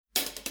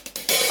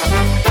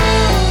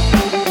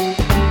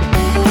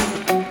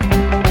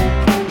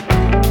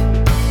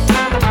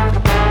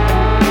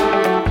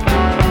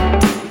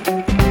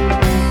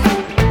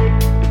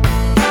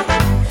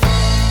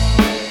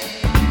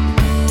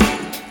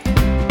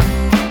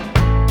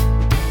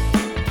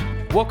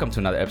Welcome to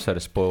another episode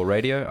of Spoil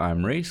Radio.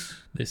 I'm Reese.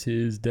 This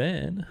is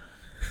Dan.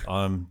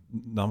 I'm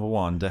number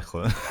one,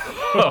 Declan.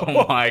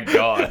 Oh my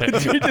god!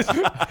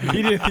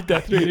 You didn't think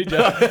that through, did you?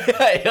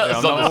 Yeah,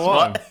 I'm number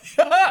one.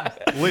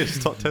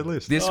 List, top 10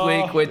 list. This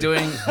week we're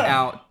doing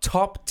our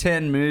top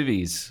 10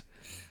 movies.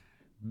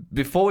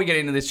 Before we get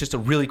into this, just a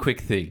really quick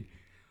thing.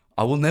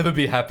 I will never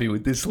be happy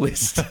with this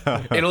list.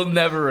 It'll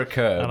never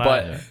occur.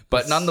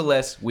 But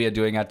nonetheless, we are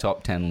doing our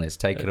top 10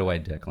 list. Take it away,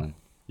 Declan.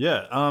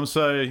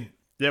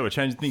 We're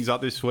changing things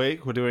up this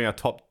week. We're doing our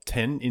top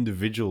 10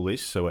 individual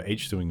lists, so we're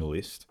each doing a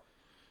list.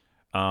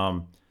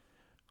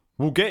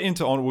 We'll get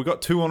into we've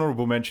got 2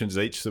 honourable mentions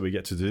each that we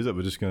get to do that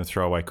we're just going to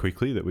throw away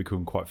quickly that we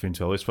couldn't quite fit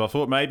into our list. But I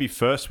thought maybe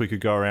first we could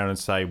go around and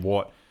say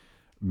what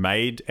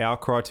made our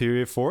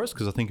criteria for us,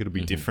 because I think it'll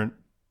be different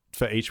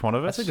for each one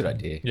of us. That's a good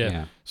idea.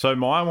 Yeah. So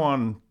my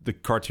one, the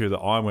criteria that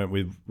I went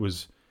with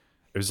was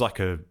like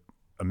a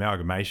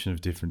amalgamation of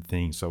different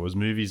things. So it was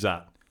movies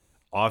that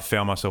I've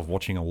found myself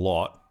watching a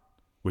lot,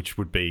 which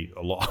would be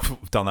a lot.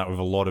 I've done that with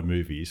a lot of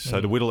movies.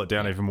 So to whittle it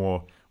down even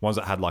more, ones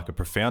that had like a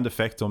profound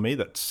effect on me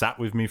that sat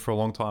with me for a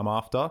long time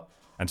after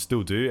and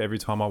still do every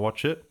time I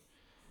watch it.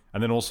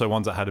 And then also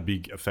ones that had a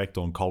big effect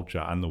on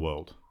culture and the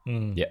world.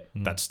 Yeah.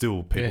 That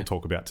still people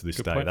talk about to this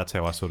day. point. That's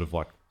how I sort of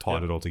like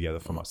tied it all together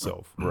for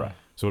myself. Right.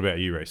 So what about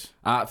you, Reese?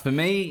 For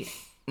me,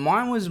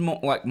 mine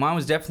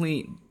was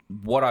definitely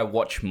what I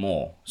watch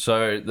more.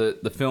 So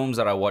the films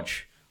that I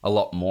watch a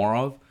lot more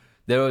of,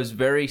 there was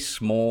very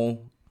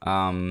small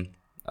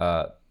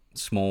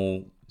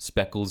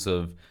speckles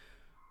of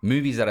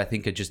movies that I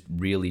think are just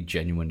really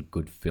genuine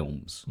good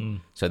films.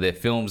 So they're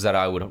films that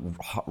I would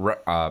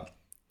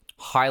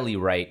highly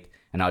rate,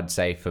 and I'd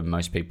say for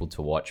most people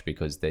to watch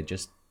because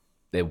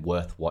they're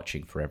worth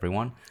watching for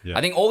everyone. Yeah.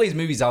 I think all these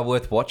movies are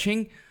worth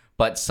watching,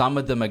 but some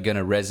of them are going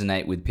to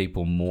resonate with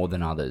people more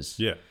than others.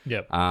 Yeah.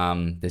 Yep.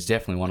 There's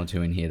definitely 1 or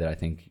 2 in here that I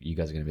think you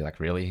guys are going to be like,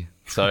 really?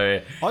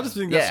 So I just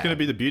think that's going to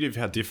be the beauty of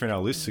how different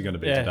our lists are going to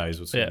be today is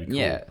what's going to be cool.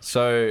 yeah,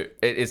 so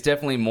it's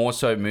definitely more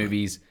so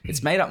movies.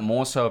 It's made up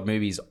more so of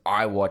movies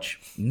I watch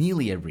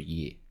nearly every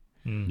year.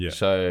 Yeah.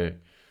 So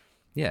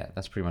yeah,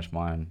 that's pretty much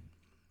mine.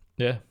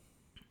 Yeah.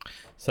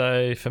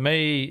 So for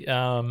me,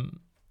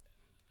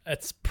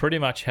 it's pretty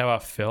much how I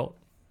felt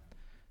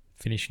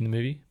finishing the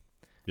movie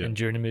and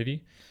during the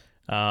movie.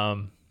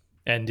 And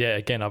yeah,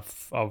 again,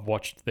 I've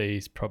watched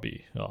these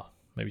probably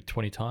maybe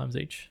 20 times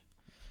each,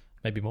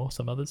 maybe more,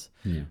 some others.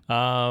 Yeah.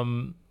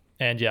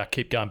 And yeah, I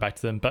keep going back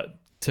to them. But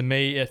to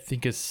me, I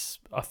think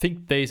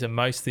these are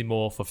mostly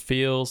more for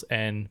feels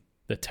and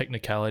the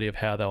technicality of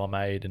how they were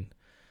made and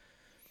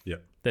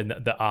then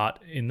the art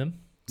in them.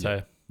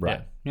 So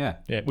Right.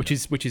 Yeah. which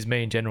is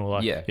me in general.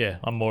 Like, Yeah.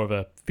 I'm more of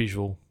a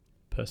visual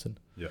person.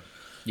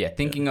 Yeah.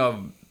 Thinking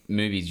of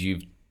movies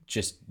you've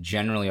just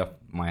generally off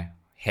my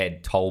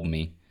head told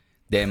me,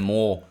 they're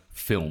more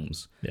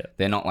films. Yeah.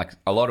 They're not like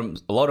a lot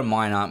of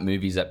mine aren't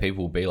movies that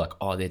people will be like,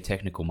 oh, they're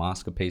technical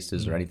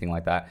masterpieces or anything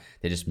like that.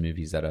 They're just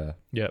movies that are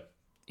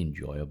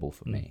enjoyable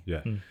for me.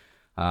 Yeah.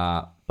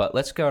 But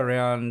let's go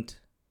around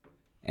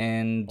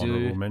and do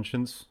Honourable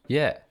mentions.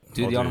 the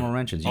honourable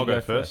mentions. You I'll go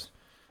first.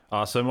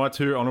 So my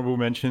 2 honourable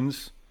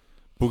mentions,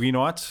 Boogie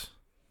Nights.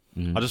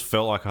 I just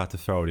felt like I had to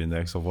throw it in there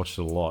because I've watched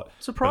it a lot.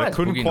 Surprise, But I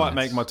couldn't Boogie quite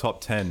Nights. make my top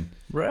 10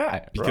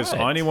 Right. because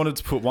I only wanted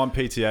to put one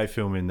PTA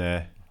film in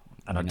there,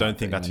 and I don't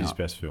think that's his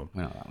best film. I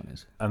know what that one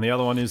is. And the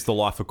other one is The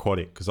Life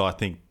Aquatic, because I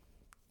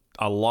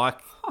like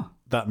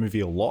that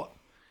movie a lot.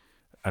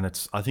 And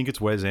I think it's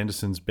Wes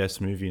Anderson's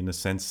best movie in the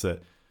sense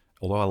that,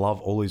 although I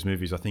love all his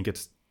movies, I think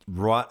it's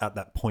right at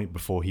that point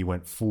before he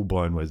went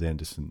full-blown Wes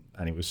Anderson,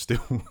 and he was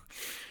still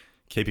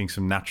keeping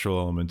some natural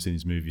elements in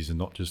his movies and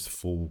not just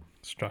full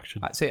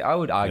Structured. See, I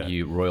would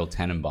argue Royal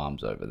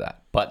Tenenbaums over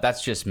that, but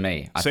that's just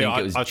me. I think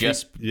it was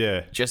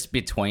just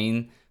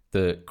between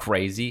the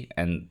crazy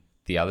and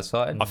the other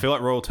side. I feel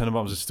like Royal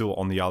Tenenbaums is still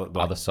on the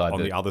other side.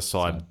 On the other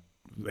side,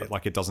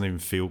 like it doesn't even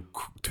feel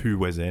too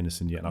Wes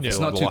Anderson yet. And I feel It's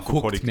like not The too Life cooked,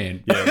 Aquatic,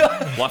 man.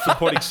 Yeah, Life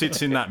Aquatic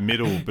sits in that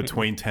middle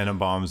between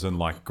Tenenbaums and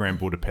like Grand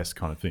Budapest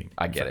kind of thing.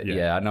 I get it.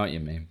 Yeah, I know what you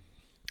mean.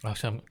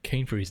 Actually, I'm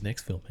keen for his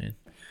next film, man.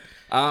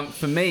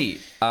 For me,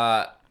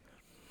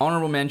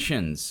 honorable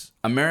mentions: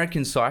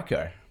 American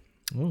Psycho.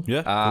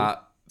 Yeah.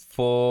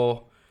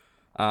 For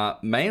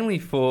mainly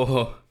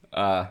for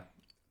how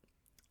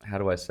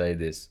do I say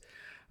this?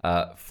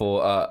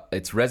 For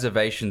its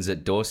reservations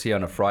at Dorsey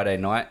on a Friday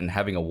night and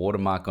having a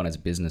watermark on its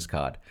business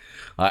card.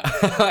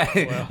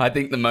 I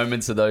think the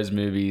moments of those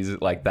movies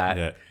like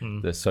that,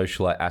 the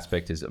social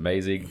aspect is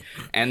amazing.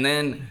 And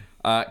then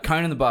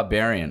Conan the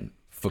Barbarian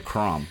for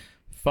Crom.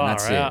 Far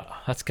That's out.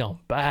 That's going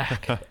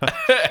back.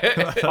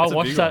 I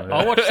watched that.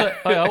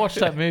 I watched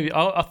that movie.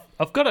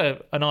 I've got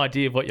an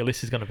idea of what your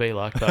list is going to be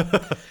like,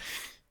 but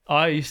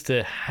I used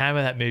to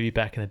hammer that movie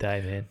back in the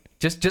day, man.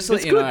 Just to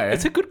let you know,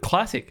 it's a good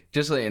classic.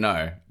 Just to let you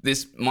know,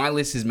 my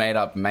list is made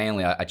up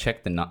mainly. I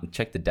checked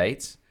the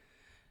dates: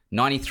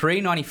 93,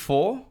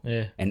 94,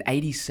 and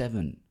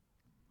 87.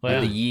 Wow.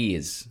 with the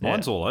years.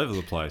 Mine's all over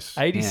the place.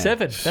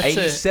 87. Yeah. That's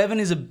 87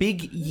 is a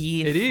big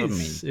year It for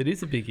is. It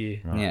is a big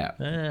year. me.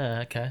 Yeah.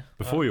 Okay.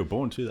 Before you were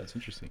born too. That's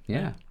interesting.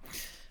 Yeah.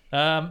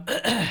 All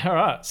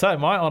right. So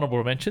my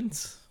honourable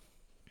mentions: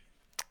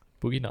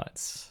 Boogie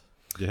Nights.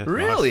 Yeah,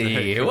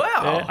 Really? nice.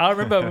 Wow. Yeah, I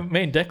remember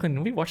me and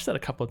Declan. We watched that a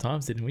couple of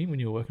times, didn't we? When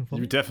you were working for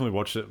You me. definitely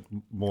watched it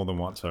more than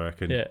once, I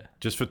reckon. Yeah.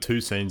 Just for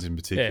 2 scenes in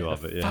particular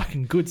of it. Yeah.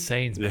 Fucking good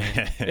scenes,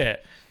 man. Yeah.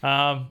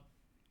 Yeah.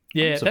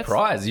 Yeah. I'm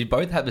surprised. You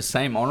both have the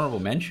same honourable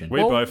mention. We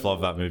both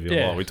love that movie a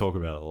yeah. lot. We talk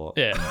about it a lot.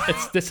 Yeah.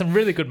 There's some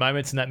really good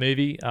moments in that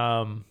movie.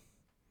 And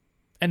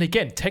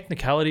again,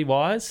 technicality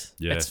wise,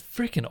 Yeah. it's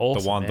freaking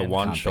awesome. The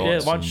one Can't shot.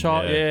 Yeah, one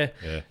shot. Yeah.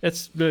 Yeah.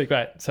 It's really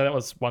great. So that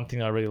was one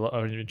thing I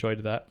really enjoyed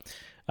of that.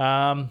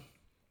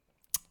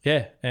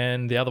 Yeah,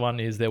 and the other one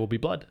is There Will Be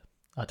Blood.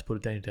 I had to put a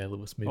Daniel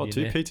Day-Lewis movie Oh, in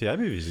 2 there. PTA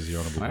movies is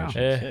your honourable Wow.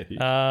 mention.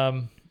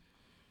 Yeah.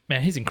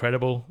 Man, he's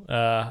incredible.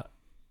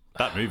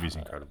 That movie's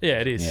incredible. Yeah,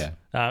 it is.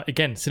 Yeah.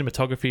 Again,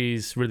 cinematography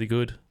is really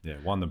good. Yeah,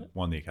 won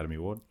the Academy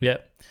Award. Yeah.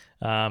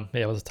 Yeah,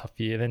 it was a tough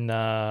year. Then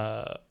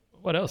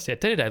what else? Yeah,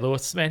 Daniel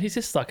Day-Lewis, man, he's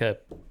just like I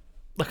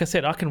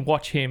said, I can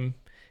watch him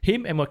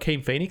and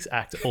Joaquin Phoenix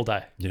act all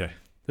day. Yeah.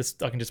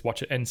 I can just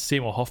watch it. And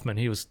Seymour Hoffman,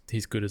 he's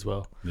good as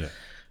well. Yeah.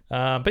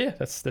 But yeah,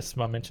 that's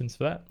my mentions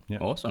for that. Yeah.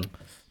 Awesome.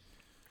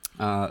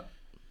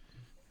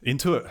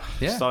 Into it.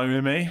 Yeah. Starting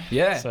with me.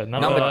 Yeah. So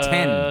number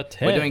 10.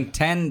 10. We're doing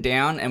 10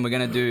 down, and we're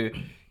going to do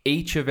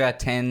each of our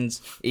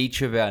 10s,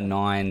 each of our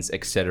 9s,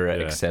 etc.,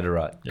 Yeah.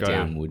 etc., Go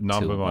downward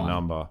number to by 1.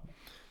 number.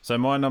 So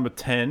my number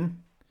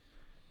 10,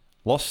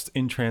 Lost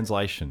in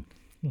Translation.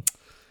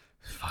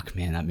 Fuck,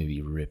 man, that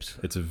movie rips.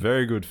 It's a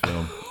very good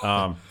film.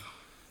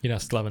 You know, I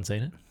still haven't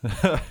seen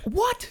it.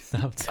 What? I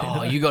haven't seen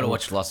Oh, it. you got to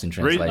watch Lost in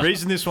Translation.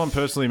 reason this one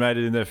personally made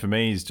it in there for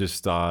me is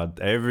just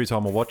every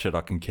time I watch it, I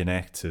can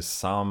connect to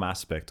some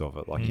aspect of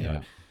it. Like, you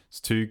know,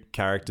 it's 2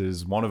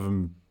 characters. One of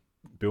them,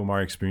 Bill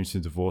Murray experiencing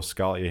a divorce,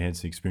 Scarlett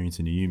Johansson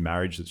experiencing a new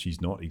marriage that she's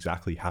not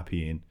exactly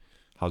happy in.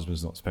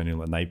 Husband's not spending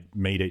it, and they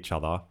meet each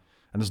other.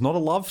 And it's not a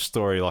love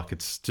story. Like,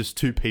 it's just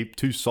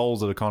 2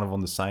 souls that are kind of on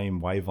the same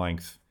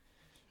wavelength,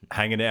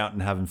 hanging out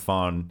and having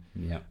fun.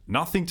 Yeah.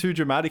 Nothing too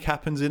dramatic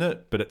happens in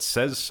it, but it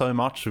says so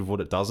much of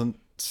what it doesn't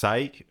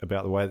say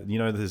about the way that, you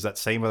know, there's that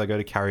scene where they go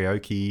to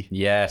karaoke,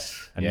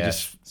 Yes. And you're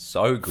yes. just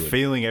so good.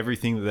 feeling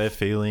everything that they're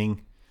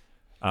feeling.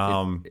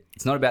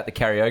 It's not about the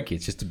karaoke.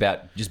 It's just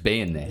about just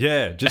being there.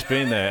 Yeah, just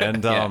being there.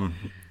 And Yeah.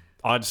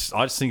 I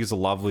just think it's a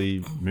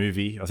lovely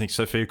movie. I think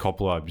Sofia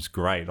Coppola is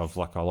great. I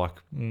like a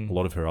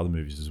lot of her other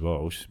movies as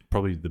well. She's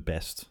probably the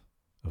best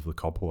of the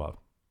Coppola.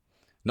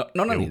 Not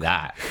only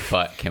that,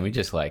 but can we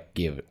just like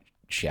give a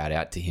shout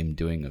out to him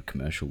doing a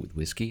commercial with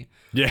whiskey?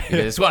 Yeah.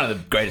 Because it's one of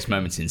the greatest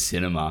moments in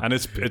cinema. And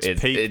it's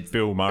peak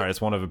Bill Murray. It's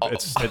one of it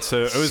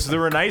was the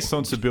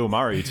renaissance of Bill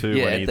Murray too.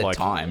 Yeah, when at he the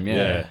time,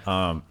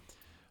 yeah.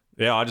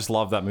 Yeah, I just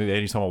love that movie.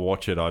 Anytime I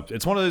watch it,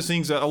 it's one of those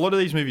things that a lot of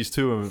these movies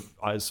too.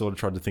 I sort of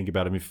tried to think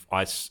about them. If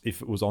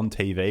it was on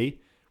TV,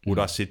 would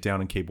I sit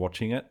down and keep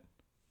watching it?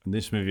 And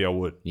this movie, I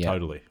would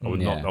totally. I would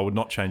not. I would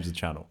not change the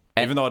channel,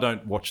 even though I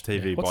don't watch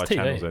TV by What's TV?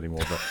 channels anymore.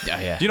 But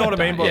yeah. do you know what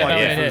I mean? But Yeah, like,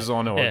 yeah, if it was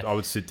on, I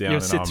would sit down.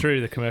 You'll and, sit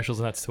through the commercials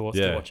and that's to watch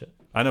it.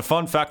 And a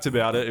fun fact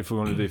about it, if we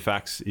want to do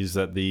facts, is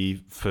that the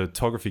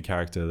photography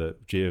character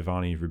that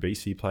Giovanni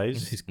Ribisi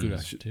plays, He's good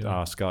actor too.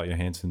 Scarlett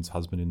Johansson's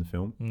husband in the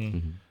film,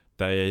 Mm-hmm.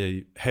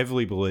 they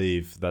heavily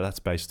believe that that's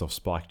based off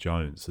Spike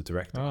Jonze, the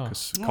director, Oh.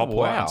 because Oh, Coppola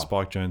wow. and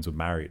Spike Jonze were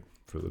married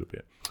for a little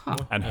bit. Huh.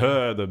 And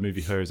the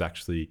movie Her is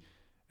actually,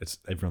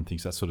 everyone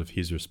thinks that's sort of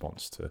his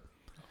response to,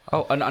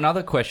 Oh,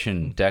 another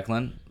question,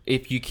 Declan.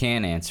 If you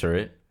can answer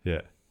it,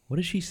 yeah. what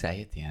does she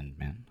say at the end,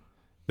 man?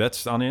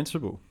 That's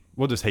unanswerable.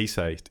 What does he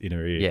say in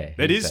her ear?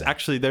 Yeah, it he is said-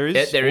 actually there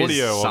is There is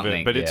audio of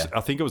something, it, but it's. yeah. I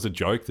think it was a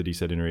joke that he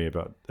said in her ear,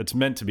 but it's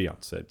meant to be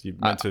unsaid. You're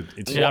meant to.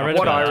 It's Yeah, I read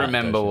What about I that.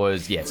 remember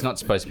was, it's not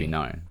supposed to be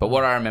known, but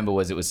what I remember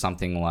was it was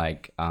something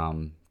like,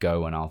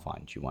 "Go and I'll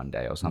find you one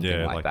day" or something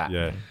Yeah, like that.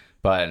 Yeah.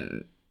 But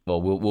well,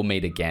 we'll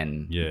meet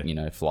again. Yeah. You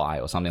know, fly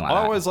or something like I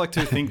that. always like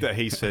to think that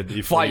he said,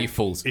 "If Fly, we, you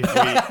fools."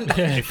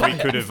 if we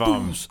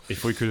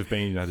could have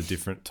been at a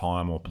different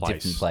time or place,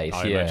 Different place,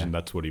 I yeah. imagine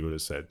that's what he would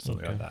have said,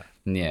 something like that.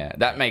 Yeah,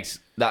 that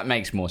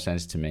makes more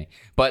sense to me.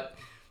 But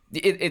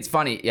it's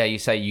funny. Yeah, you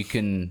say you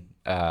can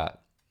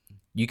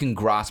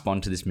grasp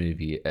onto this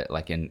movie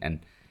and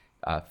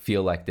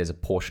feel like there's a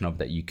portion of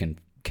that you can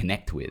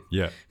connect with.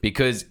 Yeah.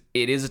 Because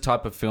it is a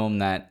type of film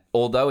that,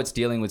 although it's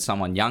dealing with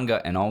someone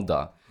younger and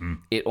older,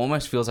 it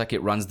almost feels like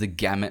it runs the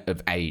gamut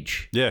of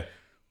age Yeah.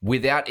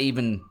 without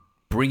even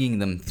bringing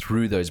them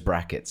through those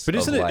brackets. But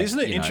isn't it you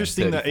know,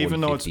 interesting 30, that 40,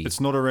 even though 50.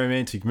 it's not a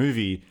romantic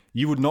movie,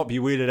 you would not be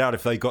weirded out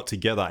if they got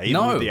together, even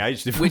no, with the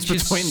age difference which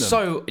is between them.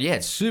 so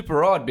it's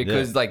super odd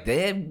because like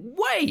they're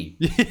way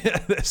Yeah,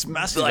 there's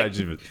massive like, age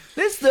difference.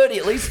 there's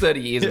at least 30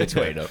 years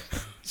between them.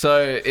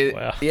 So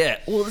Wow.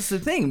 well, that's the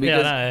thing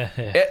because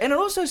Yeah. and it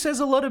also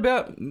says a lot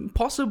about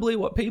possibly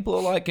what people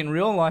are like in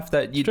real life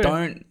that you True.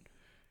 don't,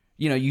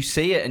 you know, you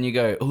see it and you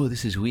go, oh,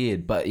 this is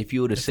weird, but if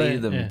you were to see they-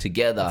 them yeah.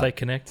 together, If they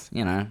connect.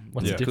 you know,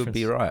 What's the it could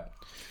be difference?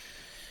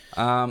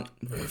 right.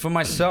 For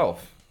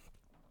myself,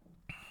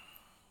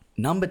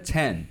 Number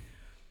 10.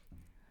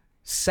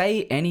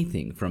 Say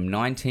Anything from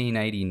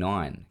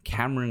 1989.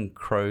 Cameron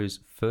Crowe's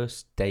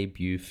first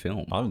debut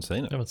film. I haven't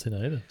seen it. I haven't seen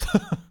that either.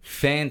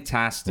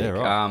 Fantastic. Yeah,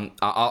 right.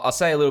 I'll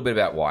say a little bit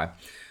about why.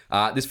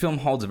 This film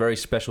holds a very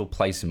special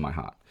place in my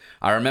heart.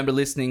 I remember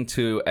listening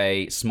to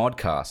a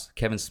Smodcast,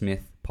 Kevin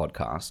Smith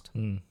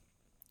podcast,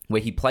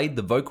 where he played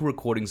the vocal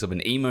recordings of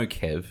an emo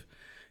Kev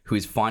who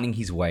is finding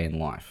his way in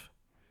life.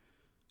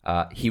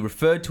 He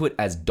referred to it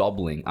as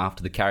doubling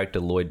after the character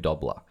Lloyd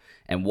Dobler,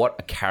 and what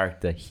a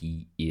character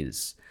he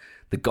is.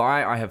 The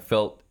guy I've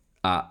felt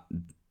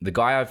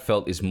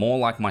is more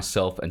like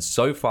myself and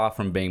so far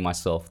from being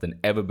myself than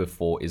ever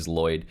before is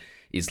Lloyd.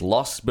 Is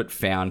lost but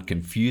found,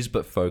 confused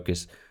but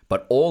focused,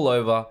 but all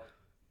over.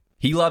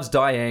 He loves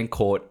Diane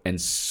Court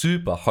and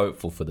super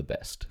hopeful for the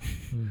best.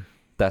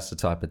 That's the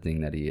type of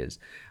thing that he is.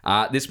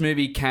 This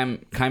movie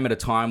came at a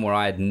time where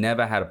I had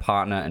never had a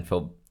partner and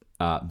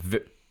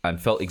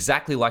felt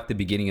exactly like the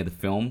beginning of the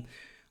film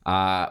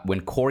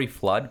when Corey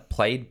Flood,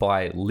 played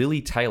by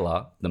Lily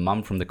Taylor, the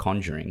mum from The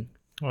Conjuring,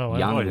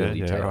 young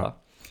Lily Taylor,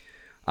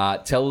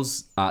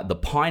 tells the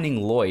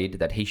pining Lloyd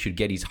that he shouldn't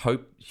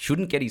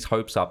get his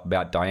hopes up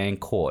about Diane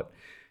Court,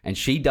 and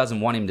she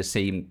doesn't want him to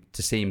see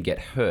him get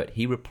hurt.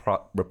 He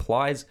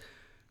replies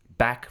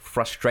back,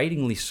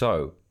 frustratingly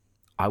so,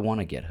 "I want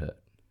to get hurt."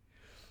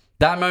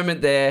 That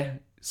moment there,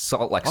 I've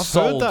sold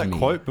heard that me.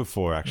 quote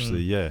before,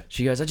 actually. Yeah.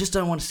 She goes, "I just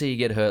don't want to see you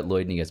get hurt,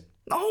 Lloyd." And he goes,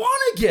 "I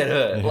want to get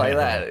hurt," like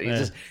that. He's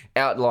just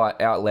out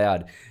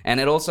loud.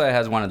 And it also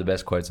has one of the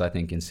best quotes, I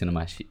think, in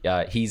cinema.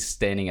 He's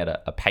standing at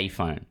a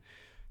payphone,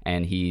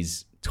 and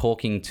he's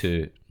talking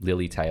to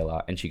Lily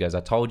Taylor, and she goes,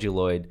 "I told you,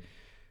 Lloyd,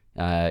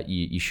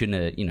 you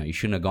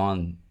shouldn't have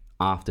gone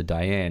after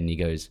Diane." And he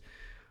goes,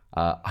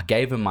 "I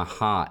gave her my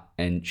heart,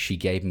 and she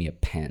gave me a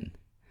pen."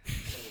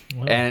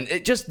 Wow. And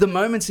it just, the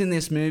moments in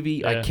this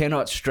movie, I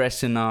cannot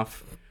stress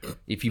enough.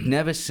 If you've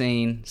never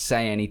seen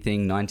Say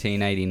Anything,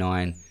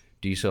 1989,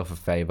 do yourself a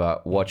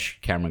favor, watch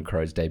Cameron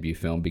Crowe's debut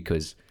film,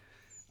 because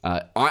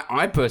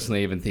I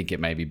personally even think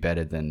it may be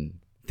better than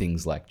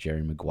things like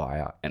Jerry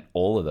Maguire and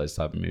all of those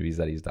type of movies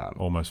that he's done.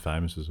 Almost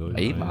Famous as well.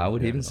 I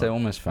would even say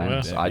Almost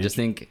Famous. Yeah. I just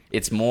think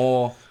it's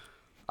more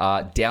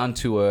down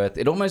to earth.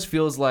 It almost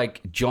feels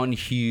like John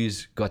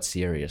Hughes got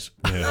serious.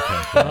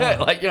 Yeah, okay.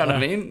 Like, you know what I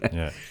mean?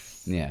 Yeah.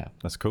 Yeah.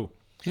 That's cool.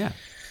 Yeah.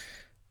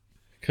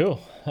 Cool.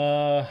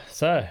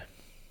 So,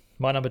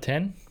 my number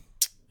 10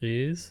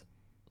 is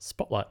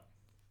Spotlight.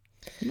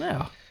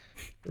 Yeah.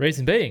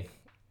 Reason being,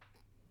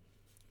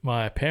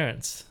 my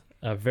parents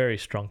are very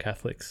strong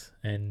Catholics,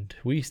 and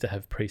we used to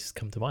have priests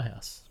come to my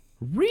house.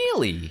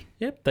 Really?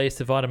 Yep, they used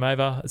to invite them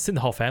over. It's in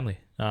the whole family.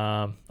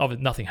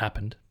 Obviously, nothing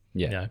happened.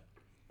 Yeah.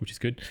 Which is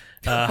good.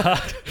 Yeah,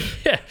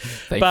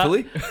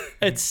 Thankfully.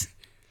 But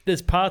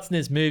there's parts in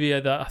this movie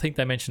that I think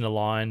they mentioned a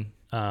line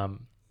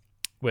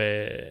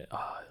where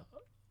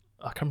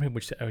I can't remember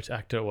which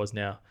actor it was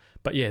now,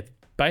 but yeah,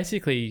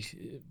 basically,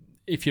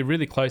 if you're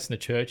really close in the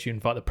church, you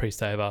invite the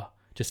priest over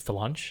just for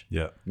lunch.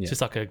 Yeah. It's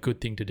just like a good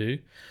thing to do.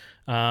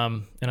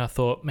 And I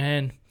thought,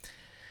 man,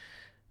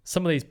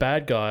 some of these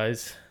bad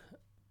guys,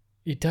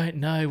 you don't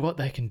know what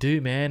they can do,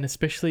 man,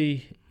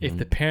 especially if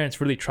the parents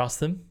really trust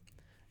them.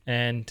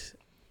 And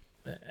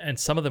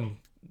some of them,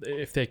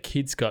 if their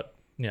kids got,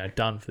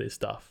 done for this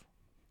stuff,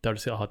 they'll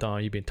just say, "Oh, don't know,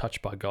 you've been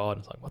touched by God."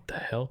 And it's like, what the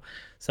hell?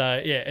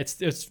 So yeah,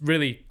 it's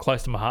really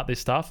close to my heart, this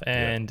stuff.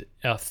 And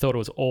I thought it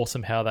was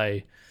awesome how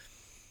they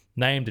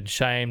named and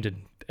shamed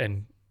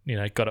and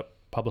got it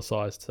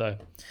publicized. So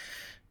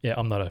yeah,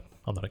 I'm not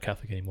a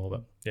Catholic anymore,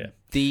 but yeah.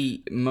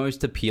 The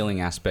most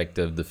appealing aspect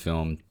of the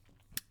film,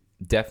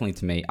 definitely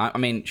to me, I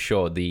mean,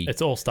 sure,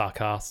 it's all star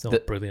cast, still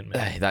brilliant,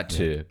 man. That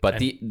too. But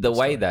the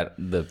way that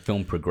the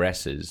film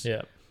progresses,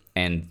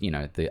 and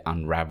the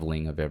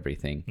unraveling of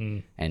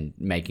everything, and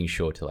making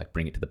sure to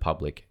bring it to the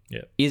public,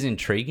 is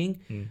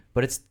intriguing.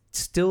 But it's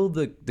still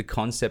the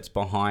concepts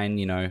behind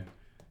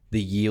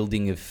the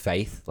yielding of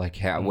faith, like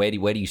where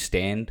do you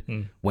stand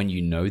when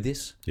you know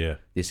this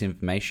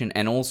information,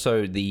 and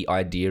also the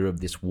idea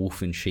of this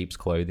wolf in sheep's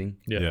clothing.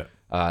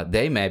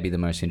 They may be the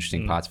most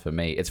interesting parts for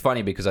me. It's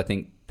funny because I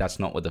think that's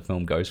not what the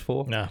film goes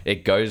for. No.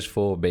 It goes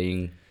for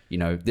being,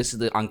 this is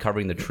the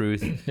uncovering the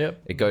truth.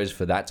 It goes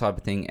for that type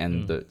of thing,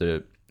 and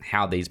the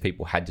how these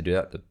people had to do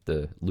that,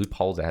 the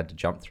loopholes they had to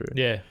jump through.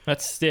 I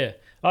just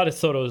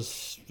thought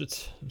it's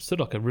sort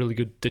of like a really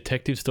good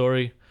detective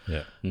story.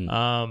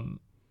 I'm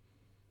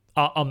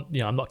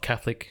not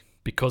Catholic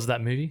because of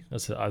that movie.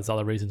 There's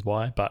other reasons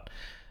why, but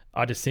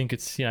I just think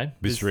it's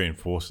this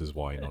reinforces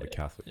why you're not a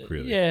Catholic,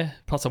 really. Yeah.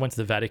 Plus, I went to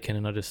the Vatican,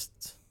 and I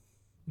just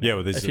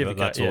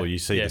that's all you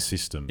see the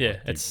system.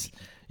 But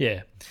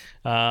yeah,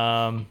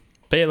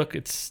 look,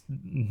 it's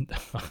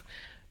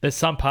there's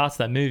some parts of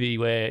that movie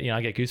where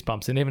I get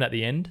goosebumps, and even at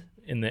the end,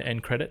 in the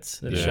end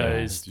credits, it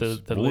shows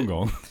the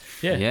Wollongong.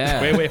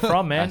 where we're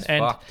from, man. That's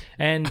and fucked.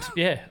 and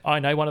yeah, I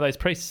know one of those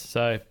priests.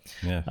 So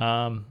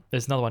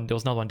there's another one. There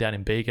was another one down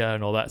in Bega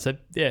and all that. So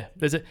yeah,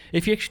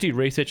 if you actually do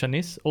research on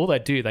this, all they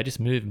do, they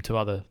just move them to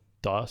other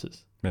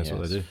dioceses. That's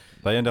what they do.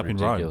 They end up in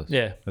Rome.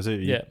 Yeah, That's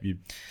it.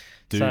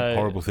 do So-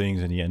 horrible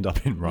things and you end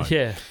up in Rome.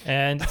 Yeah,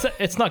 and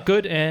it's not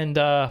good. And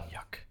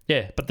Yuck.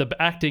 yeah, but the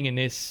acting in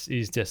this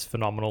is just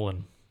phenomenal.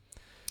 And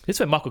this is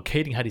where Michael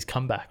Keating had his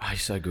comeback. Oh,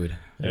 he's so good.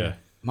 Yeah.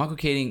 Michael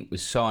Keating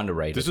was so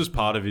underrated. This was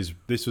part of his.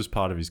 This was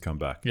part of his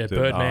comeback. Yeah, The,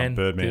 Birdman.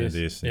 Birdman.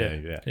 This.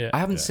 Yeah. I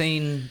haven't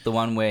seen the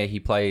one where he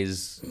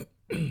plays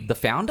the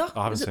founder.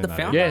 I haven't Is it seen the that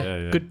founder? either.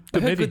 Yeah, Yeah. good I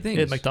heard movie. good things.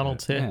 Yeah,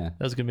 McDonald's. Yeah. Yeah.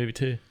 That was a good movie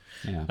too.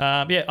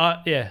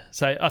 Yeah.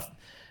 So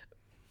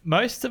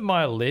most of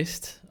my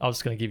list, I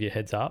was going to give you a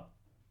heads up.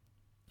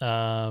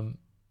 Well,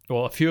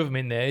 a few of them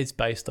in there is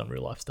based on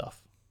real life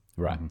stuff.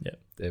 Right. Yeah.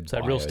 They're So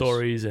real bios.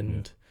 stories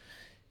and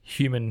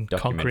human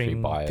Documentary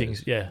conquering bios.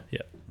 things. Yeah.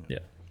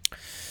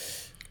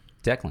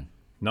 Declan.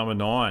 Number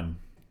 9.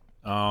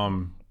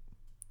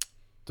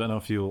 Don't know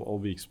if you'll all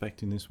be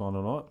expecting this one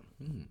or not,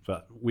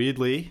 but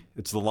weirdly,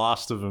 it's the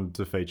last of them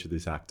to feature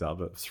this actor.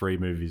 But 3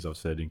 movies I've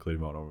said,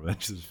 including my honorable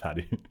mentions, have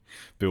had him.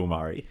 Bill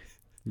Murray,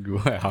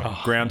 Wow.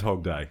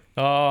 Groundhog Day.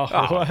 Oh,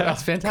 wow.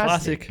 that's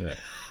fantastic. Classic.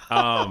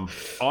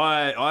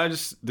 I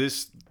just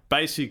this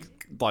basic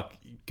like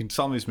you can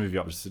sum this movie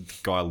up. Just a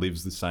guy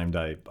lives the same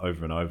day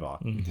over and over.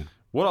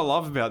 What I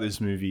love about this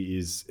movie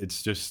is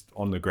it's just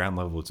on the ground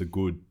level. It's a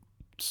good,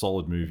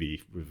 solid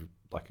movie with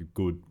like a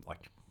good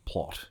like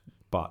plot,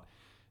 but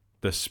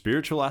the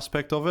spiritual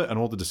aspect of it and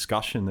all the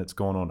discussion that's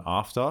gone on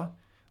after,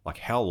 like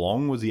how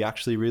long was he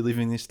actually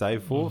reliving this day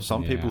for?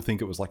 Some people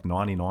think it was like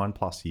 99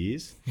 plus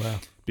years. Wow.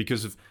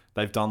 Because of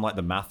they've done like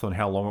the math on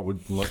how long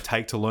it would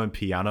take to learn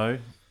piano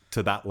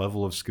to that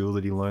level of skill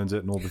that he learns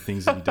it and all the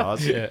things that he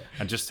does. Yeah.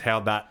 And just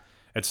how that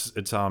it's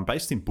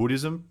based in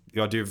Buddhism,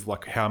 the idea of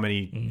like how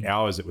many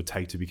hours it would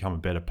take to become a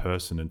better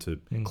person and to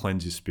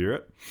cleanse your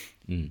spirit.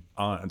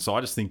 And so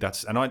I just think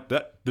that's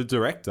the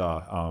director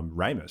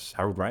Ramis,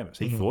 Harold Ramis,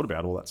 he thought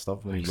about all that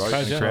stuff when he wrote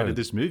and so created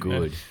this movie.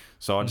 good.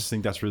 So I just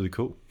think that's really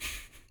cool.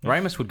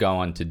 Ramis would go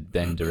on to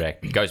then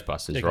direct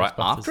Ghostbusters, Yeah, right?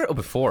 Ghostbusters. After it or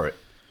before it?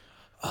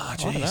 Oh,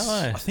 don't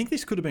know. I think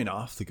this could have been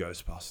after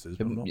Ghostbusters,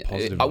 but I'm not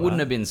positive. I of wouldn't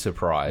that. have been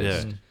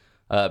surprised.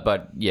 Yeah.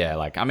 But yeah,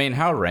 like, I mean,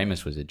 Harold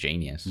Ramis was a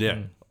genius. Yeah.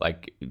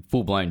 Like,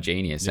 full blown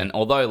genius. And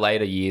although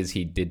later years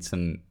he did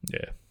some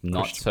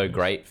not so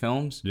great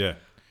films, Yeah.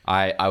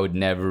 I would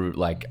never,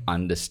 like,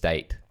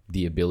 understate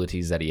the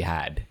abilities that he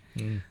had.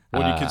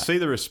 Well, you can see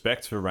the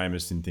respect for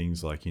Ramis in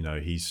things like, you know,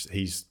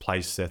 he's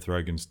plays Seth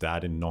Rogen's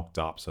dad in Knocked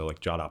Up. So like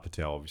Judd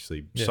Apatow,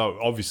 obviously,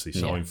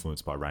 so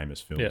influenced by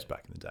Ramis films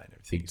back in the day and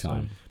everything. Big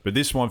time. But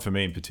this one for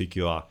me in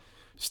particular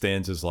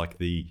stands as like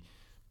the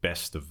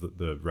best of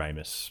the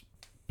Ramis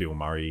Bill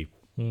Murray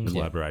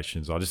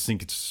collaborations. I just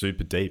think it's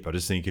super deep. I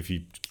just think if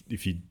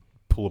you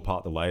pull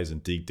apart the layers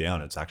and dig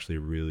down, it's actually a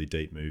really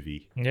deep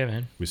movie Yeah,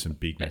 man. with some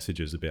big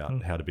messages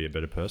about how to be a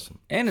better person.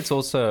 And it's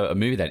also a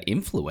movie that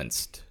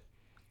influenced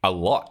a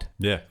lot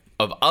Yeah.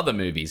 of other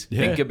movies.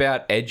 Think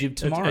about Edge of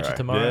Tomorrow. Edge of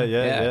Tomorrow.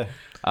 Yeah.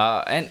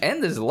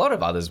 And there's a lot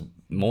of others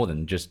more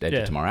than just Edge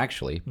of Tomorrow,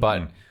 actually.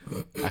 But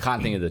I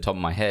can't think of the top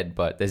of my head.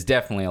 But there's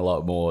definitely a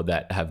lot more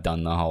that have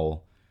done the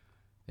whole.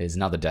 There's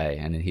another day,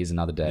 and here's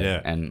another day,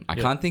 Yeah. and I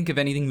can't think of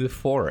anything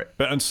before it.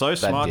 But and so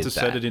smart did to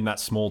set that. it in that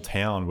small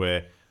town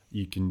where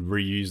you can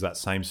reuse that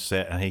same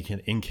set and he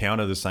can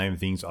encounter the same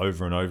things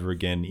over and over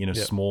again in a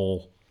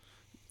small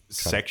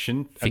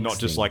section and not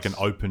just like an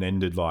things.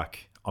 open-ended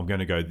like I'm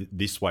going to go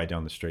this way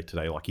down the street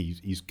today. Like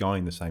he's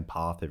going the same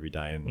path every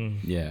day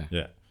and Yeah,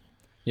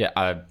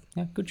 yeah.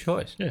 good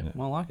choice. Yeah.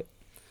 I like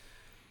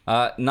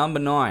it. Number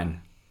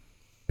 9,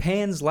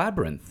 Pan's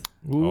Labyrinth.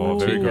 Oh,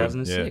 very good.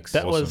 2006.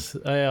 That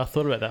Awesome. was, I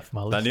thought about that for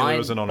my That list. nearly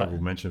was an honorable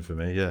mention for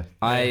me. Yeah.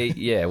 I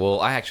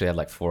actually had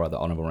like 4 other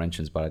honorable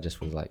mentions, but I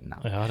just was like, no.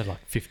 I had like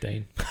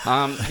 15.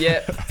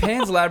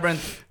 Pan's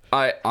Labyrinth.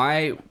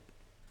 I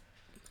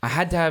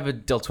had to have a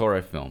Del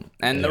Toro film,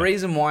 and the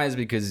reason why is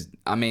because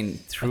I mean,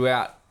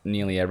 throughout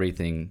nearly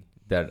everything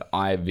that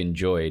I've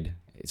enjoyed,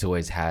 it's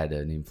always had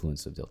an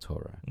influence of Del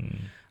Toro.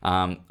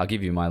 I'll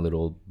give you my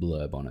little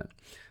blurb on it.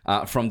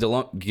 From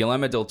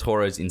Guillermo del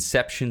Toro's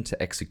inception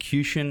to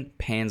execution,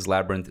 Pan's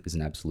Labyrinth is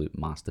an absolute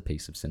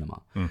masterpiece of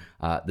cinema.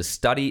 The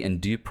study and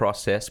due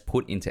process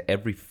put into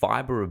every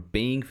fiber of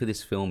being for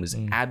this film is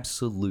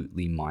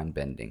absolutely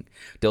mind-bending.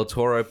 Del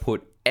Toro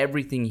put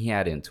everything he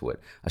had into it.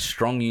 A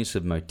strong use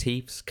of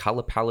motifs,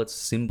 color palettes,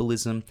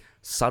 symbolism,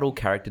 subtle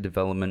character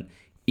development,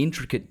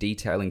 intricate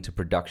detailing to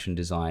production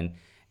design,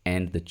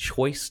 and the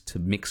choice to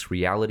mix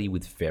reality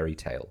with fairy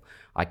tale.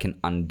 I can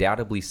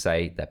undoubtedly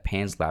say that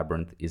Pan's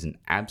Labyrinth is an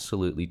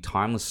absolutely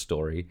timeless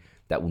story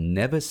that will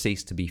never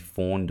cease to be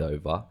fawned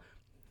over,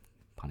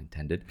 pun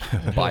intended,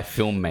 by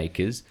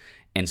filmmakers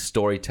and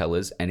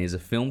storytellers, and is a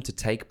film to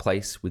take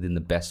place within the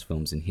best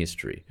films in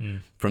history.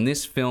 From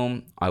this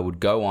film, I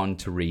would go on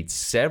to read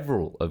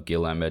several of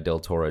Guillermo del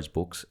Toro's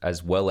books,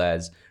 as well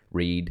as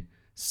read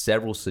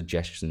several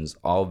suggestions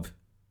of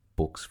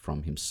books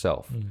from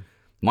himself.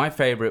 My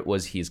favorite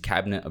was his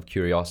Cabinet of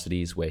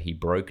Curiosities, where he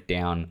broke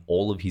down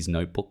all of his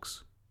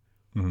notebooks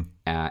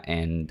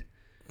and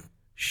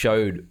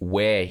showed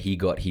where he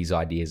got his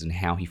ideas and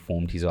how he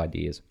formed his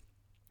ideas.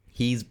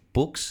 His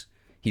books,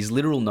 his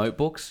literal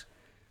notebooks,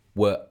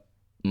 were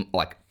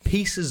like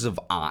pieces of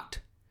art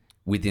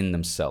within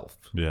themselves.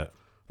 Yeah.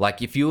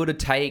 Like if you were to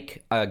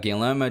take a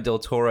Guillermo del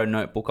Toro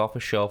notebook off a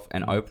shelf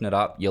and open it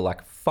up, you're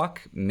like,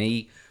 fuck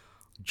me,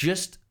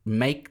 just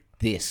make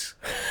this.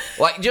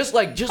 just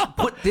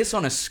put this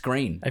on a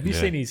screen. Have you Yeah.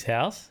 seen his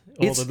house?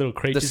 All It's the little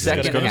creatures. the he's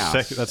second got in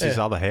house. it? That's his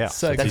other house.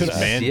 So That's good.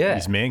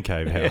 his man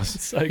cave house.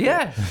 It's so good.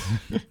 Yeah.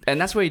 And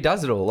that's where he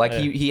does it all. Like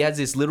he has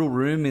this little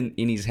room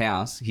in his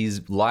house,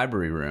 his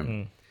library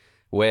room,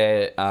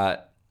 where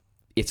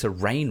it's a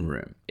rain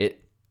room.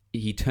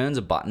 He turns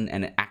a button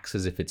and it acts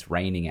as if it's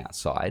raining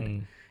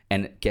outside,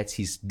 and it gets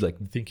his like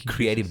Thinking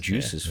creative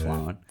juices, juices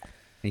flowing. And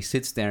he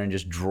sits there and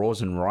just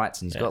draws and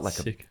writes, and he's got like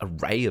it's sick. an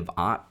array of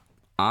art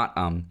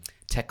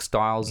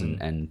textiles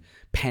and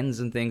pens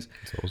and things.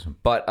 It's awesome.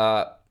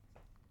 But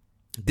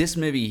this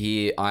movie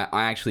here,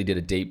 I actually did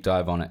a deep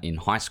dive on it in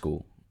high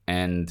school.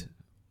 And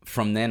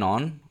from then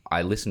on,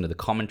 I listened to the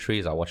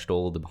commentaries. I watched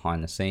all the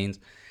behind the scenes.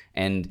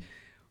 And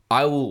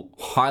I will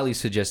highly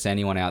suggest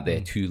anyone out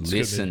there to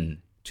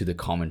listen to the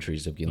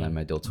commentaries of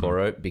Guillermo del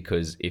Toro,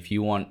 because if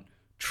you want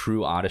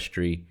true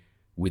artistry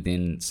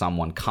within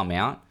someone come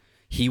out,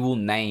 he will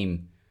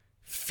name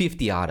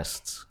 50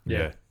 artists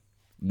Yeah.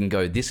 and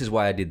go, this is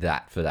why I did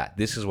that for that.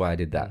 This is why I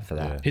did that for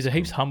that. He's a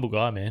heaps humble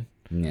guy, man.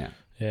 Yeah.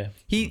 Yeah.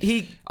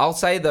 He I'll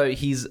say though,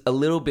 he's a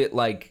little bit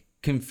like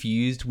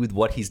confused with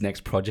what his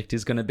next project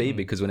is going to be,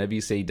 because whenever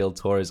you see Del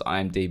Toro's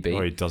IMDb,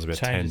 Oh, he does about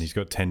 10. Changes. He's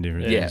got 10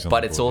 different yeah, things on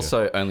but the it's board,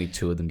 also only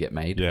 2 of them get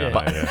made. Yeah.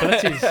 But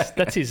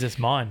that's his just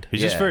mind. He's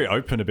just Yeah. very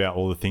open about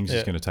all the things he's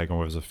Yeah. going to take on,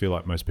 whereas I feel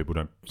like most people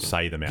don't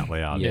say them out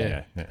loud.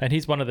 Yeah. Yeah. And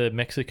he's one of the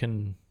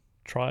Mexican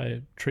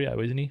trio,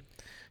 isn't he?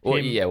 Or,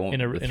 Him, yeah, well,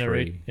 the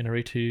three.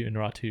 Inarritu,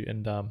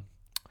 and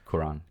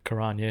Quran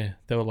Karan. Yeah,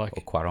 they were like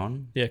or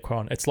Quaron.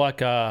 Quaron. It's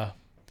like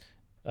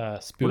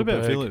What Spielberg.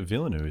 about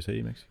Villeneuve? Is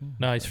he Mexican?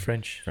 No, he's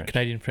French.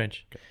 Canadian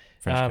French.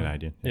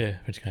 French-Canadian. Yeah,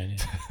 French Canadian.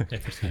 Yeah,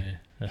 French Canadian.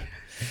 Yeah.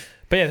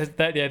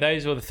 But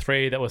those were the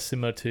 3 that were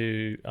similar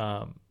to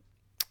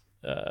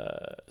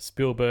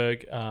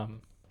Spielberg.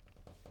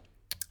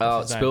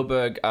 What's his name?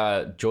 Spielberg,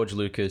 George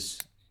Lucas,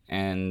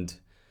 and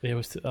There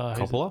was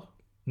Coppola?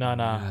 No.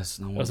 there's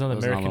It was another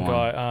American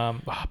guy.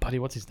 Buddy,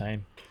 what's his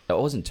name? It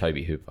wasn't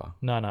Toby Hooper.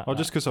 No. Oh,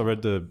 just because I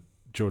read the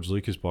George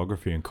Lucas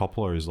biography, and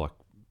Coppola is like,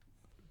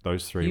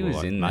 those 3 He were was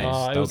like in mates. there.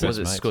 Oh, it They were was best Was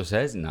it mates.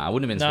 Scorsese? No, it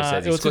wouldn't have been Nah,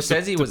 Scorsese. it was just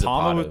Scorsese was a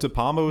part of De it.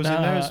 Palma was in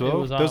there as Nah, it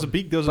well. was, There was a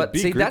big group That of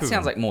sounds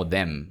them. like more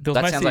them. There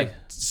was That sounds mostly-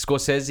 like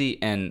Scorsese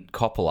and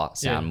Coppola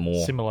sound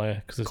more similar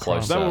because it's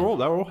close. crime. So-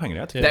 They were all hanging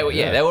out together.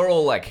 They were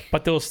all like,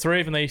 But there was 3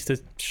 of them. They used to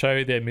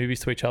show their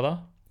movies to each other.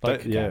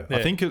 Like,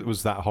 I think it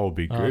was that whole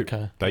big Oh, group.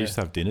 okay. They Yeah. used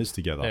to have dinners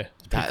together. Yeah.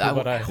 That-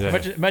 But, that-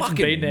 imagine fucking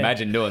being there.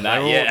 imagine doing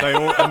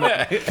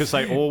that. Because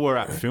they all were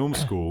at film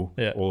school,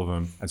 Yeah. all of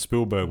them, and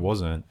Spielberg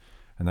wasn't.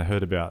 And they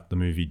heard about the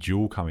movie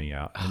Jewel coming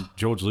out, and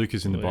George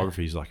Lucas in the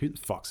biography, he's like, "Who the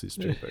fuck's this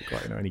Spielberg?"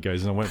 Like, and he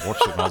goes, and I went and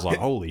watched it, and I was like,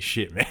 "Holy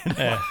shit, man!"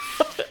 Yeah.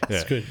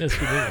 That's good. That's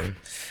good.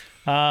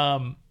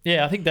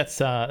 I think that's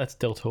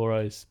Del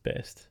Toro's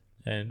best.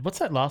 And what's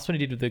that last one he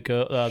did with the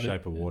girl?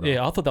 Shape of Water.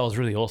 Yeah, I thought that was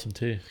really awesome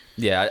too.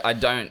 Yeah, I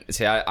don't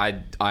see.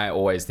 I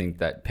always think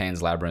that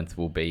Pan's Labyrinth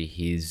will be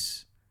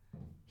his.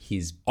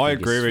 I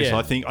agree, biggest- Rich. Yeah.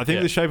 I think Yeah.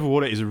 The Shape of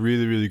Water is a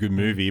really, really good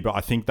movie, but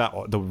I think that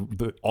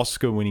the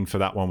Oscar winning for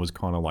that one was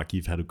kind of like,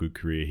 you've had a good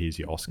career, here's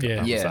your Oscar. Yeah.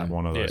 That was Yeah. that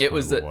one of those. It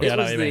was kind the of it Yeah, I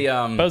know was what you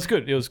the mean. But it was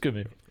good. It was a good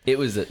movie. it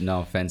was the, no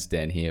offense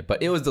Dan here,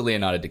 but it was the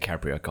Leonardo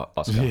DiCaprio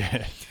Oscar.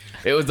 Yeah.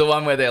 It was the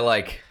one where they're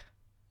like,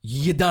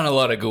 "You done a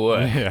lot of good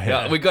work.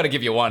 Yeah. We got to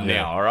give you one Yeah.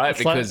 now, all right?"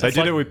 It's like- Because They It's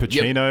did like- it with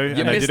Pacino, you and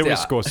they missed did it with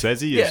out. Scorsese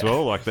as Yeah.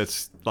 well. Like,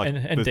 that's like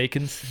And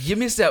Deakins. you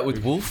missed out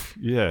with Wolf.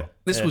 yeah.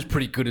 This was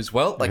pretty good as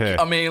well. Like, Yeah.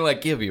 I mean,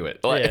 like, give you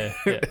it. Like,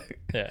 Yeah.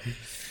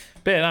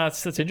 But yeah, no,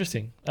 that's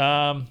interesting.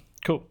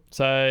 Cool.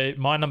 So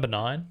my number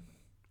 9.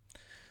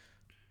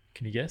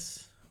 Can you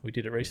guess? We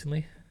did it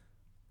recently.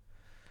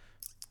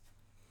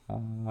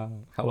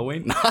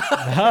 Halloween.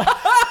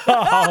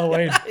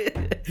 Halloween.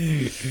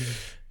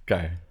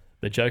 Go.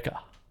 The Joker.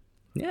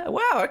 Yeah.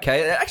 Wow.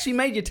 Okay. It actually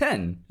made you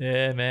 10.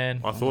 Yeah,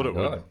 man. I thought it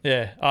would. God.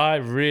 Yeah, I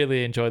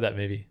really enjoyed that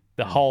movie.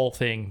 The whole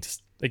thing,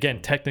 just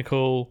again,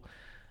 technical.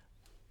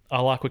 I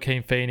like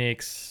Joaquin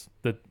Phoenix.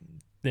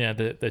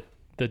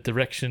 The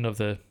direction of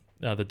the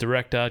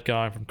director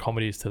going from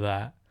comedies to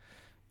that.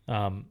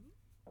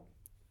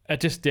 It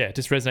just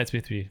resonates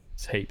with me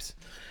heaps.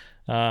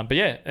 But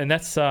yeah, and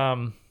that's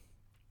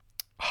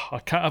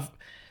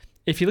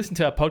if you listen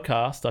to our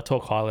podcast, I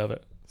talk highly of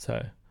it.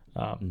 So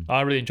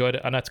I really enjoyed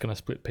it. I know it's going to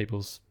split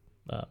people's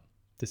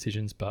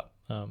decisions, but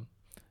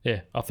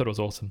yeah, I thought it was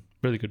awesome.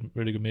 Really good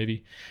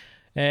movie.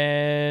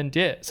 And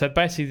yeah, so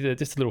basically,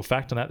 just a little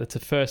fact on that: that's the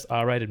first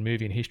R-rated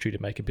movie in history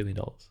to make $1 billion.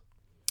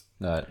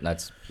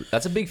 That's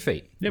a big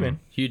feat. Yeah, man.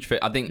 Huge feat.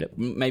 I think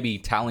maybe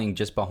tallying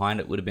just behind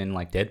it would have been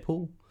like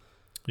Deadpool.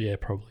 Yeah,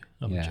 probably.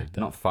 I'm gonna Yeah, check that.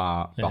 not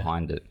far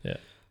behind it.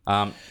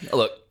 Yeah.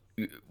 Look,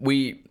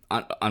 we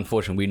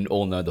unfortunately we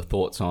all know the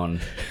thoughts on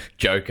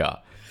Joker.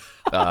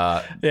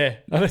 Yeah,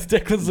 unless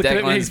Declan's looking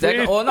at me. He's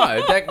weird. Oh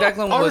no,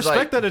 Declan I was respect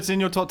like, that it's in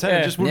your top 10. Yeah.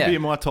 It just wouldn't Yeah. be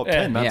in my top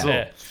 10. That's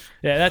all.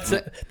 Yeah, that's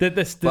it.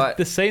 The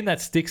But- scene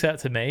that sticks out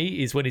to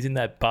me is when he's in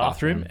that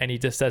bathroom and he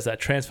just does that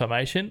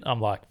transformation.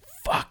 I'm like,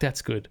 fuck,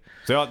 that's good.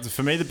 So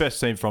for me, the best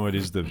scene from it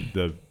is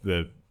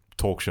the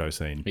talk show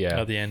scene.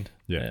 yeah. At the end.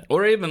 Yeah.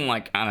 Or even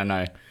like, I don't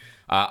know.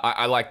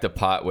 I like the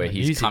part where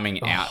he's music.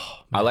 coming out.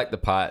 I like the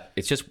part.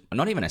 It's just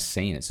not even a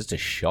scene. It's just a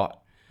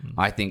shot.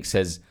 I think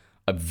says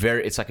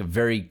it's like a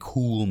very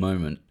cool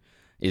moment.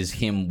 Is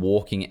him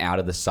walking out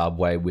of the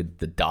subway with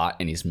the dart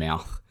in his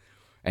mouth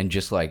and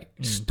just like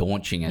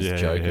staunching as Yeah,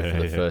 Joker yeah, for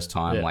the yeah. first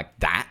time, Yeah. like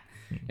that.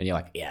 And you're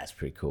like, yeah, it's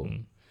pretty cool.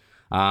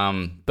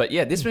 But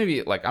yeah, this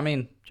movie, like, I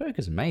mean,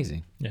 Joker's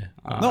amazing. Yeah.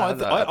 No,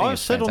 think I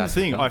it's said on the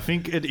fantastic thing. film. I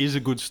think it is a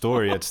good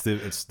story. It's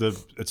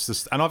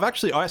and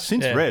I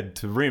since Yeah. read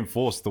to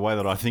reinforce the way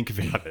that I think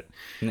about it.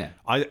 Yeah.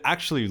 I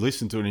actually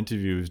listened to an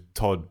interview with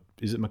Todd.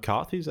 Is it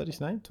McCarthy? Is that his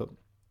name? Todd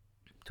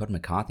Todd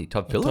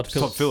Phillips.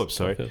 Todd Phillips.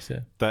 Sorry, Todd Phillips, yeah.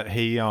 that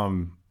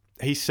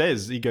he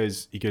says he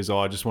goes. Oh,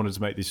 I just wanted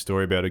to make this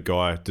story about a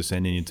guy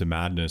descending into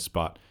madness,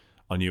 but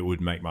I knew it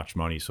wouldn't make much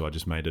money, so I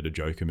just made it a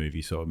Joker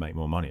movie so it'd make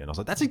more money. And I was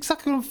like, that's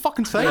exactly what I'm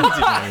fucking saying.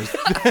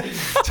 But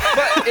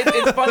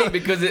it's funny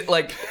because it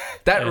like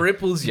that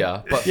ripples you,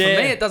 but for Yeah,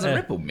 me it doesn't yeah.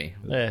 ripple me.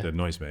 That Yeah.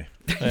 annoys me.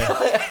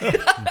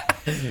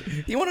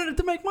 You wanted it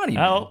to make money.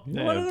 Oh, man.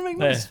 You wanted it to make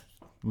yeah. money.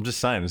 I'm just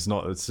saying, it's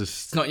not. It's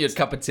just It's not your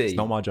cup of tea. it's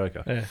not my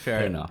Joker.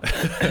 Fair enough.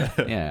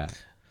 Yeah.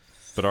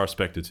 But I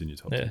respect it's in your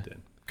top Yeah. 10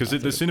 then. Because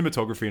the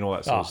cinematography and all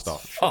that sort of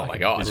stuff Oh my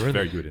god. is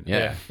very good in it.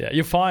 Yeah. Yeah,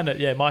 you'll find it.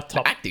 Yeah, my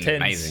top acting's 10s.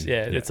 amazing.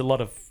 Yeah, it's a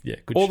lot of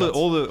good All shots.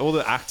 all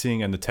the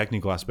acting and the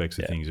technical aspects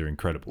of things are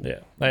incredible. Yeah,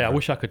 I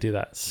wish I could do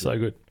that. So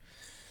good.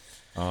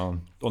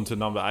 On to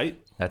number 8.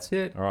 That's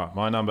it. All right,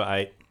 my number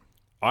 8.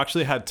 I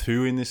actually had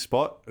 2 in this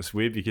spot. It's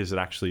weird because it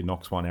actually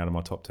knocks one out of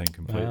my top 10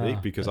 completely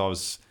because I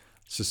was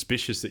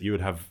suspicious that you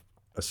would have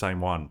a same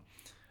one.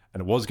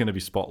 And it was going to be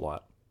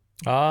Spotlight.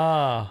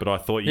 Ah, But I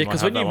thought you yeah, might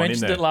because have when that you one in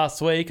mentioned there. it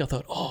last week, I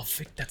thought, oh,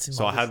 Vic, that's in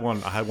So my I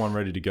list. had one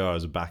ready to go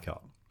as a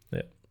backup.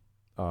 Yeah,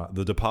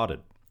 The Departed.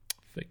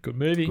 Vic, good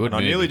movie. Good. And I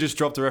Movie. nearly just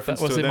dropped a reference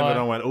That to was it in then, but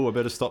my- I went, oh, I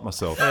better stop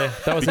myself. Yeah,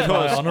 that was in my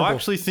Because honorable. I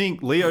actually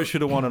think Leo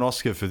should have won an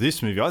Oscar for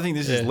this movie. I think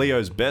this is Yeah.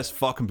 Leo's best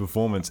fucking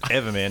performance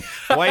ever, man.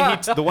 The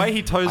way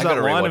he toes I that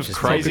gotta line rewatch of this.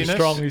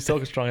 craziness. He's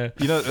talking strong. Yeah.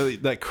 You know,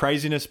 that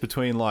craziness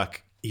between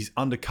like he's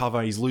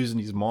undercover, he's losing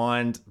his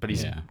mind, but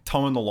he's Yeah.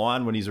 towing the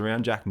line when he's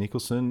around Jack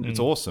Nicholson. It's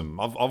awesome.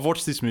 I've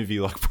watched this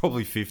movie like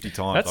probably 50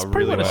 times. That's I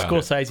probably really one of like it.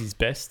 Scorsese's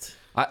best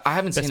I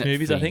haven't best seen it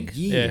movies. for I think.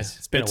 years. Yeah,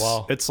 it's been a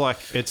while. It's like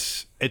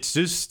it's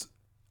just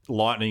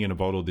lightning in a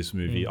bottle. This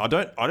movie.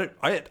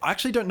 I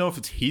actually don't know if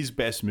it's his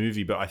best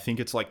movie, but I think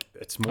it's like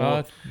it's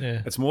more.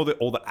 Yeah. It's more that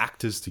all the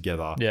actors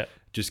together. Yeah.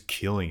 Just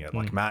killing it.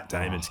 Like Matt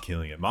Damon's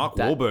killing it. Mark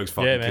That- Wahlberg's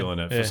fucking Yeah, man. killing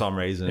it Yeah. for some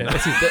reason.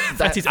 Yeah,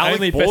 that's his Alec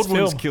only best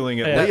Baldwin's film. killing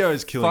it. Yeah.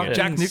 Leo's killing it.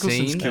 Jack Fucking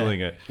Nicholson's scene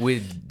killing it.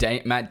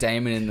 with Matt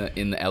Damon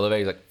in the elevator.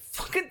 He's like,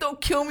 "Fucking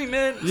don't kill me,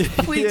 man!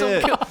 Please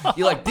Yeah. don't kill."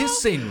 You're like,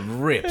 this scene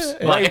rips.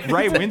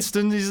 Ray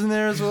Winston is in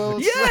there as well.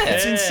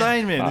 It's Yeah.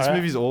 insane, man. This Alright.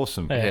 movie's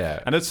awesome.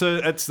 Yeah. And it's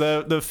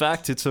the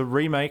fact it's a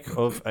remake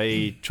of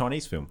a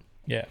Chinese film.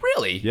 Yeah.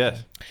 Really? Yeah.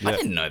 I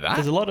didn't know that.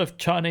 There's a lot of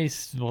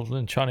Chinese,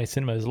 in Chinese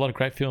cinema, there's a lot of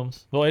great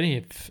films. Well,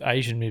 any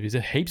Asian movies,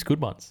 there are heaps good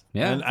ones.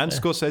 Yeah. And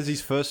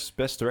Scorsese's first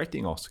best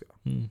directing Oscar.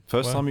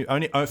 First time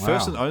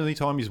first and only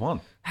time he's won.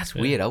 That's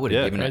weird. I would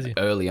have Yeah. given Crazy. it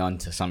early on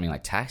to something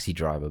like Taxi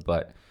Driver,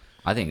 but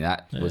I think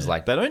that was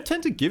like They don't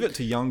tend to give it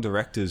to young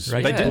directors.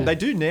 Right. They Yeah. didn't. They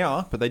do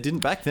now, but they didn't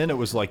back then. It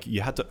was like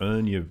you had to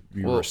earn your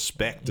Well,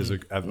 respect as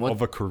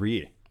of a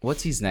career.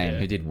 what's his name? Yeah.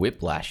 Who did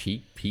Whiplash?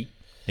 He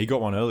He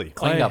got one early.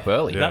 cleaned up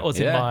early. That was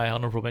in Yeah. my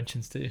honorable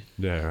mentions too.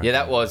 Yeah, Yeah,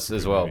 that was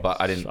as well,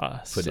 but I didn't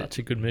put Such it.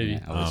 a good movie.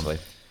 Yeah, obviously.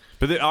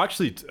 But I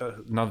actually,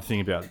 another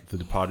thing about The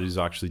Departed is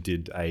I actually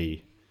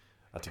I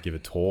had to give a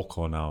talk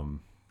on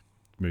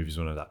movies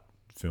when I was at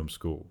film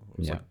school. It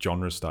was Yeah. like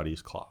genre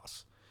studies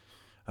class.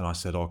 And I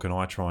said, can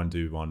I try and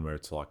do one where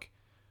it's like,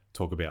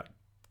 talk about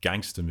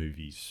gangster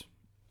movies,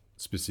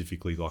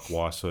 specifically like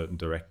why certain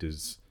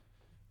directors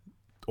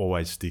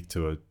always stick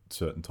to a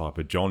certain type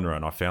of genre.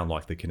 And I found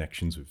like the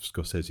connections with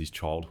Scorsese's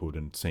childhood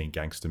and seeing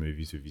gangster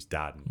movies with his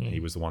dad. And he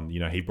was the one,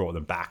 he brought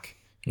them back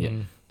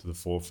to the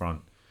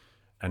forefront.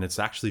 And it's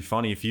actually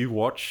funny, if you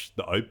watch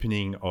the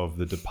opening of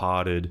The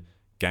Departed,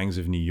 Gangs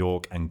of New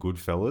York, and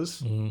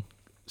Goodfellas,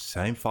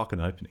 same fucking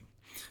opening.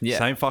 Yeah.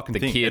 Same fucking The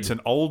thing. kid. It's an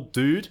old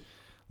dude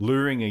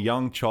luring a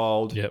young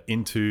child Yep.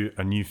 into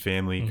a new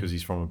family because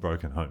he's from a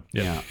broken home.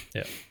 Yeah.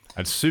 Yeah.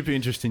 It's super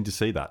interesting to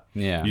see that.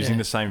 Yeah. Using Yeah.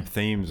 the same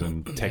themes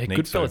and Yeah,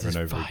 techniques Goodfellas over and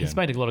over again. He's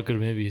made a lot of good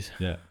movies.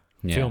 Yeah.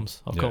 Yeah.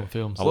 Films. I'll call them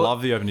films. I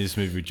love the opening of this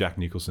movie with Jack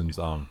Nicholson's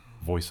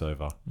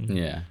voiceover.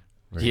 Yeah.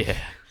 Yeah.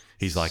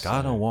 He's like,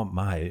 I don't want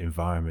my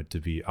environment to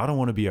be, I don't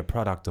want to be a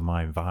product of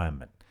my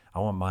environment. I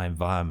want my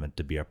environment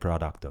to be a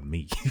product of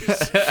me.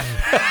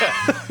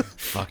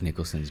 Fuck,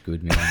 Nicholson's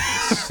good, man.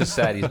 It's so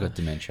sad he's got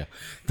dementia.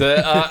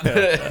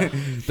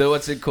 The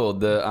what's it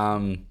called?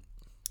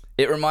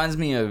 It reminds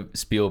me of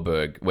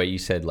Spielberg, where you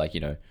said like,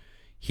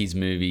 his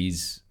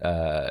movies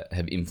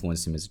have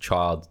influenced him as a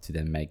child to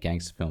then make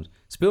gangster films.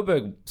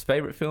 Spielberg's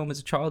favorite film as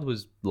a child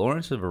was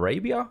Lawrence of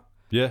Arabia,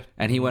 Yeah.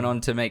 and he went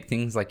on to make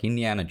things like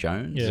Indiana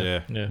Jones.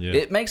 Yeah.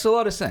 It makes a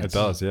lot of sense. It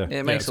does, yeah.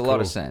 It makes it's a lot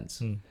cool. of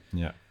sense.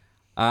 Yeah.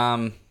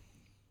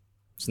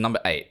 So number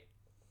 8.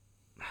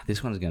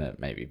 This one's gonna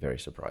maybe very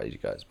surprise you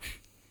guys.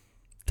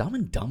 Dumb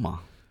and Dumber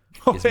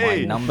is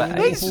my number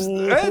 8.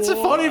 It's a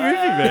funny movie,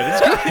 man.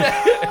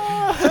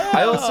 It's good.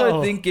 I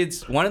also think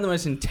it's one of the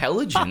most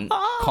intelligent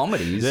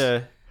comedies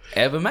Yeah.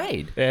 ever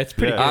made. Yeah, it's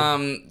pretty Yeah.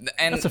 good.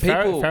 And That's a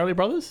people, Farrelly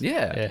Brothers?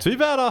 yeah. Too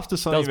bad after That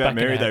Something was About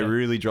back in Mary, the they day.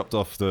 really dropped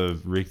off the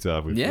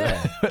Richter with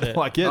Yeah. that.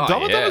 Like, yeah, Oh,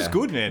 Dumb and yeah. Dumber's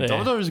good, man. Yeah. Dumb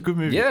and Dumber's a good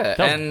movie. Yeah, That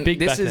was and big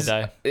this back in is the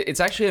day. it's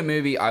actually a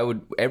movie I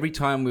would every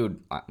time we would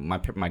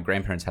my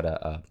grandparents had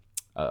a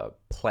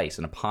place,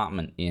 an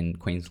apartment in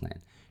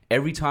Queensland.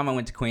 Every time I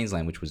went to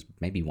Queensland, which was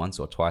maybe once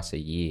or twice a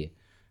year,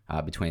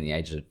 between the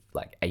ages of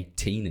like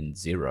 18 and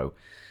 0,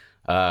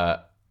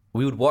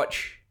 we would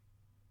watch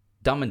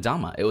Dumb and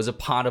Dumber. It was a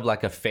part of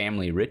like a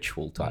family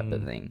ritual type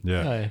of thing.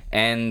 Yeah. Oh,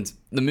 And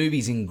the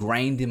movie's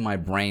ingrained in my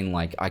brain.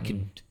 Like I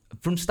could,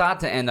 from start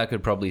to end, I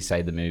could probably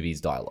say the movie's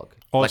dialogue.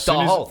 Like as the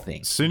soon as- whole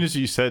thing. As soon as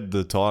you said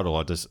the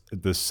title,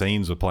 the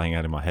scenes were playing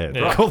out in my head.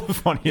 Yeah. Like all the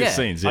funniest Yeah.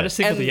 scenes. I Yeah. just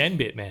think of And- the end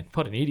bit, man.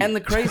 What an idiot. And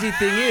the crazy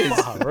thing is,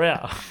 Far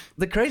out.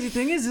 the crazy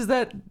thing is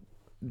that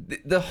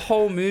the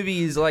whole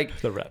movie is like,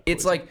 The rat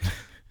it's poison.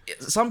 like,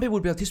 some people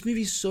would be like, this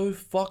movie's so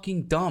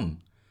fucking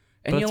dumb.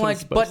 And But you're that's what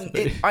it's like, but supposed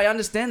to be. I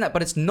understand that,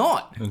 but it's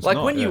not. It's like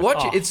not, when you yeah. watch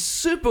Oh. it, it's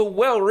super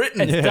well written.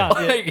 It's done.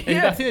 Yeah. Like, And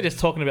yeah. I think they're just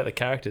talking about the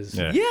characters.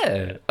 Yeah.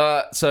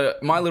 Yeah. So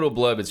my little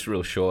blurb, it's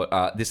real short.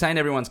 This ain't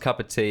everyone's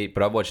cup of tea,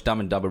 but I've watched Dumb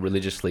and Dumber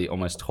religiously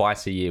almost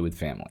twice a year with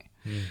family.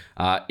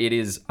 It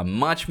is a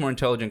much more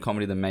intelligent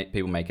comedy than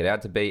people make it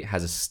out to be.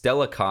 Has a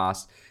stellar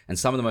cast and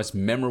some of the most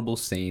memorable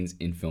scenes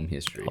in film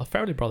history. Oh,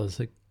 Farrelly Brothers,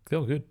 they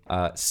were good.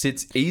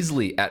 Sits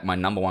easily at my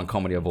number 1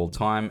 comedy of all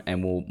time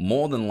and will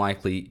more than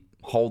likely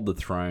hold the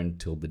throne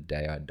till the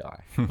day I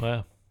die.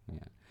 Wow.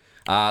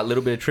 A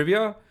little bit of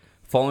trivia.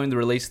 Following the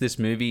release of this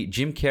movie,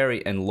 Jim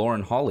Carrey and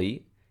Lauren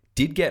Holly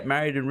did get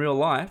married in real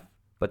life,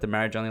 but the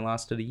marriage only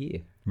lasted a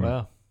year.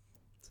 Wow.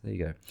 So there you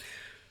go.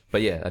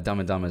 But yeah, Dumb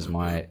and Dumber is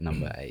my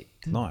number 8.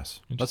 Nice.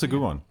 That's a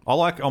good one.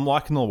 I'm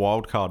liking the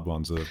wild card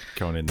ones that are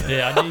going in there.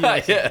 Yeah, I knew you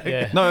guys,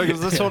 yeah. No,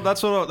 because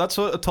that's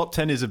what a top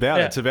 10 is about.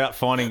 Yeah. It's about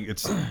finding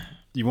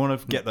you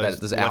want to get those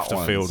Those left of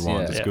out field ones, ones.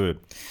 yeah. It's Yeah. good.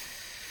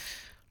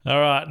 All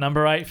right,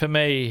 number 8 for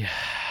me.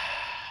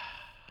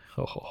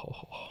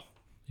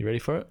 You ready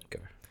for it? Go.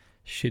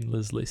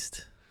 Schindler's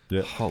List.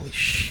 Yeah. Holy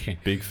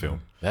shit. Big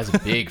film. That's a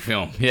big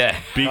film. Yeah.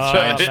 Big Oh,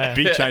 change. man.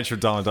 Big change for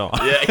Dumb and Dumber.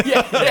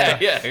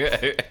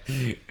 Yeah.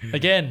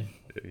 Again,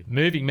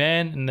 moving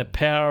man and the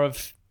power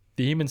of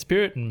the human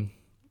spirit and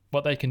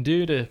what they can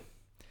do to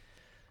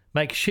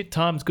make shit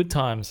times good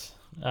times.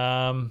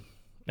 And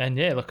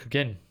yeah, look,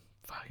 again,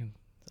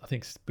 I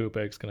think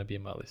Spielberg's going to be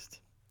in my list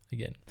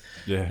again.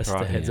 Yeah, That's right.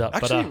 the heads up.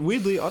 Actually, but,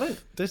 weirdly,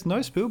 there's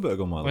no Spielberg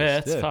on my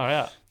list. yeah, it's far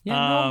out.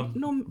 Yeah,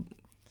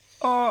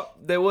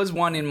 there was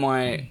one in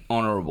my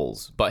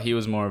honorables, but he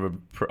was more of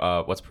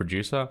a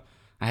producer.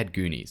 I had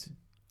Goonies.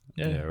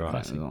 Yeah, right.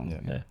 classic.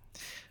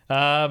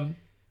 Yeah.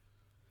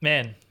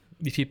 Man,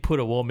 if you put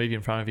a war movie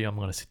in front of you, I'm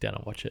going to sit down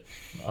and watch it.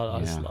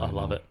 I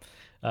love it.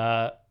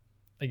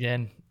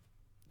 Again,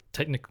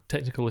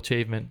 technical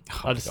achievement.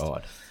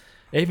 God.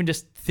 Even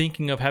just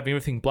thinking of having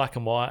everything black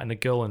and white and a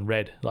girl in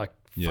red, like,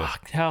 Yeah.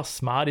 fuck, how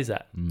smart is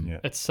that? Yeah.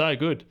 It's so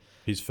good.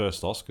 His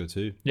first Oscar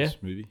too. Yeah. This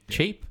movie.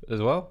 Cheap as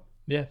well.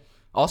 Yeah,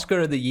 Oscar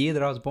of the year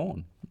that I was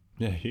born.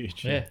 Yeah,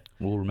 huge. yeah.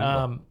 We'll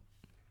remember.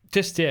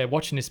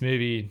 Watching this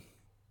movie,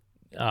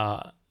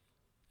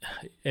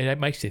 it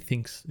makes you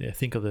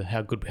think of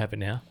how good we have it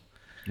now.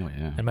 Oh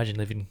yeah. Imagine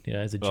living,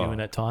 as a Jew Oh. in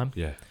that time.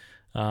 Yeah.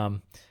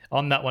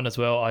 On that one as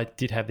well, I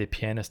did have The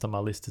Pianist on my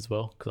list as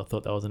well because I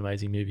thought that was an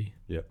amazing movie.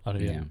 Yeah. I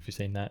don't know Yeah. if you've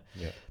seen that.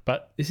 Yeah.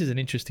 But this is an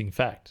interesting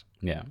fact.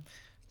 Yeah.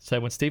 So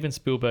when Steven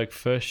Spielberg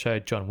first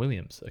showed John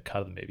Williams a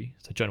cut of the movie,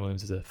 so John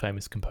Williams is a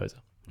famous composer.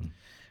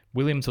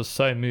 Williams was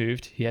so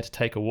moved he had to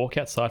take a walk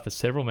outside for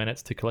several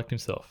minutes to collect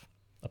himself.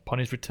 Upon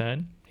his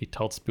return, he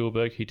told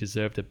Spielberg he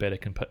deserved a better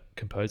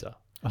composer.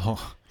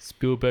 Oh,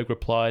 Spielberg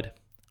replied,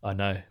 "I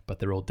know, but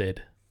they're all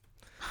dead."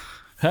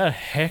 A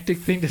hectic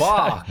thing to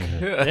Fuck.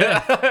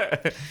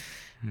 say.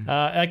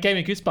 Yeah. It gave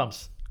me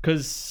goosebumps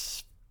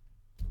because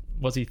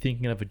was he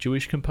thinking of a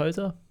Jewish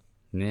composer?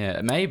 Yeah,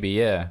 maybe.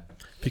 Yeah.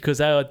 Because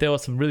there were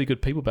some really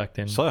good people back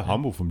then. so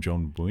humble from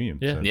John Williams.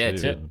 Yeah. though, Yeah,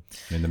 too. yeah.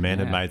 I mean, the man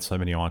had Yeah. made so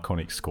many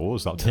iconic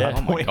scores up to Yeah. that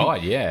Oh my point.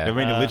 god. Yeah. I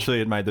mean, he literally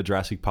had made the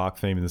Jurassic Park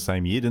theme in the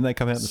same year. Didn't they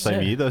come out in the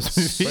same Yeah. year, those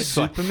movies?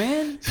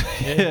 Superman.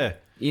 yeah.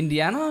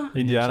 Indiana.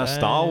 Indiana,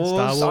 Star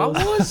Wars. Star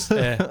Wars.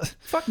 Yeah.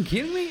 Fucking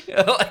kidding me?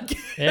 Like,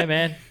 Yeah,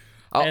 man.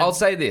 I'll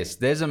say this: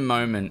 there's a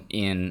moment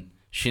in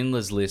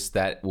Schindler's List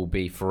that will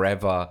be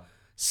forever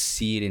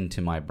seared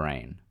into my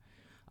brain.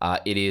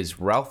 It is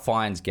Ralph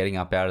Fiennes getting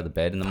up out of the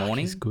bed in the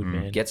morning. he's good,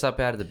 man. Gets up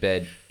out of the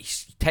bed. He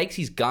takes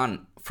his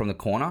gun from the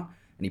corner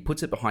and he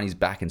puts it behind his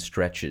back and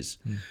stretches.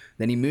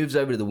 Then he moves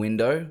over to the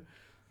window,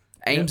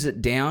 aims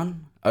it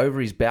down over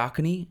his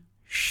balcony,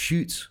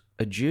 shoots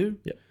a Jew,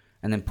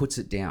 and then puts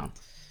it down.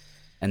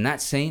 And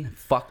that scene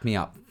fucked me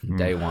up from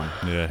day one.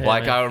 Yeah.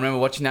 Like, man. I remember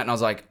watching that and I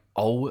was like,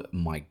 oh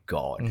my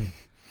God.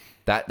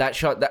 That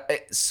shot,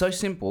 it's so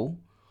simple,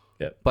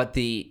 but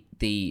the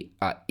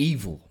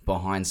evil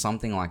behind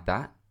something like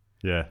that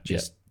Yeah.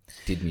 just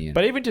did me in.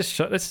 But even just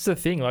this is the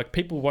thing. Like,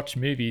 people watch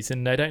movies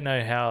and they don't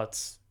know how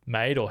it's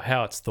made or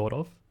how it's thought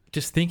of.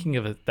 Just thinking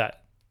of it,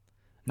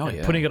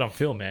 putting it on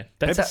film, man.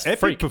 That's Epic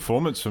freak.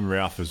 performance from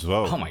Ralph as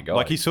well. Oh my God.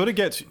 Like he sort of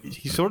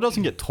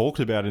doesn't get talked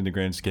about in the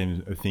grand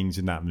scheme of things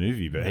in that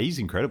movie, but he's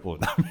incredible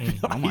in that movie.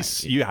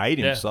 Like, you hate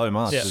him so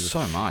much. Yeah.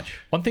 so much.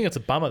 One thing that's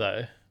a bummer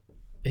though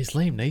is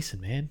Liam Neeson,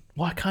 man.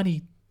 Why can't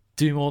he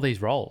do more of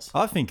these roles?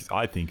 I think,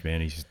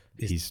 man, he's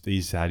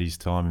had his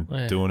time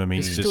doing them.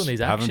 He's doing just these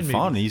having action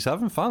fun. movies. He's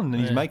having fun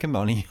and he's making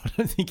money. I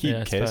don't think he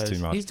I cares suppose.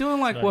 too much. He's doing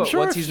like what's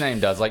his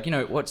name does. Like, He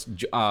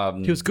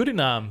was good in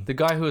the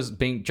guy who was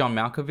being John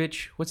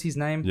Malkovich. What's his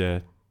name? Yeah.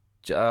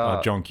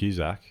 John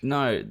Cusack.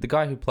 No, the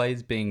guy who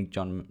plays being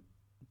John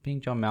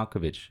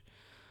Malkovich.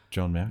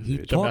 John He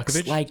Malkovich. talks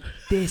Malkovich? like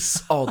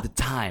this all the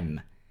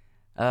time.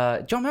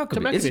 John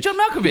Malkovich. Is it Malkovich. John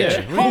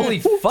Malkovich? Holy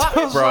fuck,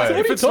 bro.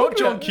 If it's not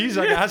John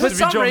Cusack, it has For to be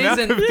some John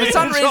reason- Malkovich. for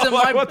some reason,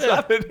 my- What's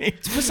happening?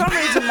 For some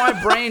reason,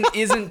 my brain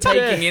isn't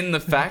taking in the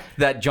fact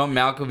that John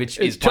Malkovich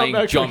is John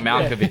playing John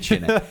Malkovich, Malkovich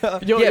in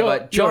it.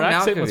 Your John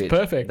accent was Malkovich-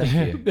 perfect.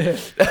 Thank you.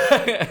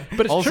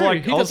 But it's I was true.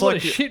 like- He I does was a lot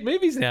like- of shit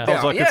movies now. I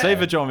was like, it's yeah.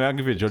 either John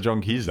Malkovich or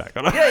John Cusack.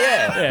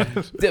 Yeah.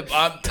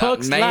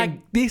 Talks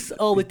like this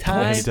all the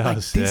time. He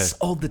does, this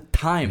all the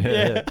time.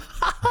 Yeah.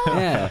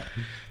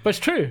 But it's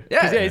true.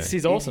 Yeah. 'Cause,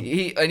 he's awesome.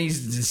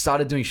 He's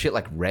started doing shit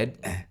like Red.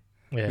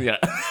 Yeah.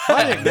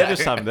 I think they're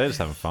just having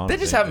fun. They're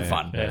just having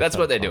fun. Yeah, That's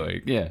what they're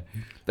doing. Yeah.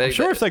 I'm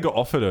sure if they got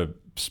offered a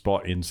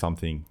spot in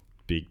something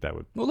big, they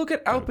would. Well, look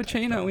at Al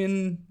Pacino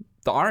in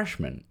The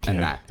Irishman and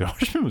that. The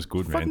Irishman was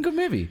good, Fucking man. good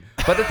movie.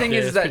 But the thing Yeah,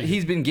 is it's that pretty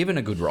he's been given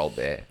a good role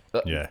there.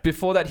 Yeah.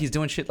 Before that, he's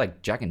doing shit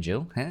like Jack and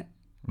Jill. Huh?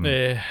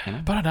 Yeah.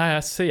 But I don't know. I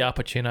see Al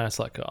Pacino. It's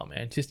like, oh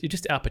man, you're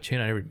just Al Pacino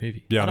in every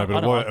movie. Yeah, I know,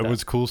 don't but like it that.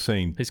 was cool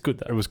seeing. He's good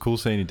though. It was cool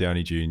seeing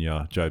Downey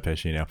Jr., Joe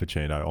Pesci, and Al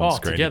Pacino on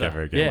screen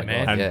together. again. Yeah, Like,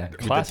 man. And Yeah. with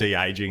Classic. the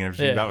de-aging and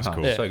everything, Yeah. that was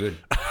cool. Yeah. So good.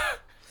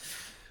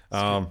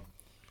 All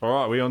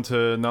right, we on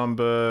to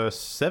number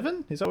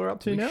 7? Is that what we're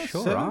up to now?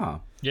 Sure 7?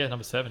 are. Yeah,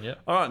 number 7. Yeah.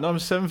 All right, number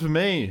 7 for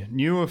me,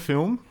 newer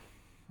film.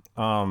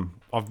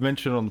 I've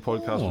mentioned on the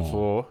podcast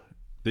before.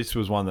 This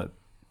was one that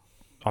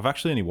I've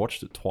actually only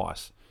watched it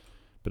twice,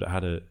 but it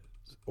had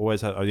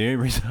always had. The only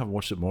reason I've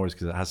watched it more is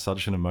because it has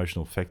such an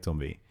emotional effect on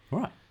me.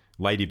 Right.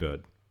 Lady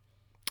Bird.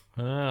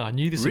 I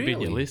knew this would be in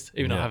your Really? list,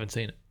 even though I Yeah. haven't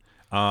seen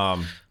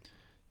it.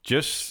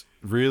 Just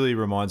really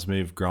reminds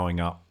me of growing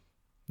up,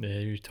 Yeah,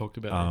 you talked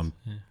about this.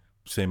 Yeah.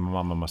 seeing my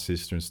mum and my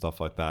sister and stuff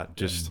like that.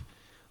 Just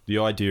the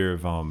idea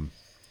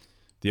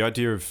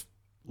of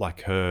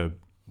like her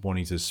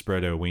wanting to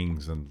spread her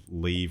wings and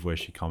leave where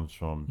she comes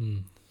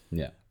from.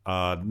 Yeah.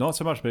 Not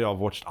so much me. I've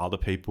watched other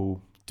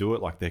people do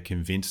it. Like they're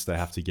convinced they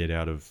have to get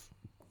out of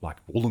like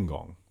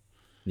Wollongong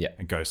Yeah.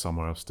 and go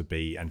somewhere else to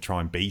be and try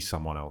and be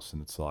someone else.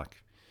 And it's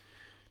like,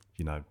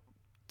 you know,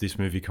 this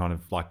movie kind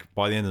of like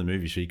by the end of the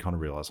movie, she kind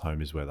of realized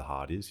home is where the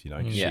heart is, you know,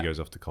 'cause Yeah. she goes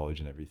off to college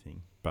and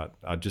everything. But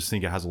I just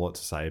think it has a lot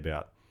to say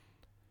about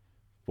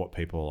what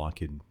people are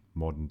like in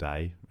modern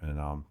day.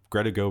 And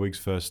Greta Gerwig's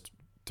first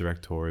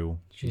directorial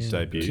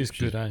debut. She's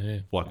good, yeah.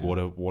 Like what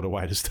a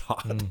way to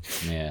start.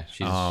 Yeah.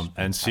 She's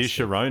And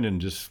Saoirse Ronan,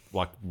 just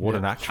like what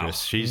an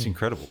actress. She's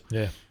incredible.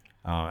 Yeah.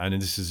 And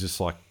this is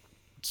just like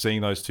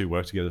seeing those two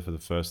work together for the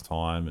first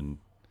time and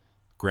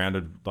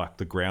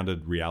the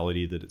grounded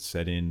reality that it's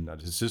set in.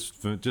 It's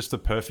just the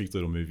perfect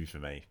little movie for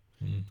me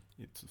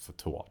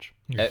to watch.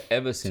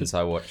 Ever since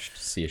I watched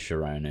Saoirse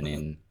Ronan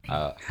in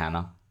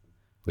Hannah,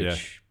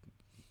 which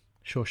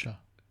Shawsha.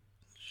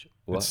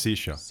 what? It's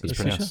Saoirse. It's Is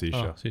pronounced Saoirse?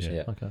 Saoirse. Oh, Saoirse.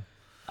 Yeah.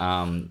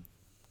 Okay.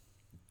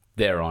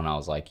 Thereon, I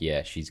was like,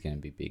 yeah, she's going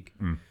to be big.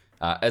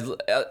 I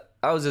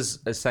was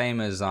the same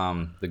as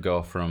the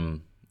girl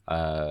from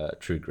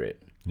True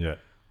Grit. Yeah.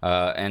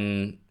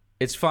 And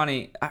it's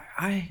funny,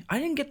 I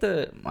didn't get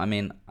I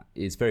mean,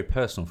 it's very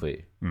personal for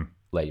you,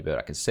 Lady Bird,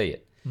 I can see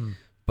it.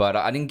 But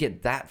I didn't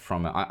get that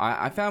from it.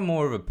 I found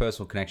more of a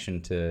personal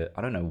connection to,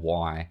 I don't know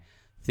why,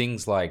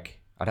 things like,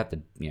 I'd have to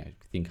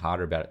think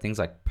harder about it, things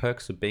like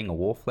Perks of Being a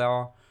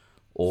Wallflower,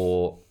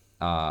 or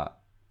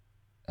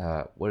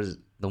what is it?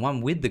 The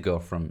one with the girl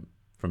from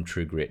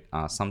True Grit,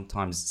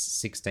 Sometimes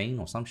 16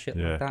 or some shit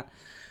like that.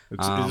 It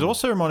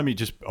also reminded me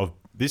just of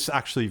this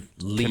actually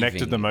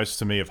connected the most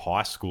to me of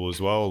high school as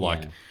well.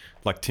 Like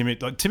Timothy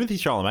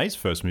Chalamet's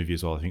first movie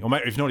as well, I think. Or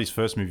maybe if not his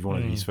first movie, one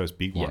of his first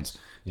big ones.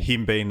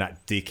 Him being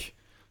that dick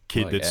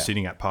kid that's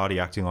sitting at party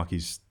acting like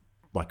he's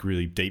like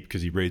really deep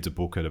because he reads a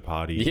book at a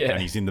party Yeah.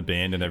 and he's in the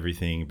band and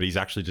everything, but he's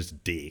actually just a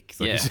dick.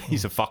 Like Yeah.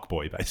 he's a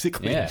fuckboy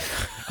basically. Yeah.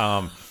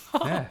 Yeah.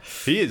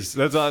 He is.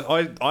 That's,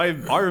 I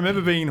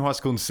remember being in high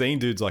school and seeing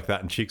dudes like that,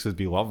 and chicks would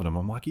be loving him.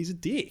 I'm like, he's a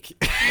dick.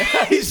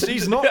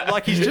 he's not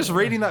like, he's just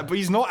reading that, but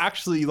he's not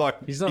actually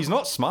like, he's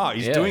not smart.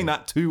 He's Yeah. doing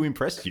that to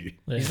impress you.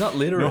 He's not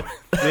literal.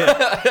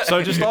 Yeah.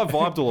 So just I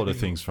vibed a lot of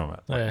things from it.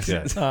 Yeah. Like,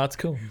 yeah. Oh, that's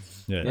cool.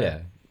 Yeah. Yeah.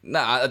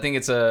 No, I think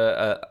it's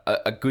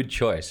a good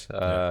choice.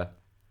 I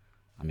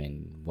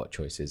mean, what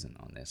choice isn't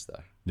on this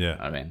though? Yeah.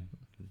 I mean,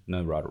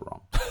 no right or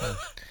wrong.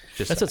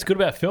 Just That's what's good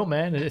about film,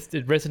 man. It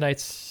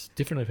resonates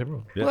differently for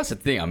everyone. well, that's the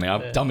thing. I mean,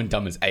 I'm Dumb and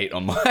Dumber's 8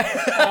 on my.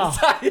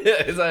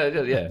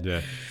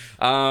 yeah.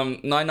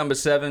 Yeah. Number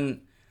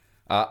 7.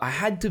 I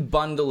had to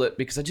bundle it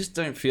because I just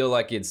don't feel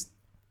like it's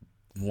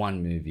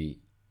one movie.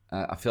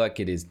 I feel like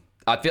it is.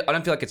 I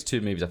don't feel like it's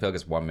 2 movies. I feel like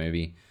it's one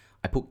movie.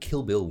 I put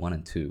Kill Bill 1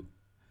 and 2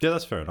 Yeah,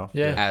 that's fair enough.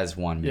 Yeah. as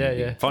one movie. Yeah,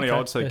 yeah. Funny, Okay,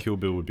 I'd say yeah. Kill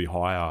Bill would be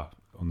higher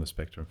on the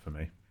spectrum for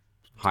me.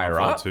 Higher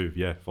Vol up. 2,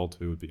 yeah, Vol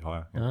 2 would be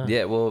higher. Yeah.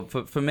 Yeah, well,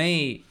 for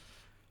me,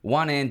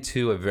 1 and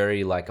 2 are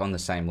very like on the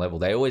same level.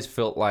 They always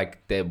felt like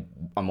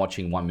I'm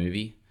watching one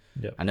movie.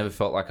 Yep. I never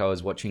felt like I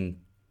was watching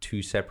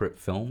 2 separate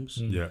films.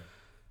 Yeah.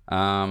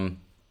 My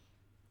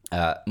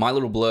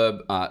little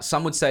blurb.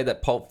 Some would say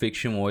that Pulp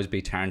Fiction will always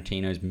be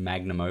Tarantino's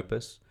magnum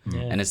opus,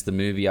 Yeah. and it's the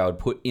movie I would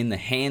put in the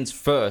hands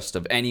first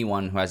of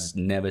anyone who has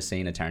never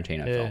seen a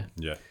Tarantino Yeah. film.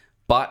 Yeah.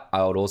 But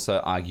I would also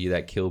argue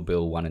that Kill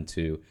Bill 1 and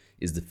 2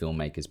 is the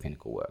filmmaker's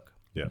pinnacle work.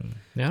 Yeah.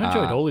 Yeah, I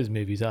enjoyed all his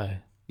movies, eh?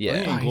 Yeah.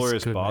 I think he's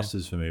Inglourious good, man.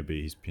 Bastards for me would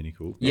be his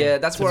pinnacle. Yeah,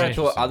 that's what I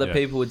thought interesting, other yeah.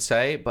 people would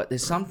say, but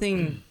there's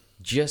something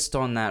just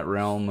on that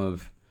realm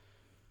of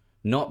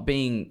not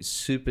being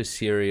super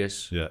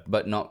serious, Yeah.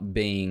 but not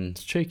being.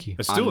 It's cheeky.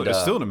 It's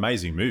still an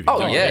amazing movie. Oh,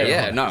 Don't yeah, get me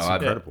yeah, wrong. no, It's I-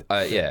 incredible.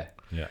 Yeah.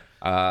 Yeah.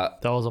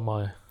 That was on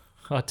my.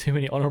 I had too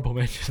many honorable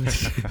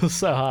mentions. It was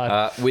so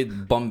hard.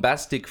 With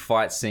bombastic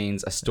fight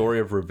scenes, a story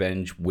of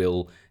revenge,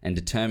 will, and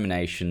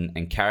determination,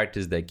 and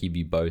characters that give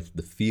you both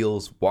the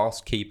feels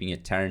whilst keeping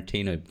it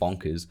Tarantino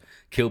bonkers,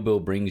 Kill Bill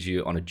brings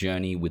you on a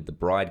journey with the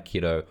bride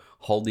kiddo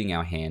holding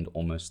our hand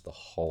almost the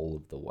whole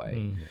of the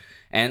way.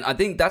 And I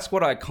think that's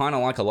what I kind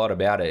of like a lot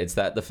about it. It's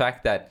that the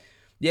fact that,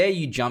 yeah,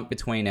 you jump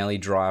between Ellie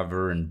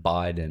Driver and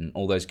Bud and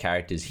all those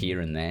characters here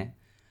and there,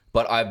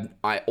 but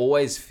I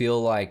always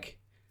feel like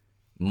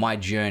my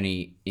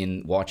journey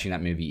in watching that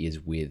movie is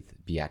with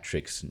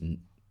Beatrix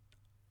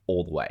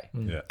all the way.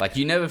 Yeah. Like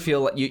you never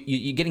feel like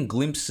you're getting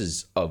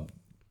glimpses of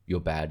your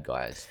bad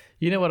guys,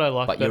 You know what I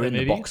like but about you're that in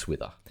movie? the box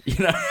with her. You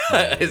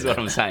know, is what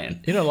I'm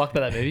saying. You know what I like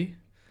about that movie?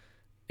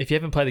 If you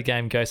haven't played the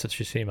game Ghost of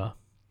Tsushima,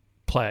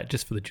 play it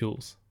just for the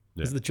jewels.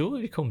 Yeah. Is it the jewel? What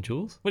do you call them,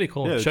 jewels? What do you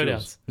call Yeah, them? the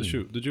Showdowns.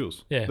 jewels. The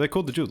jewels. Yeah. They're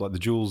called the jewels, like the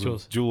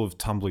jewels. Jewel of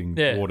tumbling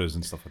Yeah. waters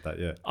and stuff like that.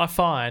 Yeah. I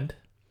find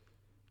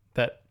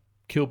that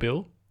Kill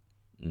Bill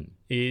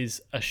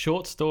is a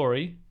short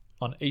story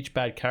on each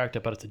bad character,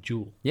 but it's a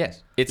jewel.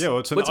 Yes, it's Yeah, well,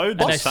 it's an it's ode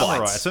to boss samurai.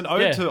 fights. It's an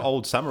ode Yeah. to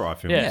old samurai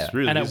films. Yeah.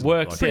 Really, And it isn't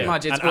works, Like, Pretty yeah.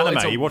 much. It's and anime.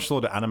 It's a, You watched a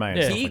lot of anime and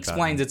Yeah. stuff he like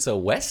explains that. it's a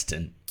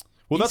western.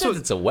 Well, He that's says what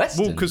it's a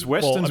western. Well, because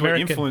westerns were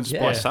American- influenced yeah.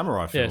 by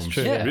samurai Yeah, it's films.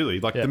 true. Yeah. Really,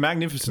 like Yeah. the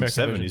Magnificent American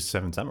Seven version. is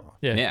Seven Samurai.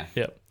 Yeah. Yeah.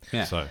 Yep.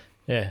 Yeah, So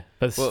Yeah.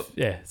 But it's, Well-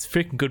 it's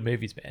freaking good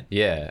movies, man.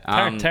 yeah.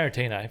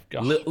 Tarantino.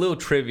 Oh, Little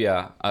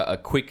trivia, a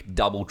quick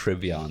double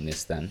trivia on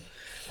this. Then,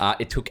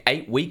 it took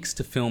 8 weeks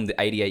to film the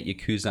 '88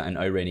 Yakuza and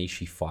Oren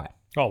Ishii fight.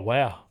 oh,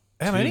 wow.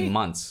 how 2 many?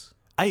 months.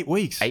 8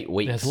 weeks. 8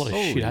 weeks. There's a lot of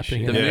Holy shit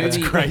happening shit. in The there. Yeah, it's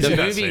movie- crazy. the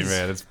that scene, movies-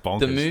 man. It's bonkers.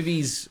 The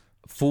movie's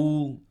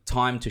full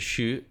time to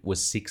shoot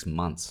was 6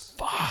 months.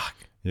 Fuck.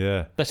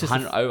 Yeah. That's just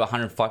Over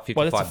 155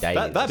 Well, that's a- days.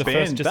 That The band,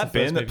 first- just that the first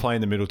band that movie. play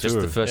in the middle just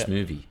too. the first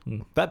movie.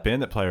 That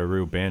band that play a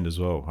real band as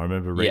well. I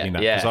remember reading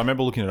that yeah. because I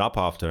remember looking it up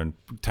after, and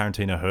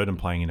Tarantino heard him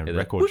playing in a like,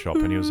 record shop,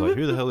 and he was like,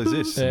 "Who the hell is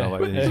this?" And I'm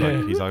like,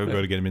 he's like, "I've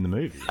got to get him in the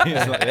movie."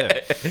 He's like, yeah.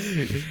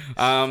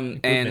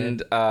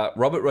 And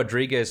Robert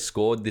Rodriguez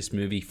scored this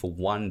movie for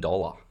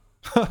 $1.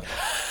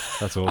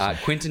 That's awesome.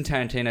 Quentin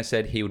Tarantino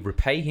said he would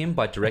repay him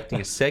by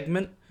directing a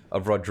segment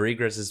of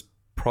Rodriguez's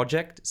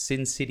project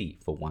Sin City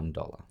for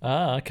 $1.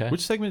 Ah, okay.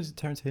 Which segment did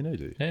Tarantino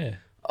do? Yeah.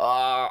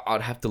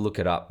 I'd have to look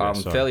it up. I'm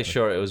sorry. fairly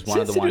sure it was one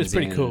of the Sin City ones was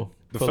pretty in, cool.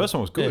 The first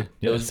one was good.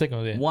 Yeah, It was the second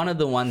one, yeah. one of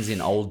the ones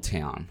in Old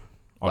Town,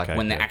 like Okay,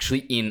 when they're yeah. actually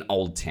in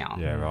Old Town.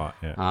 Yeah, right.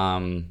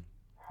 Yeah,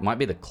 Might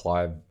be the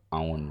Clive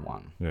Owen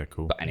one. yeah,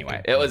 cool. But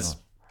anyway, that was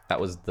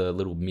the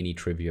little mini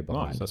trivia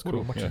behind. Nice, that's Ooh,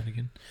 cool. watch Yeah. that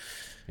again.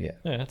 Yeah,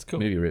 Yeah, that's cool.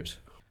 movie rips.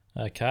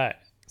 Okay,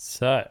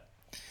 so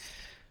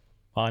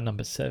my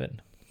number 7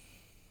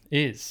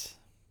 is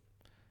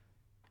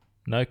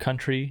No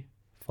Country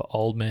for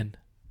Old Men.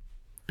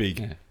 Big.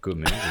 Yeah, good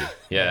movie.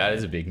 Yeah, that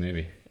is a big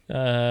movie.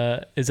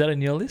 Is that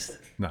in your list?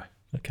 No.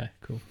 Okay,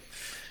 cool.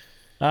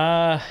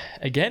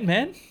 Again,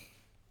 man.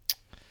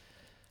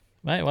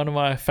 Mate, one of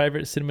my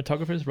favourite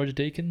cinematographers, Roger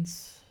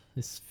Deakins.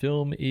 This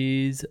film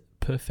is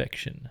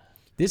perfection.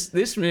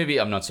 This movie,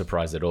 I'm not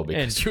surprised at all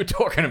because And- you were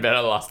talking about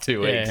it the last 2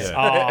 weeks.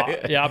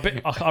 Yeah,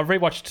 I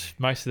rewatched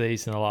most of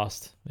these in the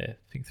last, I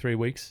think 3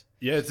 weeks.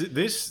 Yeah,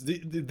 this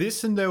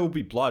and There Will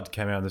Be Blood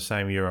came out in the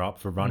same year Up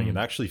for Running and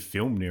they actually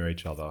filmed near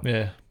each other.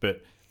 Yeah.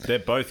 But they're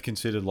both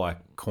considered like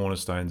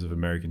cornerstones of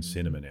American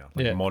cinema now,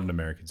 like Yeah. modern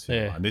American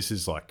cinema. Yeah. And this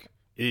is like,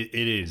 it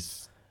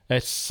is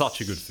It's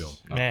such a good film.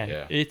 Man,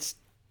 yeah. it's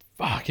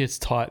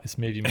tight, this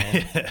movie,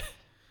 man.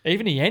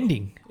 Even the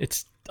ending,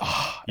 it's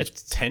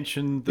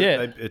Tension,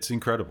 Yeah. it's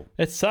incredible.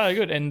 it's so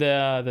good. And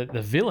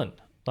the villain,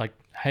 like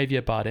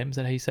Javier Bardem, is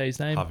that how you say his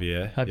name?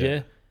 Javier.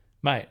 Javier,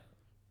 mate.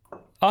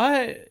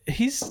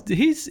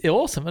 He's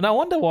awesome, and I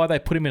wonder why they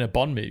put him in a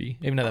Bond movie,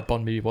 even though that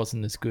Bond movie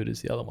wasn't as good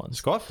as the other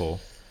ones. Skyfall.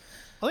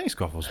 I think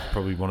Skyfall's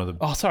probably one of the.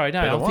 Oh, sorry,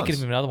 no, better I'm thinking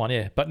ones. of another one.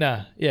 Yeah, but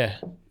no, yeah,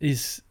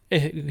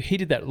 he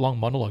did that long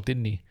monologue,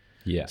 didn't he?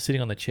 Yeah.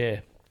 Sitting on the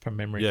chair from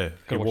memory. Yeah, he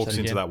Gotta watch walks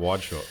into again. that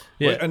wide shot.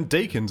 Yeah. Wait, and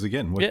Deacons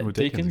again. Working Yeah, with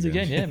Deacons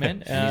again. Yeah, man.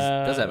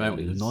 Does that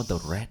moment with not the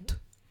rat?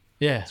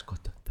 Yeah,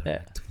 Got the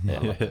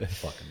yeah. rat.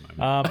 Fucking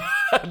moment.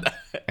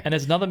 And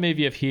there's another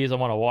movie of his I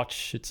want to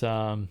watch. It's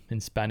in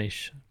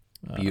Spanish.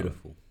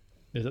 Beautiful.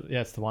 Is it?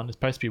 Yeah, it's the one. It's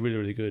supposed to be really,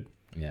 really good.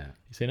 Yeah.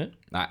 You seen it?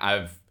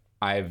 I've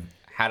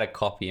had a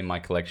copy in my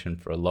collection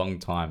for a long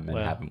time and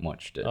Wow. haven't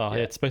watched it. Oh, yeah, yet.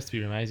 it's supposed to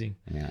be amazing.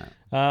 Yeah.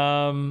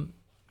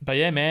 But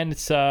yeah, man,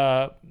 it's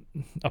I've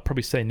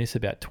probably seen this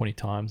about 20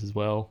 times as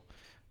well.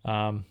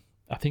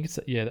 I think it's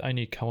the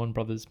only Coen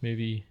Brothers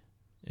movie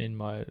in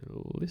my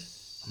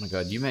list. Oh my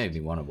god, you made me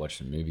want to watch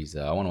some movies.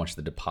 I want to watch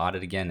The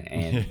Departed again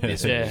and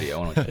this Yeah. movie. I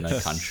want to watch No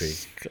Country.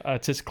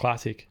 It's just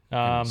classic.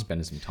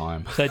 Spending some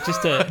time. So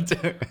just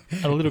a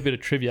little bit of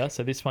trivia.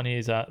 So this one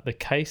is the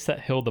case that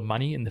held the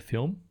money in the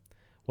film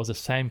was the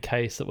same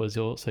case that was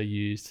also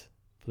used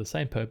for the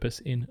same purpose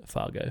in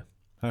Fargo.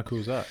 How cool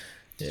is that?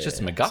 It's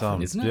just a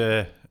MacGuffin, isn't it?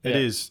 Yeah, Yeah. it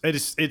is.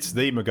 It's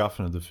the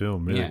MacGuffin of the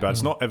film, really. Yeah. But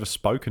it's not ever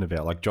spoken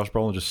about. Like Josh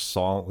Brolin just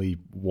silently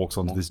walks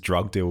onto this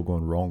drug deal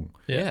gone wrong.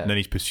 Yeah. And then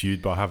he's pursued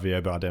by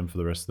Javier Bardem for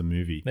the rest of the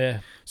movie. Yeah.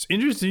 It's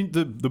interesting.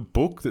 The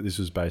book that this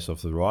was based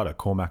off, the writer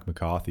Cormac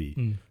McCarthy,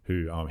 Mm.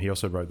 who he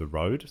also wrote The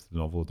Road, the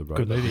novel of The Road.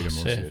 Good that movie, Peter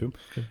Morrison yeah. film.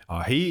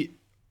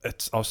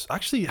 I was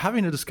actually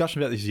having a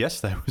discussion about this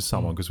yesterday with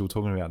someone because we were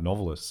talking about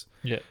novelists.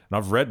 Yeah. And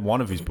I've read one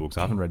of his books.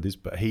 I haven't read this,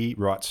 but he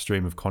writes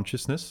Stream of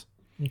Consciousness,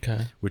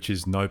 Okay. which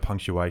is no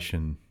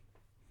punctuation,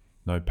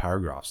 no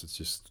paragraphs. It's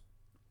just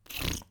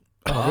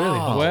Oh, really?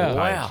 Wow.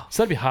 wow.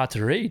 So that'd be hard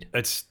to read.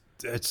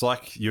 it's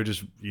like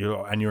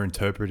you're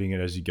interpreting it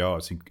as you go.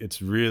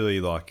 It's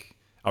really like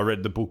I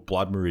read the book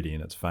Blood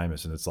Meridian. It's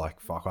famous, and it's like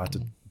fuck. I had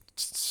to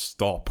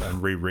stop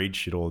and reread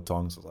shit all the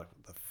time. So I was like,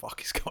 what the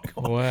fuck is going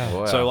on? Wow.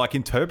 Wow. So like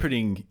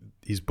interpreting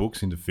his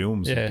books into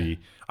films Yeah. would be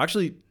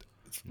actually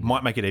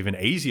might make it even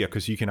easier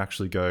because you can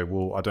actually go,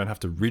 well, I don't have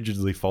to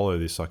rigidly follow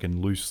this. I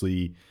can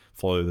loosely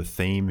follow the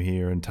theme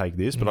here and take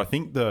this. But I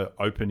think the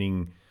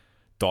opening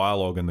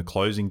dialogue and the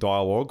closing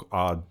dialogue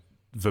are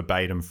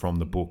verbatim from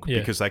the book Yeah.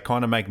 because they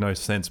kind of make no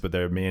sense, but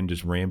they're a man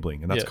just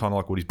rambling. And that's Yeah. kind of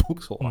like what his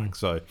books are like.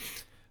 So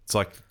it's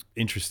like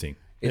interesting.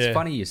 It's Yeah.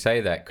 funny you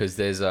say that because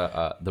there's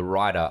the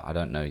writer. I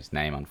don't know his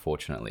name,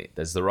 unfortunately.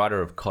 There's the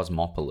writer of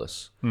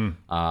Cosmopolis,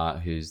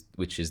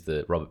 which is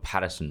the Robert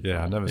Pattinson.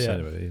 Yeah, I've film. never seen it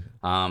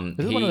either.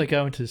 Is it one of they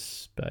go into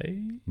space?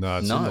 No,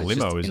 it's No, in the it's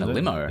limo, just isn't in a it?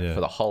 limo Yeah.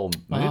 for the whole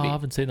Oh, movie. I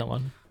haven't seen that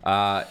one.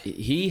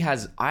 He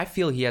has. I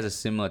feel he has a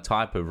similar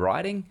type of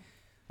writing.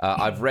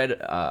 I've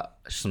read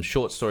some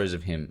short stories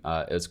of him.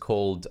 It's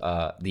called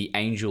The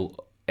Angel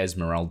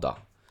Esmeralda,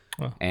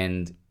 Oh.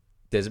 and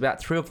there's about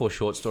 3 or 4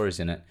 short stories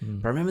in it.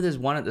 But I remember there's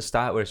one at the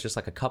start where it's just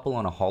like a couple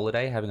on a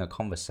holiday having a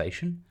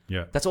conversation.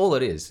 Yeah. That's all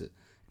it is,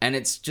 and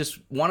it's just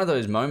one of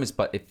those moments.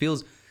 But it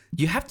feels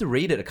you have to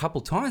read it a couple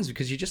times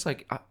because you're just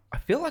like I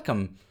feel like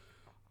I'm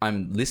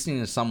listening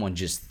to someone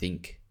just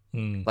think.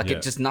 Like Yeah.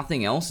 it just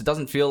nothing else. It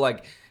doesn't feel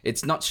like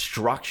it's not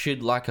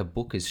structured like a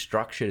book is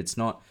structured. It's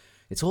not.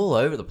 It's all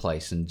over the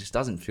place and just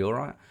doesn't feel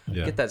right.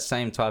 Yeah. Get that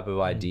same type of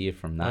idea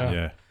from that.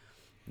 Yeah.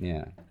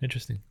 Yeah.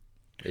 Interesting.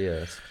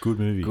 Yeah. It's Good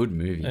movie. good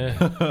movie.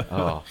 Yeah.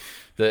 Oh,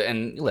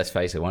 and let's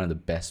face it, one of the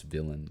best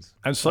villains.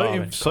 And so Oh, I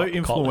mean, so Col-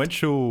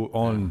 influential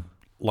on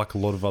like a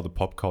lot of other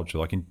pop culture.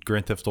 Like in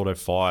Grand Theft Auto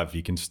 5,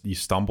 you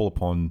stumble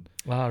upon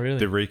Wow, really?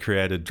 the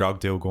recreated drug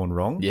deal gone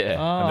wrong. Yeah.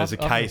 Oh, And there's a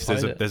I've never case.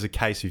 played it. There's a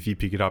case. If you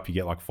pick it up, you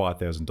get like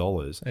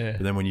 $5,000. Yeah.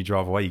 But then when you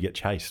drive away, you get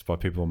chased by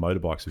people on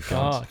motorbikes with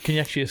guns. Oh, can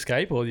you actually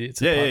escape? Or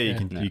it's a Yeah,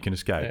 part- you can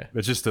escape. Yeah.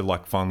 It's just a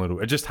like fun little.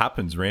 It just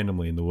happens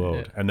randomly in the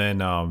world. Yeah. And then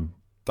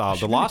The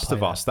should Last really of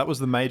play Us. That was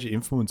the major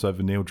influence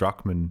over Neil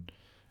Druckmann.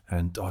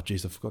 And oh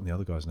geez, I've forgotten the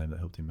other guy's name that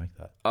helped him make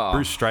that. Oh.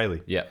 Bruce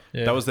Straley. Yeah.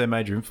 Yeah. That was their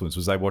major influence.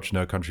 Was they watched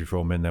No Country for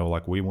Old Men? They were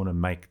like, we want to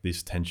make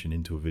this tension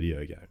into a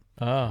video game.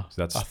 Ah,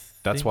 So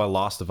that's why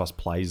Last of Us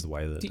plays the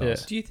way that it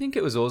does. Do you think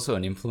it was also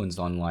an influence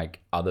on like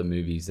other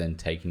movies then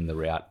taking the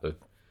route of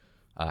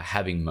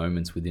having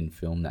moments within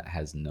film that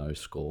has no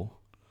score?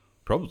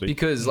 Probably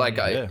Because like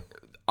yeah.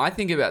 I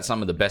think about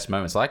some of the best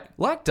moments, like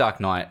Dark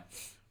Knight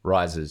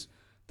Rises,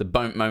 the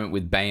moment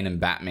with Bane and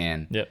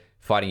Batman. Yep.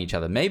 fighting each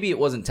other. Maybe it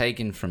wasn't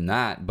taken from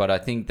that, but I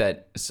think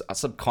that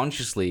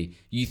subconsciously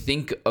you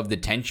think of the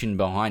tension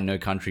behind No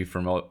Country for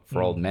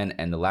Old Men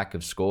and the lack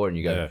of score, and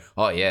you go,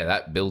 "Oh yeah,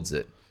 that builds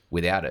it."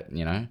 Without it,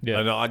 you know,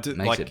 Yeah. And I did,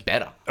 makes it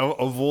better.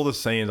 Of all the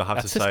scenes, I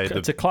have to say,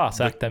 it's a class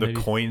act, that the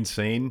movie. coin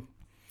scene.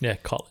 Yeah,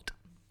 call it.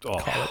 Oh,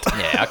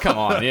 Yeah, come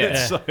on, yeah.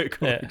 it's so Yeah.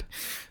 good.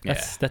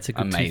 That's a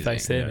good Amazing.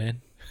 Two-Face there, Yeah.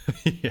 man.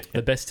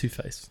 The best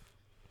Two-Face.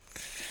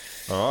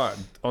 All right,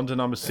 on to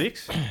number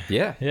 6.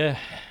 Yeah. Yeah.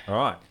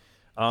 All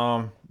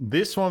right.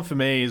 This one for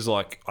me is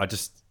like,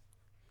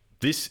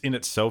 this in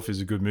itself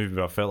is a good movie,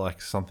 but I felt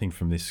like something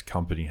from this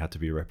company had to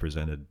be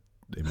represented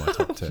in my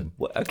top 10.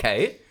 Well,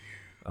 okay.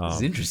 This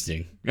is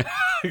interesting.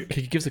 Can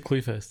you give us a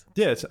clue first?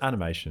 Yeah, it's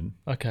animation.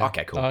 Okay.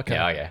 Okay, cool. Okay.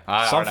 Yeah, okay.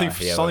 I Something don't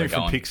know. Yeah, something where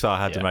from we're going. Pixar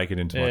had to Yeah. make it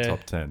into my Yeah.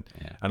 top 10.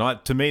 Yeah.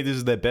 And to me, this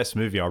is their best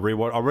movie. I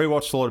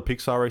rewatched a lot of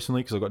Pixar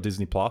recently because I got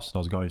Disney Plus and I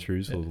was going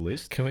through sort of the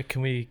list. Can we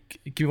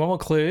give me one more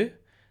clue,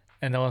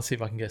 and I want to see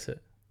if I can guess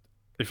it.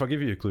 If I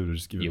give you a clue,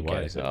 just give it You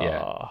away. guess it.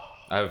 Yeah. Oh.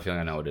 I have a feeling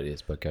I know what it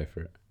is, but go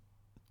for it.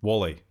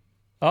 Wall-E.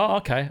 Oh,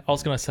 okay. I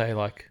was gonna say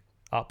like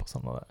Up or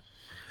something like that.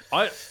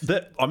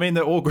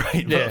 They're all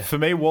great. Yeah. But for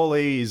me,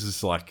 Wall-E is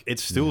just like, it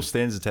still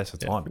stands the test of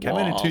time. It came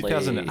out in Wall-E.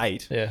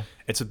 2008. Yeah.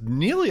 It's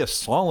nearly a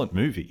silent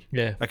movie.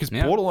 Yeah. Like it's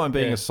Yeah. borderline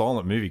being Yeah. a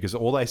silent movie because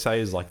all they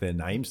say is like their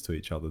names to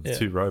each other, the Yeah.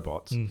 two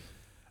robots.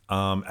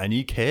 And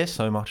you care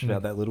so much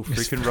about that little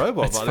freaking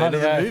robot it's by the end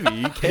of the funny, movie.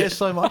 You care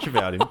so much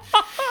about him.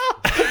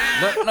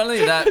 Not only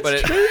that,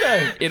 but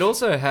it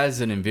also has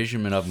an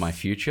envisionment of my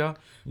future.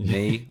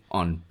 Me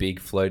on big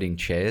floating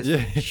chairs.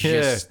 Yeah.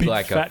 Just Big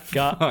like fat a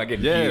gut.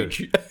 fucking Yeah.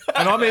 huge.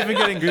 And I'm even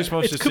getting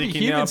goosebumps just could be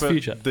thinking now, humans' but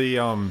future.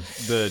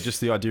 the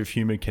just the idea of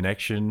human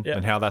connection Yeah.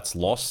 and how that's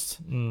lost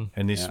in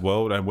this Yeah.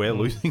 world, and we're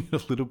losing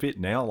it a little bit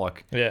now.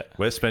 Like Yeah.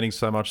 we're spending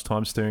so much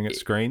time staring at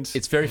screens.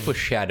 It's very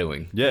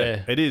foreshadowing. Yeah,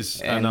 Yeah. it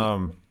is, and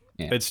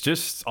yeah. it's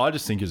just I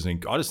just think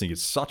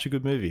it's such a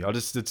good movie.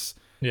 It's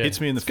Yeah. hits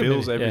me in the It's a good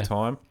feels movie, every yeah.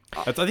 time.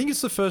 I think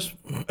it's the first.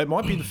 It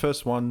might be the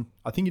first one.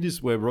 I think it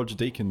is where Roger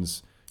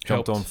Deakins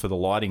jumped Helped. on for the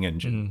lighting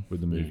engine with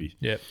the movie.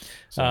 Yeah.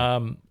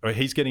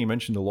 He's getting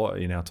mentioned a lot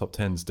in our top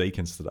 10s,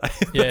 Deakins today.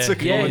 Yeah. That's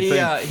a Yeah, common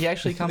thing. he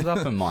actually comes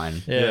up in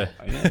mine. Yeah.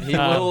 Yeah, he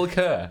will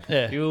occur.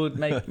 yeah. He will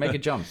make a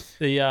jump.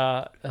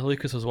 The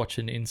Lucas was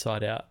watching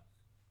Inside Out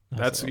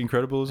That's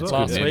incredible as well.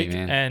 last movie, week,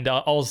 man. and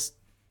I was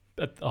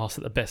at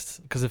the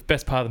best because the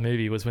best part of the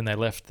movie was when they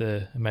left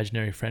the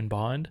imaginary friend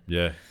behind.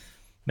 Yeah,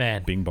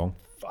 Man, Bing Bong.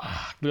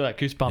 look at that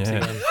goosebumps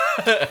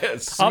Yeah. again.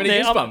 So many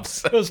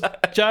goosebumps. It was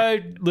Joe,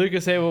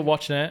 Lucas, they were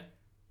watching it,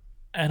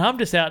 and I'm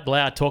just out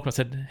loud talking. I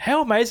said,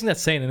 "How amazing that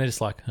scene!" And they're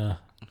just like, "Huh."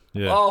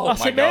 Yeah. Oh I my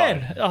said,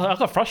 god! "Man, I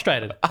got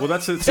frustrated." Well,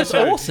 that's It's just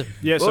awesome.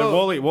 Yeah, so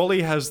Whoa.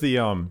 Wally has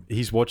the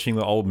he's watching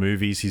the old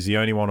movies. He's the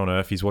only one on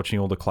earth. He's watching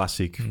all the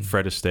classic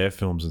Fred Astaire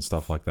films and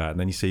stuff like that. And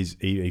then he sees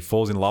he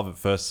falls in love at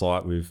first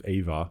sight with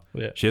Eva.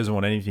 Yeah. She doesn't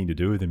want anything to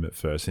do with him at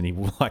first, and he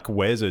like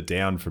wears her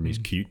down from his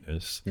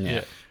cuteness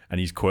Yeah. and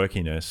his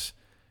quirkiness.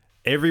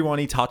 Everyone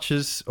he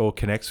touches or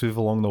connects with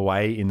along the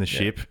way in the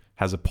ship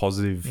has a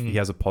positive. He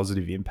has a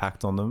positive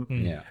impact on them.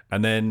 Yeah.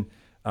 And then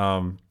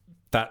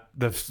that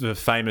the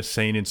famous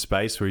scene in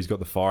space where he's got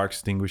the fire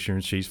extinguisher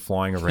and she's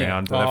flying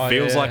around and Oh, it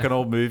feels yeah. like an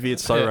old movie.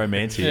 It's so Yeah.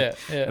 romantic. Yeah,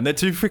 yeah. And they're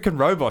two freaking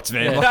robots,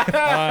 man. Like-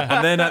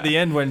 and then at the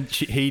end when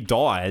he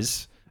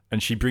dies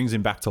and she brings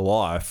him back to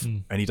life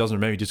and he doesn't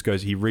remember,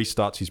 he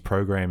restarts his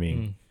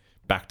programming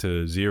back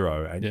to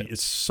zero, and Yeah.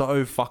 it's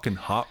so fucking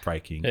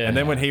heartbreaking. Yeah. And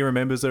then when he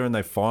remembers her and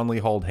they finally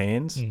hold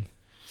hands,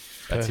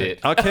 That's it.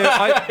 I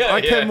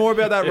care more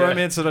about that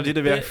romance than I did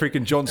about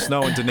freaking Jon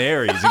Snow and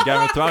Daenerys in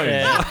Game of Thrones.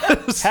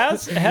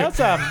 Yeah. how's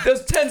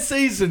There's 10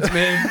 seasons,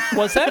 man.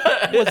 was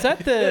that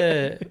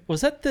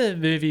the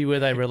movie where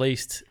they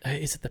released?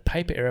 Is it the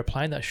Paper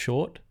Airplane? That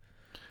short.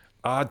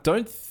 I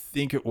don't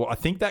think it. Well, I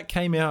think that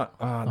came out.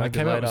 That Maybe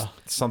came out later.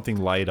 with something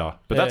later,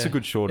 but that's a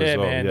good short as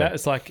well. Man, Yeah, that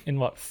was like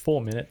in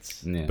 4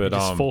 minutes. Yeah. But, He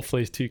just fall for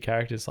these two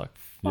characters. Like,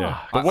 yeah.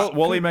 fuck. But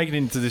Wally making it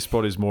into this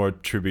spot is more a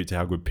tribute to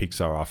how good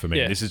Pixar are for me.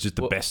 Yeah. This is just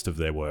the best of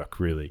their work,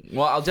 really.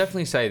 Well, I'll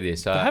definitely say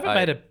this. I don't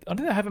think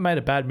they haven't made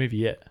a bad movie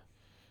yet.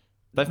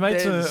 They've made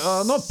There's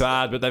some, not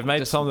bad, but they've made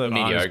just some that aren't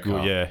as mediocre.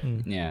 good. Yeah,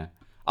 Yeah.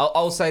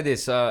 I'll say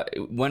this.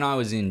 When I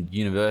was in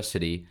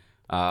university,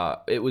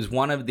 it was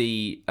one of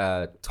the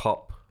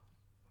top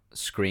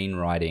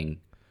screenwriting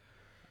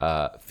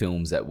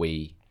films that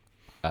we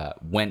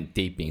went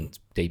deep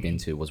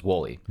into was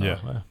Wall-E. yeah.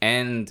 Wow.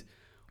 And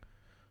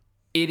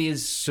it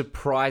is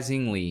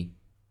surprisingly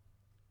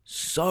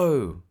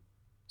so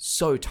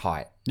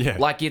tight. Yeah.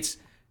 Like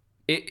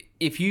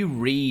if you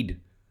read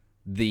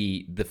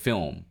the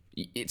film,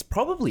 it's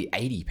probably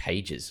 80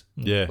 pages.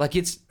 Yeah. Like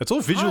it's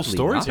all visual hardly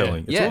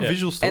storytelling. nothing. It's all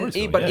visual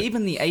storytelling. But yeah.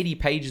 even the 80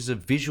 pages of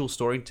visual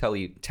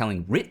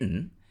storytelling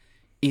written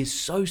is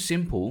so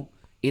simple.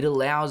 It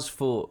allows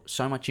for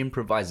so much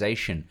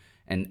improvisation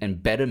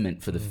and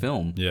betterment for the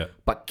film. Yeah.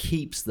 But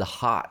keeps the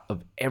heart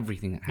of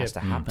everything that has to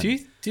happen.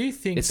 Do you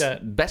think It's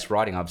that? best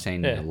writing I've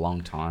seen in Yeah. a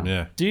long time.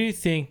 yeah. Do you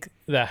think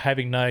that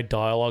having no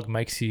dialogue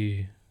makes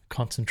you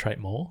concentrate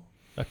more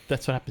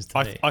That's what happens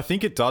to me. I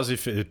think it does,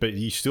 but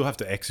you still have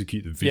to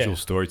execute the visual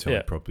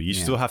storytelling properly. You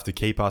still have to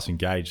keep us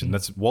engaged, and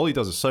that's Wall-E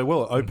does it so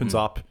well. It opens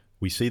up.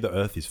 We see the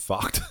Earth is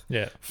fucked,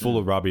 full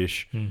of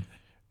rubbish.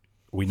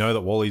 We know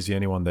that Wall-E's the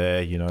only one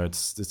there. You know,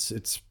 it's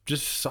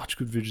just such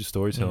good visual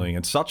storytelling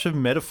and such a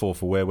metaphor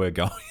for where we're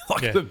going,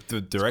 like the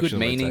direction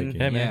Good we're meaning.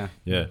 taking.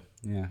 Yeah.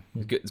 Yeah.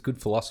 It's good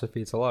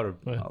philosophy. It's a lot of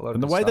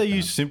And the way they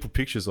use simple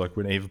pictures, like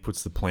when Eva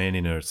puts the plant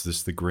in her, it's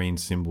just the green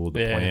symbol of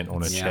the plant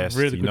on her chest.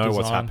 Really you good know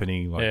what's design.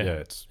 happening. Like,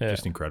 it's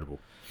just incredible.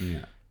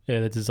 Yeah.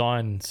 Yeah, the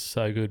design's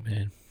so good,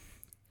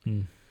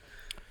 man.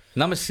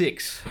 Number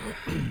 6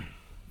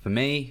 for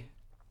me,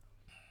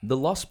 The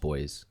Lost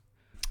Boys,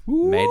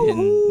 made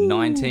in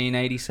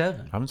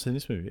 1987. I haven't seen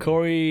this movie yet.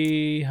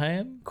 Corey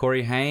Haim?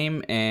 Corey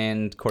Haim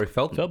and Corey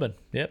Feldman. Feldman,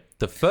 yep.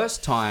 The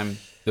first time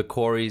the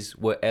Coreys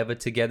were ever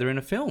together in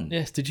a film.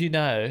 Yes, did you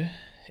know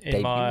in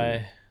Debut.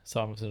 my...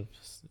 So I'm sort of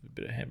a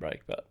bit of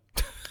handbrake, but...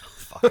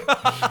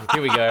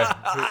 Here we go.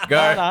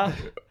 Go. Nah.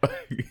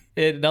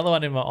 Yeah, another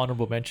one in my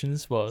honourable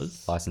mentions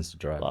was License to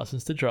Drive.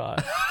 License to Drive.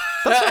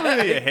 That's not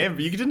really a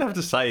handbrake. You didn't have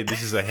to say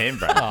this is a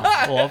handbrake.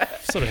 Well, I'm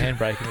sort of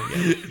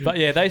handbraking again. But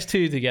yeah, those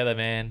two together,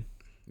 man.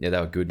 Yeah, they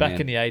were good, Back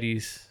man. in the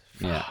 80s.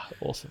 Yeah.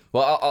 Awesome.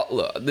 Well,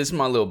 look, this is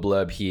my little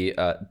blurb here.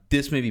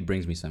 This movie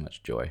brings me so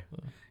much joy.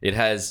 It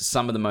has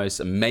some of the most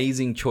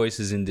amazing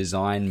choices in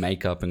design,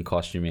 makeup, and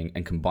costuming,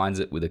 and combines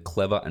it with a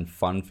clever and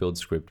fun-filled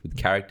script with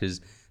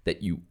characters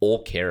that you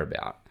all care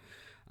about.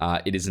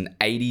 It is an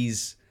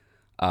 80s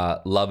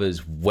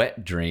lover's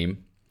wet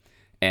dream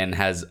and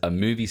has a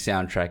movie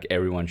soundtrack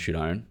everyone should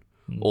own.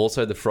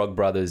 Also, the Frog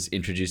Brothers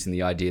introducing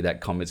the idea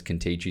that comets can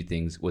teach you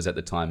things was at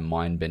the time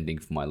mind-bending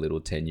for my little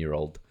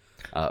 10-year-old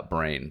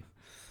brain.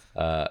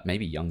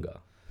 Maybe younger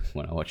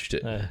when I watched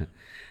it.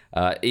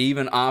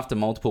 Even after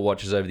multiple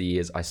watches over the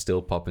years, I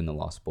still pop in The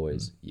Lost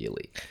Boys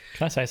yearly.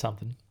 Can I say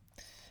something?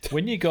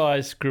 When you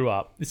guys grew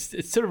up, it's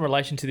sort of in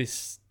relation to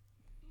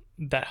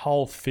that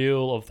whole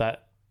feel of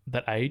that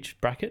age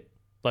bracket.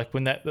 Like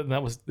when that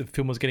was the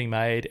film was getting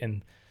made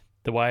and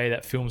the way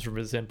that films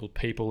resembled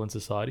people in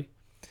society.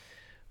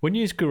 When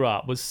you grew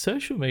up, was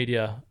social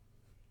media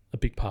a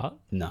big part?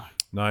 No.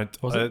 No,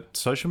 Was it?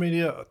 social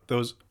media,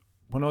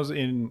 when I was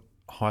in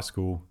high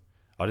school,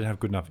 I didn't have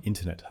good enough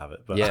internet to have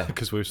it. But Yeah.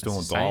 because we were still on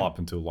It's the same. dial-up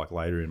until like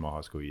later in my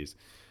high school years.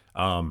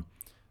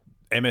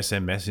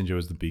 MSN Messenger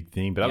was the big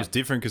thing, but that was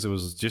different because it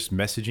was just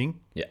messaging.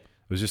 Yeah.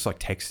 It was just like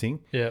texting.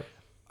 Yeah.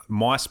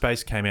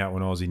 MySpace came out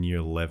when I was in year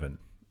 11.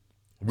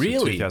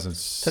 Really?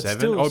 2007. That's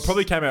still- Oh, it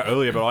probably came out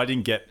earlier, but I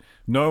didn't get...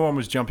 No one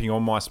was jumping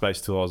on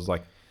MySpace till I was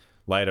like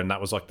later, and that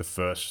was like the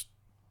first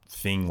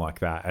thing like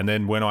that. And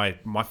then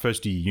my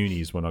first year uni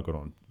is when I got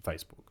on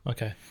Facebook.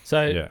 Okay.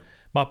 So Yeah.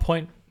 my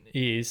point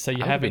is, so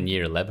you I have been haven't,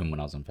 year 11 when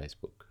I was on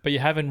Facebook. but you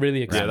haven't really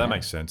Yeah, experienced. that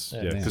makes sense.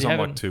 Yeah, because You I'm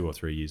like haven't- 2 or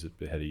 3 years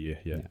ahead of you.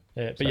 Yeah.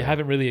 Yeah, but you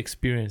haven't really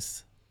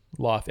experienced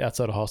life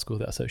outside of high school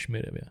without social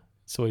media. Yeah.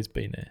 It's always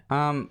been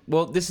there.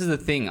 Well, this is the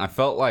thing. I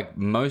felt like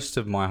most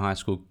of my high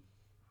school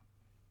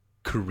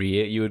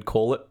career, you would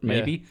call it,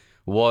 maybe,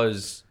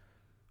 was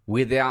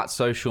without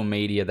social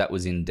media that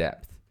was in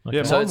depth.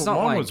 Yeah, So mine, it's not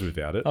mine like- was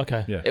without it.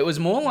 Okay. Yeah. It was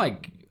more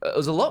like, it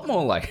was a lot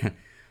more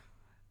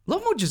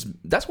just,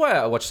 that's why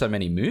I watch so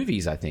many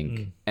movies, I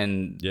think,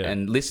 and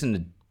listen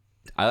to,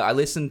 I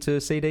listen to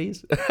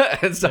CDs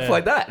and stuff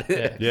like that.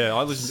 Yeah. Yeah,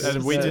 I listened,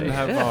 and we So- didn't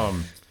have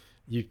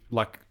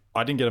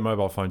I didn't get a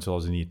mobile phone until I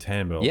was in year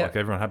 10, but like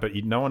everyone had, but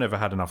no one ever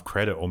had enough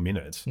credit or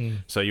minutes.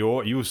 So you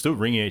were still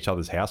ringing each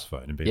other's house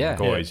phone and being like,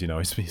 Yeah. guys, you know,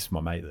 it's my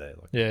mate there.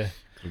 Like, Yeah.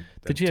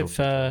 Did you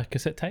have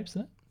cassette tapes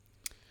in it?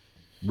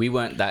 We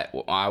weren't that,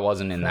 I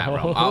wasn't in that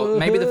realm.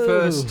 Maybe the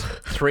first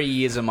 3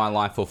 years of my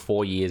life or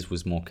 4 years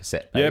was more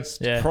cassette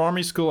based. Yeah.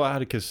 Primary school, I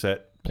had a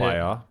cassette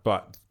player,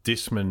 but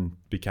Discman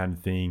became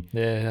the thing.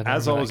 Yeah.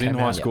 As I was in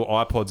high out. school,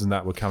 iPods and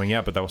that were coming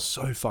out, but they were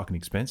so fucking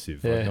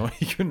expensive. Like, Yeah. no,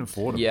 you couldn't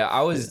afford them. Yeah,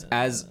 I was,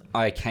 as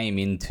I came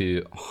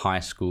into high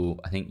school,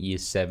 I think year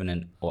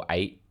 7 or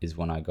 8 is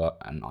when I got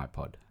an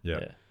iPod.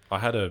 Yeah. I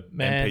had a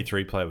Man.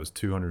 MP3 player that was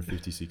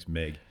 256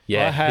 meg.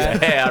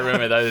 Yeah, I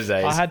remember those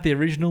days. I had the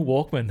original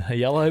Walkman, a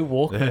yellow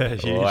Walkman. Yeah,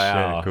 huge. Wow.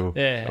 Yeah, cool.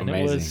 Yeah, and it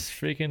Amazing. was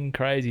freaking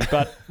crazy.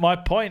 But my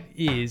point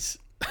is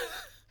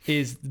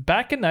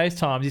back in those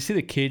times, you see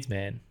the kids,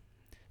 man.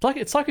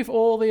 It's like if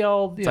all the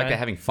old, It's like they're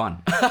having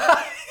fun.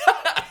 I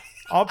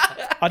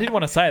didn't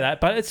want to say that,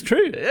 but it's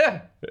true.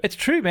 Yeah. It's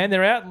true, man.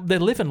 They're out, they're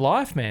living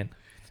life, man.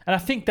 And I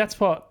think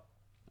that's what.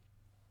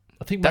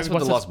 That's maybe what the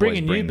what's Lost Boys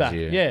bringing you brings back.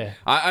 you. Yeah.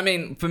 I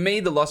mean, for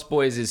me, The Lost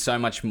Boys is so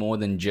much more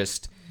than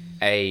just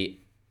a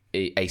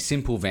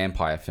simple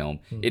vampire film.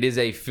 It is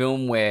a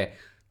film where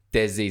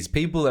there's these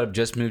people that have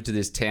just moved to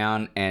this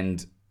town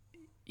and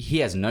he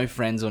has no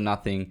friends or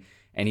nothing.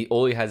 And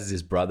all he has is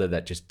his brother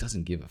that just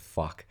doesn't give a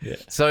fuck. Yeah.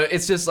 So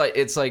it's just like,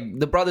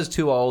 the brother's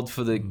too old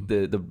for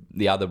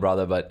the other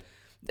brother, but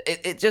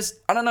it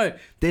just, I don't know.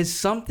 There's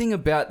something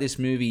about this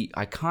movie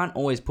I can't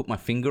always put my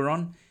finger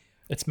on.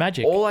 It's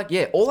magic. All I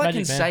can magic,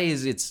 man. say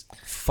is it's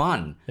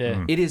fun.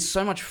 Yeah. It is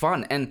so much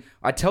fun. And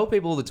I tell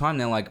people all the time,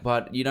 they're like,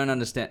 but you don't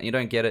understand, you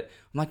don't get it.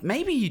 I'm like,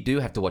 maybe you do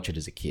have to watch it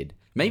as a kid.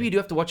 Maybe you do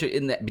have to watch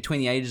it between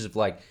the ages of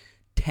like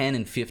 10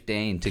 and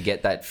 15 to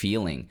get that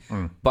feeling.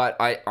 But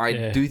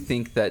I do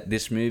think that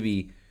this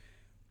movie,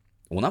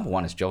 well, number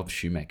one is Joel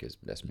Schumacher's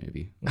best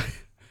movie.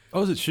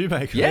 Oh, is it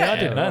Shoemaker? Yeah, I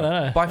didn't know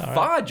that. By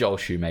far Joel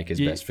Schumacher's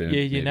best film.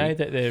 Yeah, you movie. know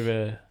that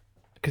they're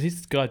because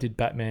this guy did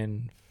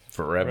Batman.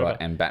 Forever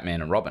and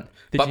Batman and Robin.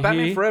 Did But you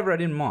Batman hear- Forever I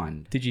didn't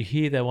mind. Did you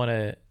hear they want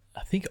to?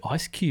 I think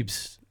Ice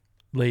Cube's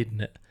leading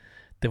it.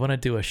 They want to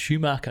do a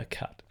Schumacher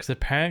cut because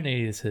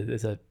apparently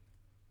there's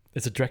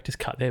a director's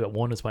cut there, but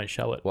Warner's won't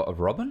show it. What, of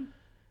Robin?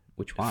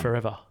 Which one?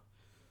 Forever.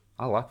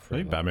 I like I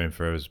Forever. think Batman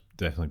Forever is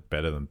definitely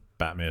better than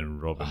Batman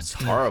and Robin. Oh, it's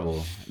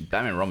horrible.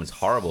 Batman and Robin's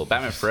horrible.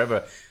 Batman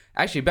Forever.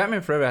 Actually,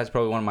 Batman Forever has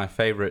probably one of my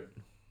favorite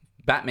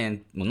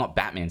not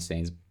Batman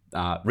scenes,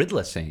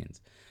 Riddler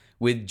scenes.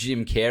 With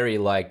Jim Carrey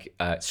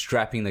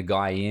strapping the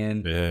guy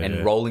in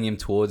and rolling him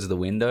towards the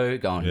window,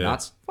 going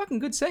nuts. Fucking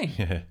good scene.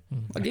 Yeah.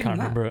 I can't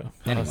remember it.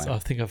 Anyway. I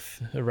think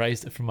I've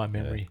erased it from my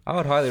memory. I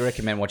would highly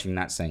recommend watching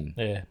that scene.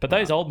 Yeah, but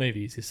those old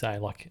movies, you say,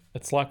 like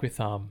it's like with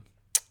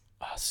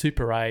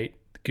Super 8,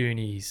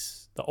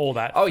 Goonies, all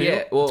that. Oh, feel.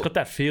 yeah, well- it's got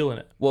that feel in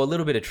it. Well, a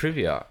little bit of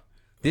trivia.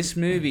 This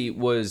movie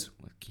was,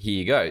 here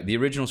you go, the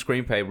original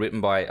screenplay written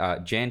by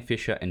Jan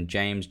Fisher and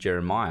James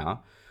Jeremiah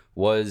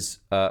was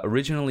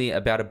originally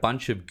about a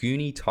bunch of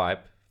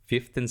Goonie-type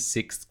 5th and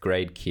 6th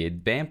grade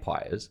kid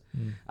vampires,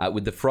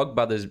 with the Frog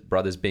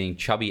brothers being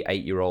chubby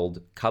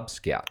 8-year-old Cub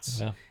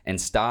Scouts, Yeah. and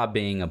Star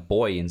being a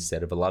boy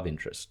instead of a love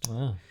interest.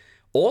 Oh.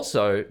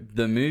 Also,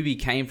 the movie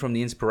came from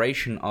the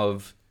inspiration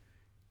of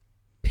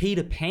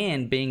Peter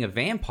Pan being a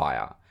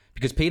vampire,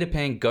 because Peter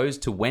Pan goes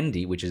to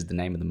Wendy, which is the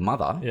name of the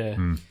mother,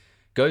 Yeah.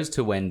 goes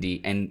to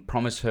Wendy and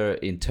promise her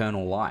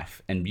eternal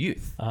life and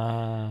youth.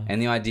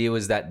 And the idea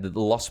was that the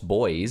Lost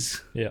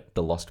Boys, Yeah.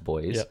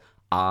 Yep.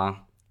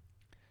 are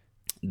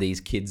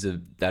these kids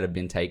that have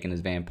been taken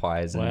as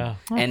vampires. And, Wow.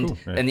 Oh, and, cool.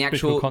 and the Pretty cool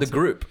actual, the concept.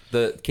 group,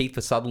 the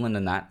Kiefer Sutherland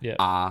and that Yeah.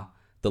 are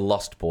the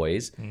Lost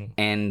Boys.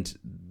 And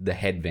the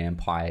head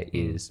vampire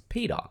is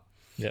Peter.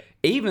 Yeah.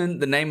 Even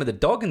the name of the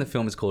dog in the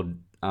film is called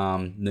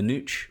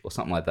Nanook or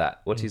something like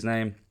that. What's his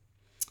name?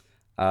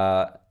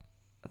 I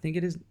think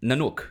it is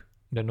Nanook.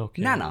 Nanook,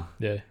 yeah. Nana.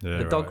 Yeah.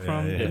 The dog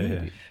from the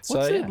movie.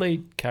 What's So, the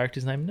lead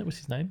character's name in it? What's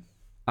his name?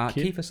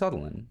 kid? Kiefer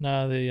Sutherland.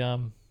 No,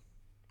 The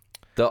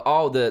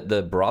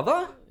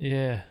brother?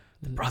 yeah.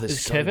 The brother's Is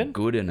so Kevin?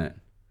 good in it.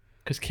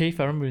 Because Keith,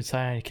 I remember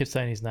he kept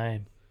saying his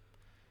name.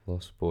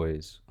 Lost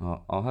Boys.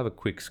 I'll have a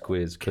quick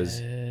squiz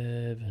because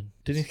Kevin.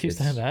 Didn't he keep it's-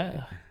 saying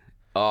that?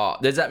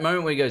 there's that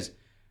moment where he goes,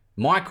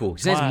 Michael.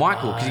 He says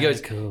Michael because he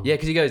goes, Michael. yeah,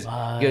 because he goes,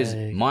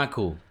 Mike.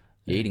 Michael,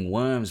 you're eating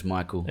worms,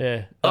 Michael.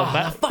 Yeah.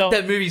 Fuck,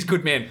 that movie's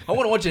good, man. I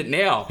want to watch it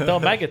now. They were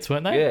maggots,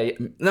 weren't they?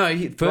 Yeah. No,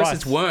 first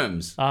it's Rice.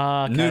 worms.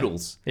 Okay.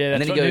 Noodles. Yeah,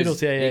 and that's then he right, goes,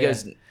 noodles. Yeah,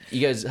 he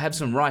goes, have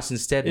some rice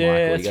instead, Yeah,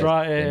 Michael. that's he goes,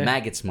 right, "They're yeah.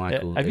 maggots,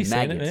 Michael. Yeah. Have you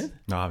They're seen it, maggots." man?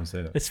 No, I haven't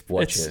seen it. It's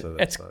Watch it's, it.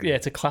 It's yeah,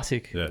 it's a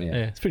classic. Yeah. Yeah,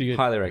 it's pretty good.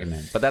 Highly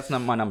recommend. But that's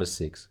not my number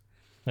 6.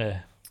 Yeah,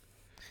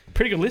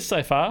 pretty good list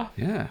so far.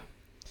 Yeah.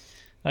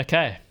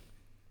 Okay.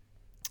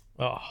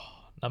 Oh,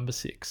 number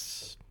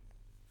 6.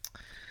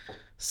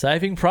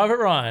 Saving Private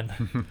Ryan.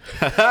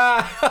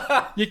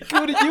 you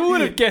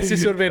would have guessed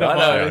this would have been I on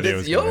know. mine. idea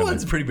what's Your going on.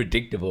 one's pretty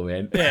predictable,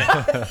 man.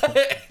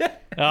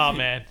 Oh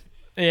man,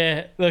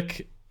 yeah.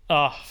 Look,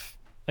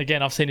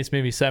 again, I've seen this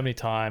movie so many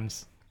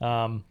times,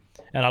 and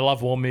I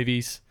love war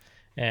movies.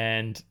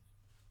 And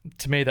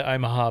to me, the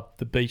Omaha,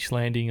 the beach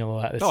landing, and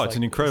all that. It's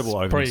an incredible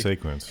opening probably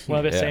sequence.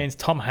 One of the Yeah. scenes.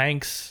 Tom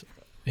Hanks,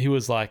 he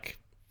was like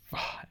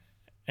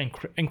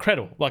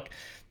incredible. Like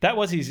that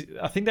was his.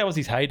 I think that was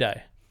his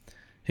heyday.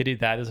 He did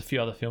that. There's a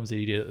few other films that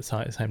he did at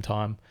the same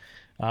time.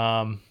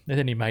 And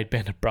then he made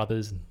Band of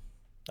Brothers, and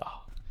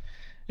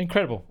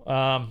incredible.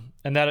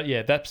 And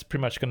that's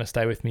pretty much going to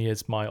stay with me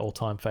as my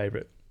all-time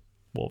favorite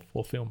war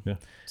film. Yeah.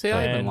 See,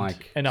 I even And,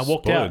 like. and I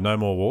walked Spoiler, out. no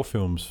more war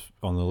films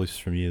on the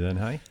list from you then,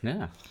 hey?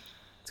 Yeah.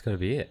 It's got to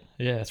be it.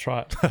 Yeah, that's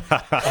right.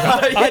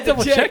 I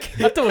double check.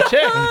 Yeah.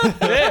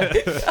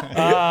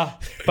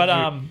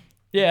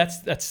 Yeah,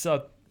 that's.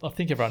 I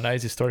think everyone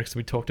knows this story because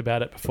we talked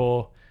about it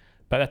before.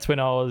 But that's when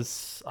I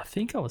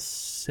think I was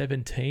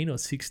 17 or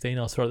 16.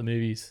 I saw the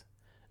movies,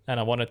 and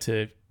I wanted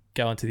to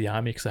go into the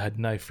army because I had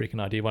no freaking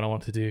idea what I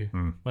wanted to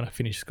do when I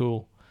finished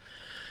school.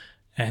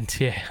 And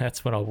yeah,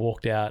 that's when I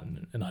walked out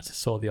and I just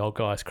saw the old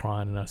guys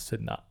crying, and I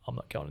said, "No, I'm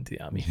not going into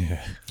the army."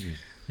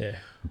 Yeah.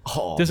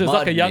 Oh, This was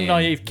like a young, Mudman.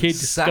 naive kid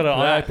just Sack got an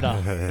eye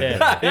that.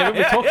 opener. Yeah,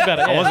 we talked about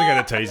it. I Yeah. wasn't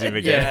going to tease him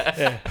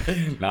again.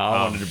 No,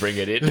 I wanted to bring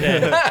it in.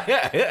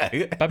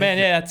 But man,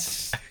 yeah,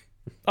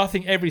 I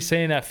think every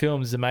scene in that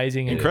film is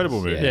amazing.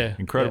 Incredible movie. Yeah.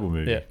 Incredible Yeah.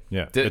 movie. Yeah.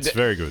 Yeah. The- It's the-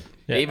 very good.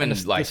 Yeah. Even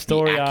And like the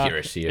story arc,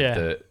 accuracy of yeah.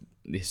 the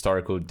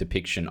historical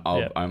depiction of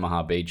Yeah.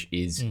 Omaha Beach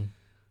is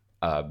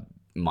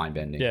mind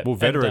bending. Yeah. Well, And,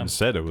 veterans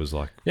said it was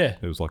like, yeah.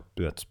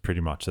 that's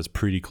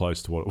pretty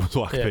close to what it was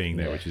like Yeah. being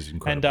there, Yeah. which is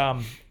incredible.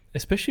 And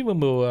especially when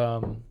we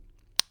were,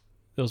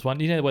 there was one,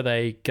 where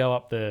they go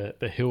up the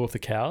hill with the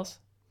cows.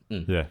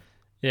 Yeah.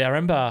 Yeah, I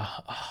remember.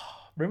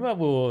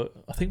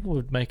 I think we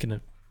were making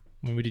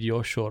when we did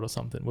your short or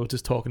something. We were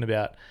just talking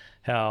about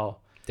how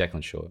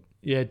Declan Short.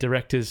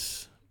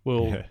 directors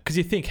will, Yeah. because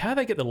you think, how do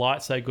they get the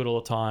light so good all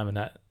the time and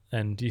that,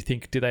 and you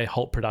think, do they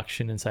halt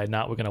production and say,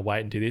 nah, we're going to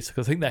wait and do this?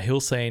 Because I think that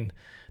hill scene,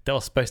 they were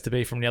supposed to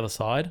be from the other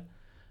side,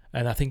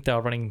 and I think they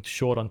were running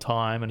short on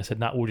time, and I said,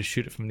 nah, we'll just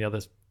shoot it from the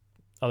other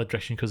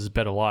direction because it's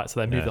better light. So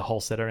they moved the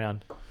whole set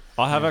around.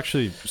 I have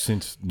actually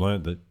since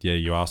learned that,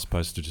 you are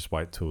supposed to just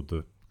wait till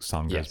the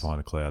sun goes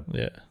behind a cloud.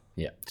 Yeah.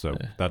 Yeah. So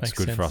that's makes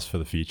good for sense. us for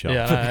the future.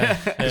 Yeah,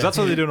 Because that's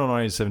what they did on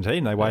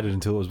 1917. They waited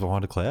until it was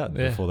behind a cloud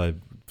Yeah. before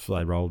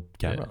they rolled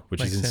camera, which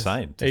makes is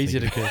sense. insane. Easy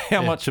think to get.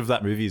 how Yeah. much of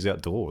that movie is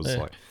outdoors. Yeah.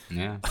 Like,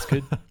 Yeah. It's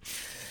good.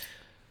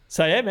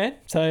 So yeah, man.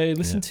 So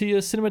listen to your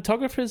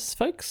cinematographers,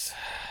 folks.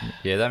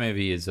 Yeah, that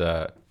movie is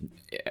our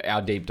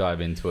deep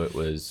dive into it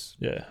was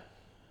Yeah.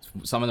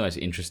 some of the most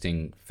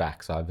interesting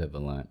facts I've ever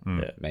learnt,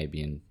 Yeah.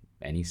 maybe in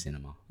any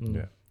cinema.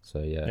 yeah. So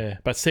yeah. Yeah.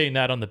 But seeing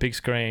that on the big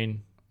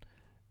screen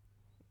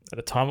at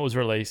the time it was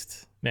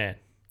released, man.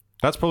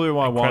 That's probably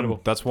my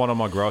Incredible. that's one of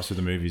my gripes with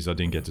the movies. I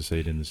didn't get to see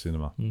it in the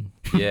cinema.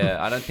 Yeah,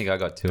 I don't think I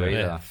got to either.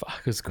 Yeah. Fuck,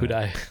 it was good,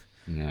 eh?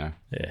 Yeah.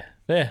 Yeah.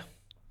 Yeah.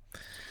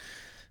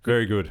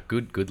 Very good.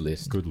 Good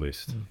list. Good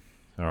list.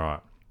 All right.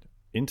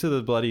 Into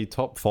the bloody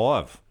top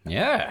 5.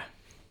 Yeah.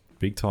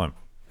 Big time.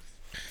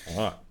 All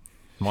right.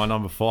 My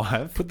number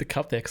 5. Put the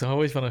cup there because I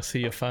always want to see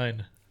your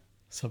phone.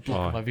 So I'm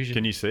blocking my vision.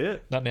 Can you see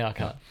it? Not now, I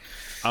can't.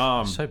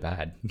 So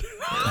bad.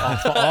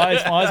 Oh,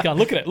 my eyes going,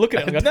 look at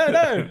it. I go,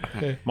 no.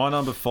 Yeah. My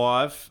number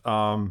 5,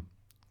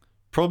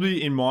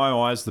 probably in my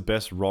eyes, the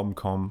best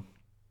rom-com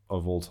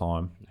of all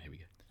time, Here we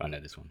go. I know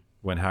this one.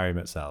 When Harry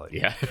Met Sally.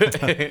 Yeah.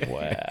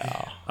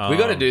 Wow. We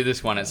got to do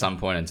this one at some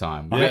point in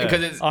time Yeah.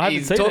 because I he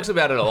haven't seen talks it.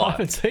 about it a I lot.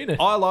 haven't seen it.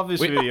 I love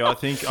this movie. I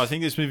think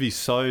this movie's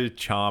so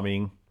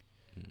charming.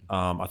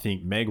 I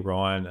think Meg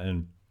Ryan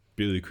and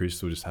Billy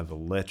Crystal just have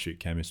electric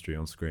chemistry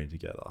on screen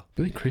together.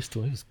 Billy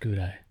Crystal, he was good,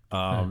 eh?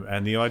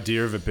 And the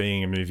idea of it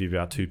being a movie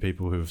about two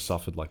people who have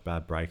suffered like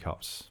bad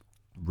breakups,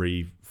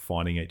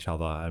 re-finding each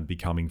other and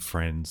becoming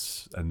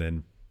friends, and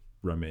then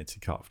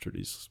romantic after it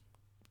is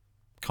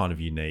kind of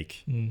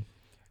unique.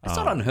 It's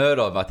not unheard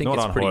of. I think Not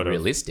it's pretty unheard of.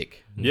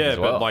 realistic. Yeah, as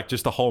well. but like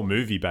just the whole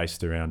movie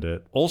based around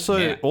it.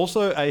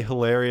 Also a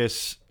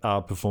hilarious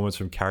performance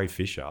from Carrie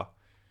Fisher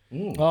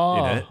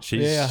Oh, in it.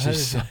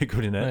 She's so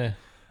good in it.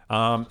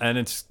 Yeah. And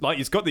it's like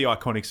it's got the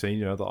iconic scene,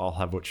 that I'll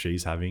have what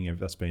she's having.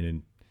 That's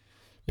been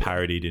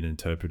parodied and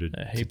interpreted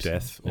to heaps.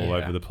 death all Yeah.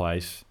 over the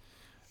place.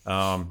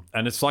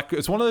 And it's like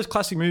it's one of those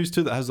classic movies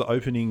too that has the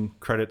opening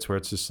credits where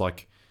it's just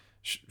like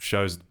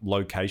shows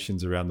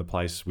locations around the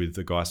place with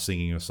the guy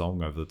singing a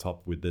song over the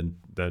top with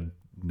the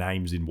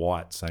names in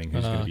white saying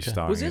who's going to be okay.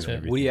 starring. Was this in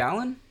everything. Woody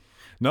Allen?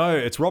 No,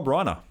 it's Rob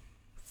Reiner.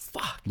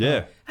 Fuck.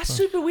 Yeah, That's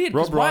super weird.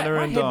 'cause Rob my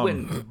Reiner head and,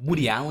 went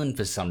Woody Allen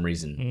for some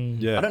reason.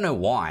 yeah. I don't know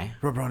why.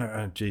 Rob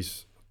Reiner.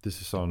 Jeez,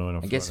 this is so annoying.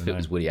 I guess if it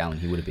was Woody Allen,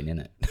 he would have been in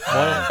it.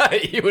 Why,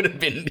 he would have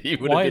been. He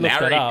would why have you been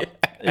looked that Harry.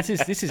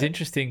 up? This is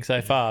interesting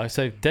so far.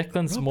 So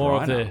Declan's Rob more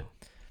Reiner. of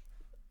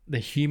the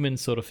human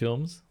sort of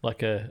films,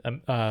 like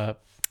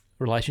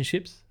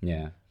relationships.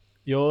 Yeah.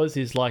 Yours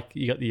is like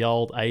you got the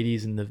old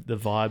 80s and the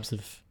vibes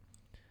of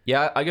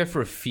Yeah, I go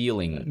for a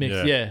feeling, mix.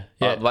 Yeah.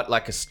 Yeah.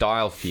 like a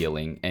style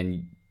feeling,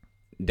 and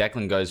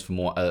Declan goes for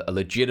more a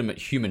legitimate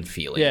human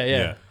feeling.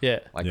 Yeah.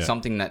 Like Yeah.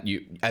 something that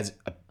you, as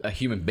a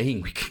human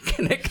being, we can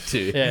connect to.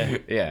 Yeah.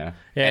 Yeah.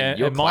 Yeah. And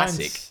your mine's-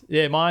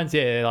 classic. Mine's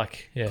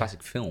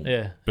Classic film.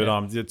 Yeah.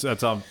 But it's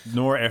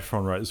Nora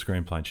Ephron wrote the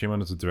screenplay and she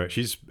wanted to direct.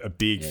 She's a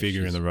big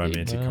figure in she's the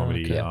romantic big.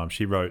 comedy. Okay.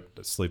 She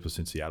wrote Sleepless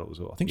in Seattle as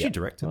well. I think she Yeah.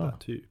 directed that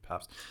too,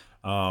 perhaps.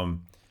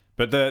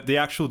 But the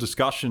actual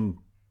discussion,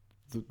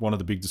 one of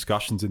the big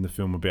discussions in the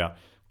film about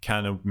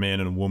can a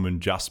man and a woman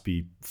just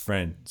be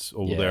friends,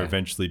 or will there Yeah.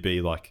 eventually be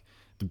like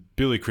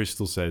Billy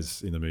Crystal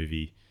says in the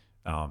movie,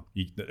 a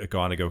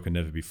guy and a girl can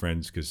never be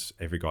friends because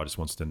every guy just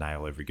wants to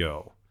nail every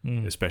girl,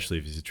 especially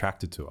if he's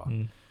attracted to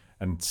her.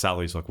 And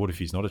Sally's like, what if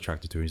he's not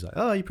attracted to her? He's like,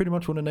 oh, you pretty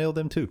much want to nail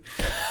them too.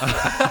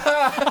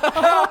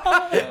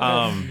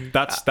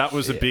 That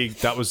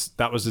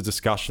was a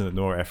discussion that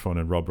Nora Ephron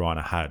and Rob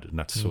Reiner had, and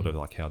that's sort of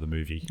like how the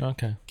movie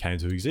Okay. came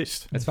to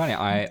exist. It's funny.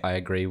 I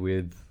agree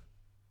with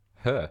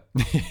her.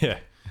 Yeah,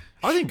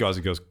 I think guys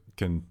and girls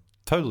can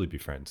totally be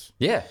friends.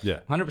 Yeah. Yeah.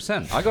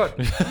 100%. I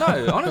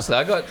got honestly,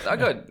 I got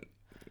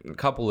a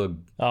couple of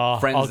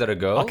friends that are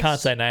girls. I can't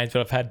say names,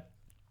 but I've had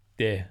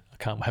I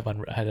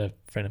had a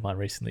friend of mine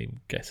recently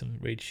get some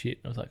read shit.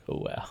 And I was like, oh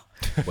wow.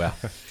 Well,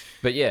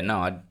 but yeah,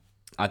 no,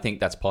 I think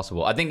that's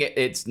possible. I think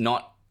it's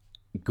not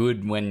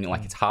good when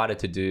like it's harder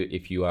to do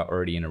if you are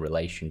already in a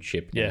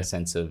relationship in Yeah. the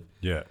sense of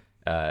Yeah,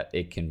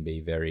 it can be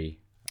very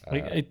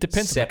It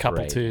depends on the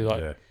couple too.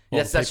 Like, yeah.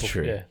 yes, that's people,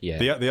 true. yeah.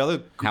 Yeah. The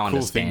other How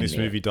cool thing this understanding.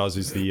 movie does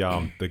is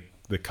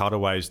the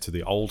cutaways to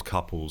the old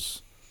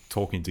couples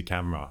talking to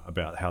camera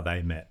about how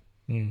they met.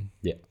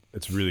 Yeah.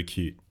 it's really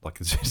cute.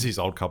 Like it's just these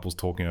old couples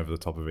talking over the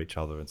top of each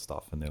other and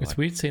stuff, and they're It's like,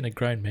 weird seeing a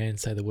grown man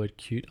say the word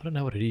cute. I don't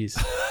know what it is.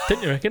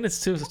 Don't you reckon? It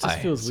just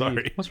feels sorry.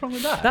 weird. What's wrong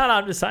with that? No,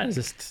 I'm just saying. It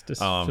just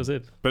feels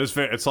it. but it's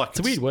very, it's like It's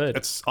a weird word.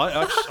 It's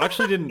I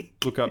actually didn't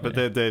look up, but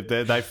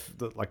they've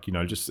like, you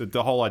know, just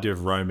the whole idea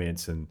of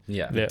romance and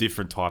Yeah. the Yeah.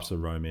 different types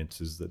of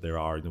romances that there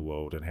are in the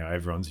world, and how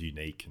everyone's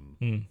unique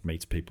and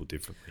meets people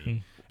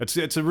differently. It's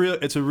a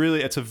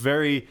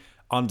very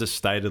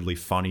understatedly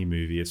funny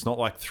movie. It's not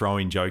like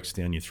throwing jokes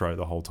down your throat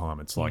the whole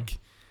time. It's like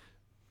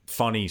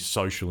funny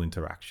social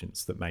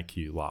interactions that make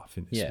you laugh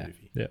in this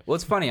movie. Yeah. Well,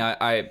 it's funny.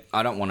 I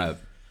don't want to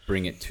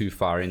bring it too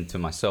far into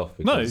myself.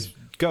 No, Because,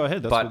 go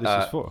ahead. That's what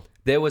this is for.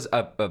 There was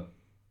a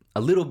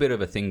little bit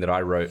of a thing that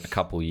I wrote a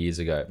couple of years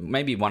ago.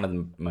 Maybe one of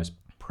the most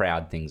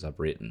proud things I've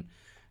written.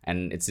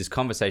 And it's this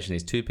conversation.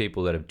 These two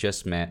people that have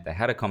just met. They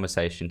had a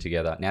conversation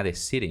together. Now they're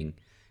sitting.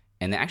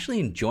 And they're actually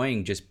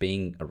enjoying just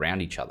being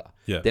around each other.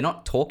 Yeah. They're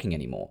not talking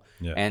anymore.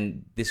 Yeah.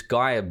 And this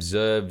guy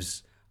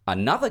observes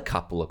another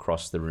couple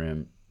across the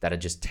room that are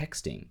just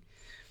texting.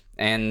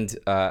 And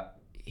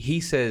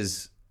he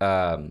says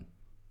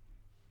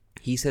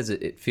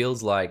it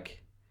feels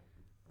like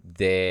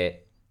the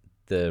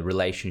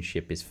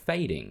relationship is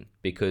fading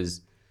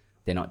because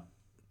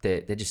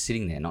they're just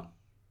sitting there, not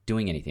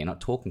doing anything,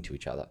 not talking to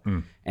each other.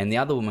 And the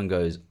other woman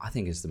goes, I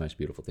think it's the most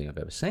beautiful thing I've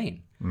ever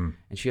seen. And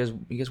he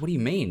goes, what do you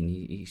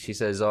mean? She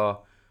says, I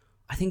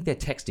think they're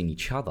texting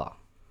each other.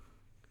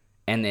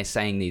 And they're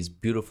saying these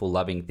beautiful,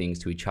 loving things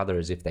to each other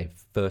as if they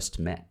first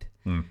met.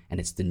 And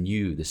it's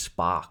the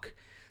spark,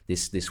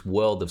 this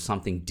world of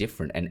something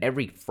different. And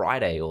every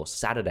Friday or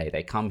Saturday,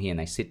 they come here and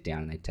they sit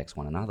down and they text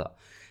one another.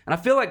 And I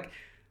feel like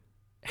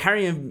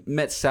Harry and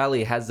Met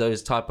Sally has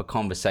those type of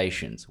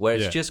conversations where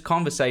it's just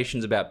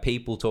conversations about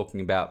people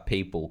talking about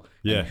people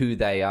and who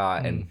they are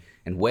and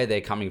where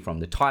they're coming from,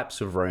 the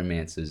types of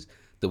romances,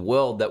 the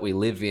world that we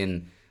live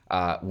in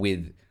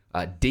with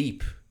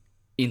deep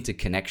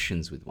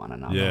interconnections with one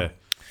another. Yeah.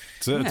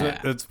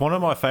 It's one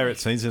of my favourite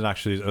scenes, and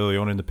actually is early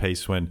on in the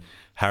piece when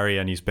Harry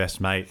and his best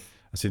mate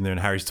are sitting there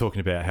and Harry's talking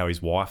about how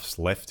his wife's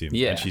left him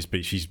and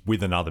she's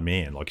with another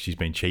man, like she's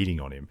been cheating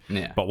on him.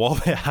 Yeah. But while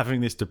they're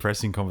having this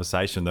depressing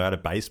conversation, they're at a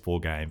baseball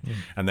game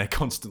and they're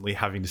constantly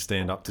having to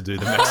stand up to do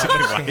the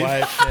Mexican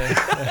wave.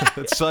 Yeah.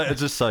 It's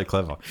just so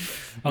clever.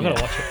 I've got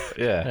to watch it.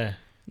 Yeah.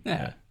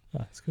 Yeah. Oh,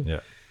 that's cool. Yeah.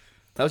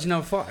 That was your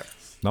number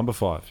 5. Number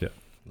 5, yeah.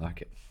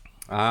 Like it.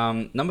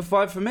 Number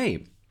 5 for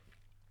me.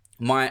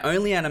 My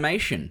only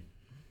animation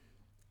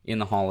in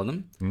the whole of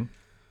them.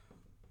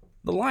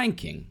 The Lion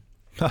King.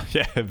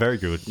 Yeah, very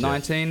good.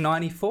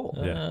 1994.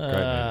 Yeah,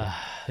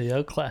 great movie. The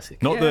old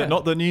classic.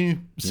 Not the new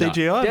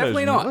CGI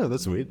definitely version. not. Oh,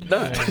 that's weird.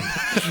 No.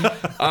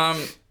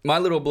 My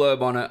little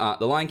blurb on it.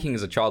 The Lion King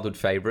is a childhood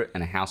favorite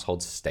and a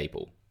household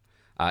staple.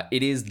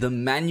 It is the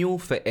manual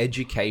for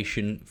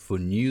education for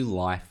new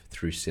life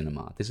through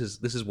cinema. This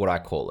is what I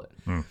call it.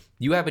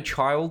 You have a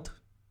child,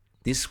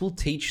 this will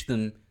teach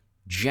them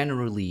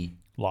generally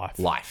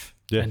life.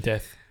 Yeah. And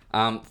death.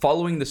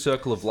 Following the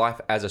circle of life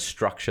as a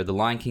structure, the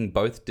Lion King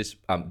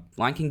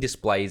Lion King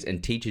displays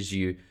and teaches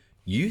you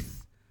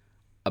youth,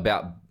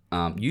 about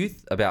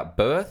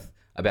birth,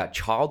 about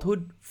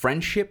childhood,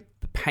 friendship,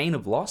 the pain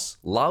of loss,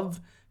 love,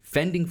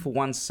 fending for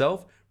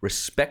oneself,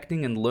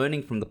 respecting and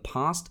learning from the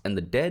past and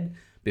the dead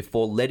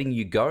before letting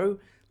you go,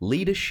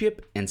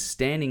 leadership, and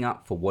standing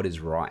up for what is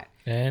right.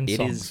 And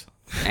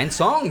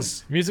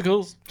songs.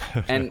 Musicals.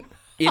 And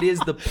it is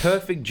the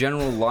perfect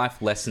general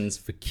life lessons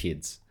for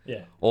kids.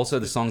 Yeah. Also,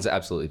 the songs are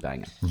absolutely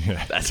banger.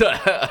 Yeah. That's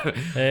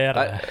Yeah, I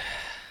don't know.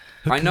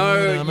 I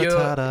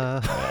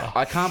know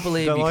I can't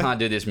believe you can't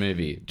do this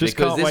movie. Just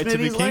because can't wait to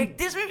be movie's king.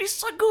 this movie's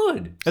so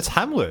good. It's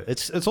Hamlet.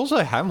 It's also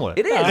Hamlet.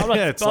 It is. I'm not,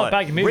 it's I'm not like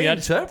backing movie. I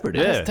just Reinterpret it.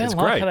 Yeah. don't it's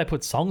like great. how they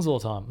put songs all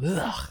the time.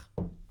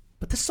 Ugh.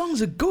 But the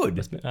songs are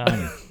good.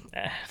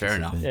 Fair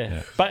enough.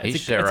 Yeah. But Each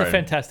it's their a own.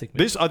 fantastic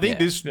movie. This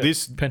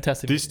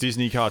Fantastic This movie.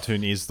 Disney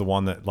cartoon is the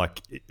one that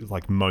like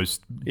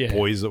most Yeah.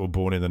 boys that were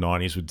born in the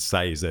 90s would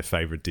say is their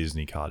favorite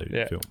Disney cartoon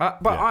Yeah. film. But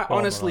Yeah. I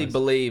honestly eyes.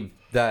 believe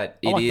that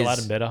I it like is.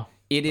 Aladdin better.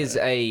 It is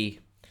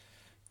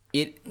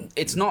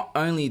it's not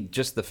only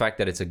just the fact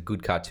that it's a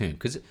good cartoon.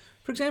 Because,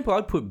 for example,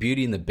 I'd put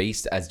Beauty and the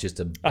Beast as just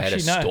a better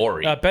Actually, no.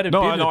 story. Better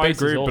No, Beauty and the I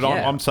Beast agree, is but awesome.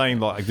 Yeah. I'm saying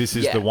like this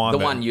is yeah, the one. The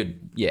that- one you'd.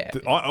 Yeah.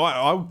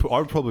 I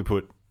would probably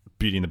put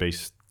Beauty and the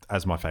Beast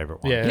as my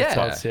favorite one. Yeah, Yeah.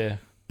 that's yeah.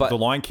 But The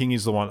Lion King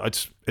is the one.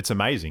 It's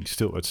amazing.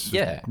 Still, it's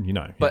Yeah. you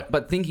know.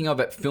 But thinking of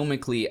it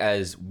filmically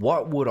as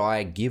what would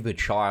I give a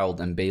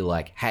child and be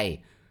like,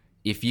 hey,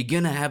 if you're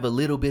gonna have a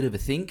little bit of a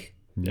think,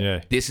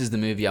 yeah. this is the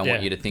movie I Yeah.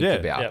 want you to think Yeah.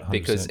 about. Yeah.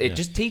 Because 100%, it yeah.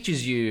 just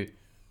teaches you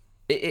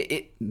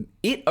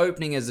it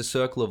opening as the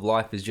circle of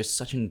life is just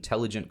such an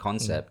intelligent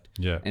concept.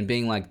 Yeah. And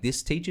being like,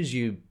 this teaches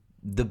you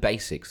the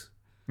basics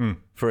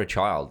for a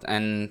child.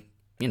 And,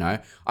 you know,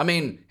 I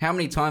mean, how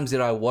many times did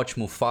I watch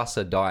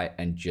Mufasa die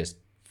and just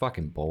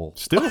fucking bawl?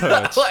 Still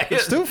hurts. Like,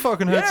 it still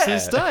fucking hurts to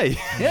this day.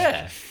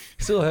 Yeah.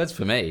 Still hurts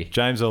for me.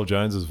 James L.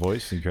 Jones's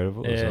voice,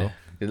 incredible as Yeah.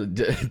 well.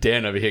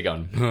 Dan over here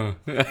going,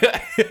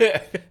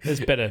 There's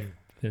better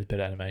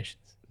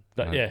animations.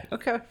 But yeah.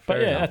 Okay. But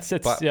fair yeah, enough.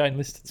 that's But, yeah,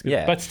 Enlisted. It's good.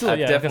 yeah, But still, that's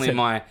yeah, like I definitely said,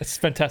 my- it's a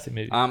fantastic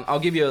movie. I'll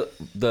give you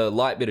the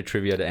light bit of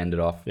trivia to end it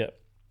off. Yep.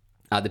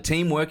 The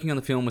team working on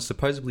the film was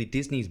supposedly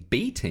Disney's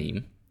B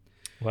team,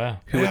 Wow.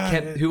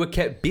 who were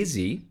kept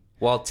busy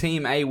while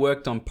Team A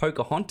worked on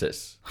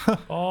Pocahontas, Oh.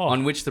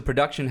 on which the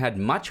production had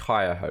much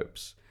higher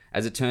hopes.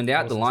 As it turned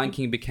out, The Lion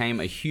King became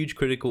a huge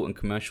critical and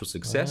commercial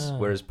success,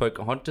 whereas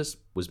Pocahontas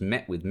was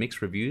met with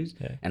mixed reviews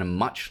and a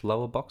much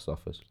lower box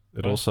office.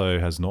 It also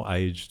has not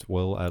aged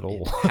well at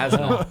all. Has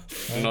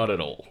not at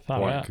all.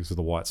 Far out. Because of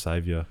the white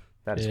savior.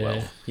 That as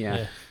well.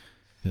 Yeah.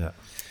 Yeah.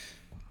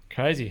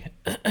 Crazy.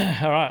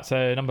 All right,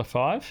 so number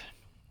 5.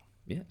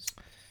 Yes.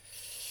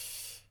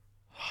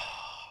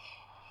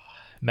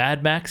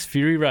 Mad Max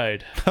Fury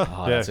Road.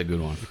 Oh, that's a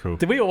good one. Cool.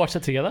 Did we all watch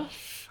that together?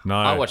 No,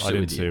 I watched it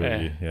didn't with see you. it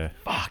with you. Yeah.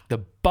 Fuck, the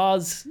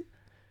buzz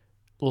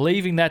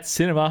leaving that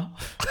cinema.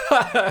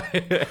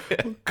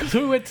 Because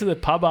we went to the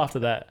pub after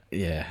that.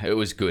 Yeah, it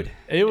was good.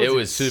 It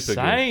was super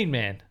good. insane,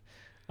 man.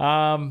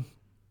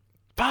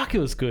 Fuck, it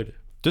was good.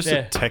 Just Yeah.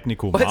 a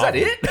technical Is marvel. that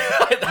it?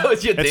 That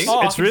was your thing?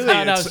 Oh, It's really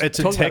no, it's a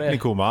talk about it.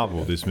 technical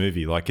marvel. This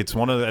movie, like it's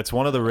one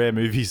of the rare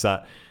movies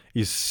that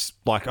is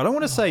like, I don't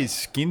want to say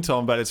skint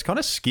on, but it's kind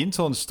of skint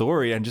on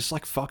story and just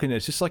like fucking,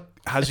 it's just like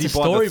has It's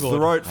you a by the storyboard.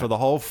 throat for the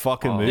whole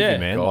fucking movie, Yeah.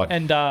 man. God.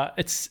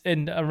 Like,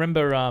 And I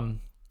remember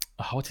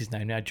what's his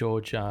name now?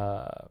 George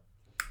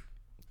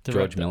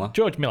George Miller?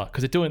 George Miller,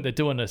 because they're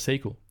doing a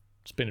sequel.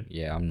 It's been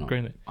Yeah, I'm not.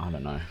 Greenlit. I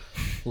don't know.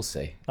 We'll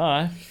see. all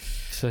right.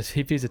 So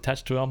if he's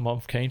attached to it,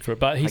 I'm keen for it.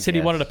 But he said he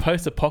guess. wanted a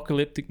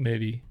post-apocalyptic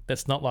movie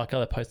that's not like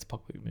other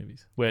post-apocalyptic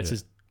movies, where it's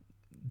just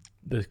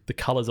the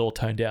colors all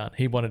toned down.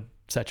 He wanted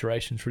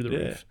saturation through the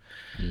roof,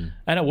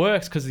 and it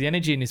works because the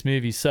energy in this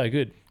movie is so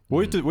good.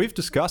 we've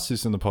discussed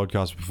this in the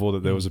podcast before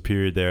that there was a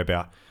period there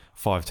about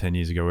 5-10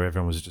 years ago where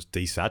everyone was just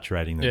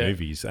desaturating the Yeah.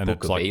 movies, and Book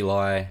it's of like,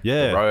 Eli.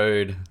 Yeah. The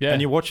Road. Yeah,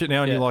 and you watch it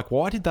now and Yeah. you're like,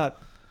 why did that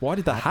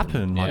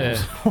happen? Like,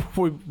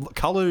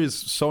 color is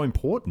so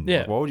important. Yeah.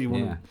 Like, why would you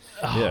want? Yeah.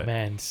 Oh Yeah.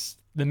 man,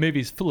 the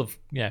movie's full of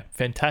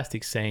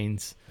fantastic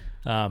scenes.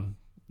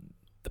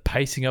 The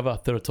pacing of it, I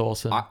thought it's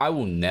awesome. I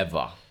will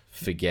never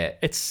forget.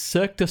 It's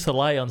Cirque du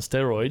Soleil on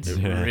steroids.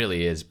 It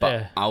really is. But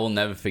Yeah. I will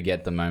never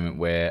forget the moment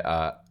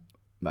where,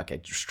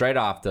 straight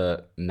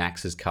after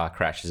Max's car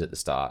crashes at the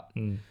start,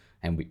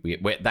 and we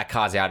that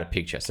car's out of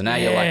picture. So now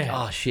you're like,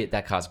 Yeah. oh shit,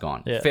 that car's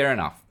gone. Yeah. Fair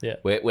enough. Yeah.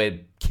 We're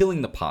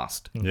killing the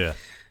past. Yeah.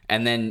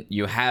 And then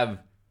you have,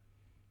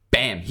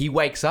 bam, he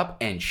wakes up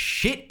and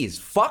shit is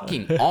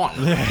fucking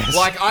on.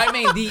 Like, I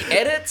mean, the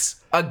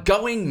edits are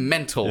going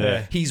mental.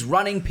 Yeah. He's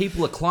running,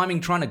 people are climbing,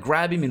 trying to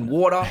grab him in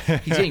water.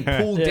 He's getting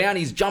pulled down,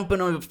 he's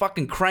jumping over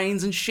fucking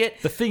cranes and shit.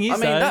 The thing is, I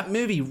mean, though- that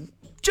movie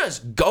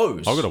just goes.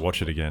 I've got to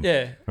watch it again.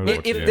 Yeah. I've gotta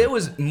watch it If again. there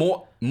was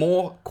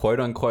more quote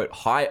unquote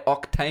high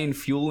octane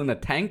fuel in a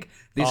tank,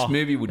 this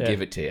movie would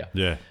give it to you.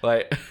 Yeah.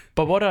 Like,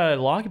 But what I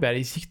like about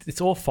it is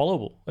it's all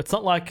followable. It's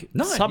not like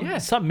No, some yeah.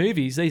 some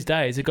movies these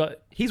days have got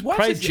his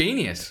wife's a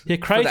genius. yeah,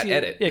 for crazy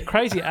that edit.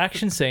 crazy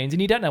action scenes,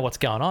 and you don't know what's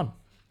going on.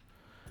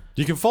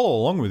 You can follow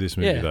along with this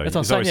movie, Yeah, though. that's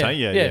what Is I'm that what saying,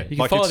 you're yeah. saying? Yeah, you can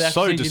Like, follow it's the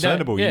so action scenes, you know.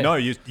 discernible. Yeah.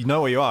 You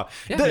know where you are.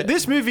 Yeah.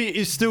 This movie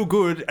is still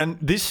good, and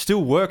this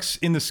still works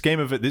in the scheme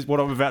of it. This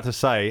what I'm about to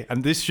say,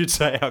 and this should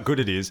say how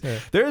good it is.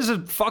 There is a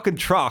fucking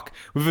truck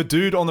with a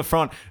dude on the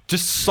front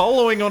just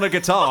soloing on a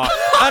guitar,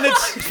 and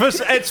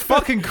it's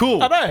fucking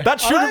cool. I know. That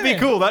I shouldn't know, be man.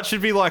 cool. That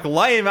should be like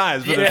lame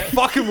as, but it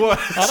fucking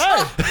works.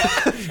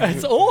 I know.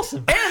 It's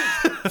awesome.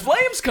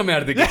 Flames come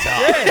out of the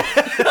guitar.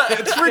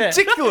 It's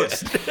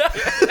ridiculous.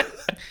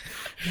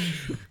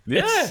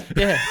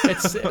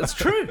 It's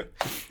true.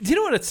 Do you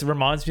know what it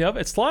reminds me of?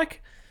 It's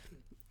like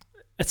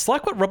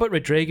what Robert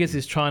Rodriguez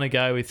is trying to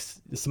go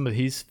with some of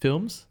his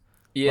films.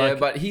 Yeah, Like-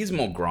 but he's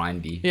more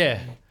grindy.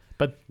 Yeah,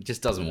 but It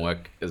just doesn't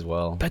work as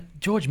well.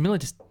 George Miller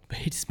just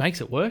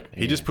makes it work.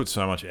 He just put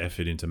so much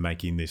effort into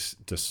making this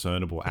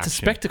discernible action. a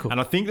spectacle. And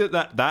I think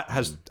that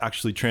has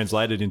actually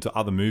translated into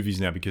other movies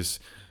now, because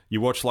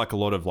you watch like a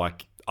lot of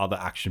like other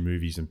action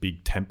movies and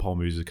big tentpole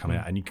movies that come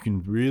out, and you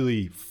can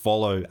really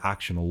follow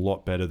action a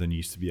lot better than you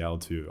used to be able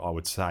to, I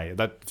would say.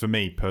 That, for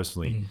me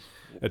personally,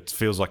 it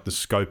feels like the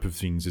scope of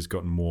things has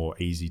gotten more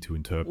easy to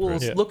interpret. Well,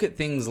 look at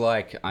things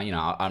like, I'm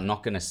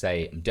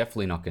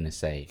definitely not going to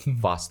say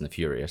Fast and the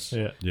Furious.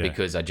 Yeah. Yeah.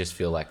 Because I just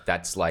feel like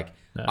that's like,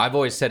 I've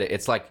always said it,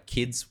 it's like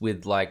kids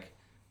with like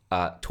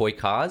toy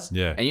cars.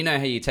 Yeah. And you know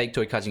how you take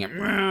toy cars and you go,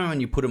 "Meow,"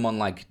 and you put them on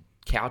like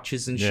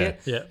couches and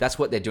shit? Yeah. That's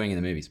what they're doing in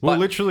the movies. Well, But,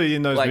 literally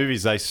in those like-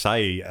 movies, they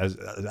say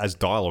as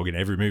dialogue in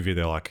every movie,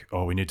 they're like,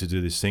 "Oh, we need to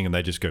do this thing," and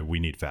they just go, "We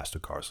need faster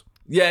cars."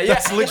 yeah.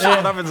 That's literally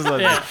what happens. In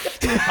those Yeah,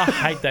 I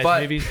hate those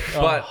But, movies.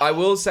 Oh. but I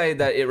will say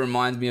that it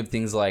reminds me of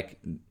things like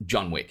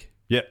John Wick.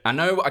 Yeah. I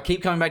know I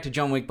keep coming back to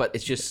John Wick, but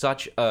it's just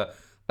such a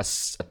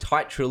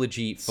tight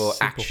trilogy for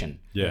action.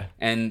 Yeah.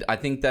 And I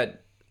think that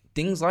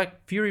things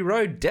like Fury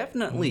Road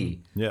definitely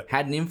Yeah.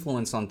 had an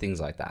influence on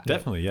things like that.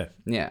 Definitely, yeah.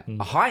 Yeah,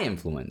 a high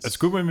influence. It's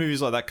good when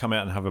movies like that come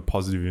out and have a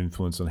positive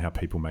influence on how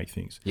people make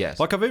things. Yes.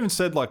 Like I've even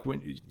said, like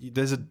when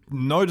there's a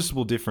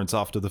noticeable difference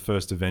after the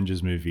first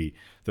Avengers movie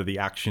that the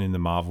action in the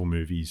Marvel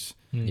movies,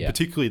 Yeah.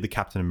 particularly the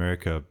Captain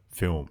America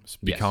films,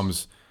 Yes.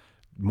 becomes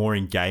more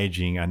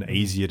engaging and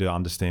easier to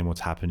understand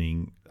what's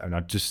happening. And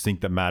I just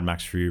think that Mad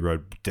Max Fury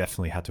Road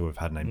definitely had to have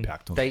had an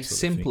impact on They that sort of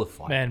thing.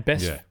 simplify. Man,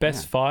 best Yeah.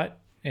 fight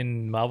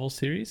in Marvel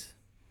series,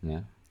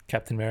 Yeah,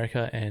 Captain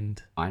America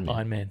and Iron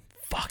Man.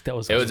 Fuck, that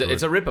was.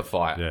 it's a ripper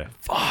fight. Yeah.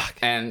 fuck.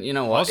 And you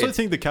know I what? also It's-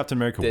 think the Captain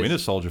America there's- Winter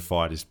Soldier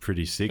fight is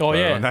pretty sick. Oh though.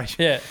 yeah, And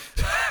they- yeah.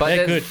 But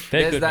They're there's, good.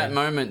 They're there's good, that man.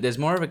 moment. There's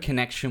more of a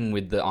connection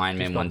with the Iron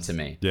Man one to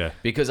me. Yeah.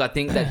 Because I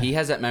think that he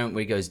has that moment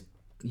where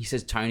he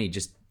says, Tony,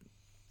 just,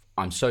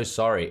 I'm so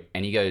sorry.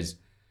 And he goes,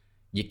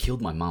 you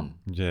killed my mum.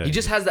 Yeah. He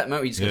just has that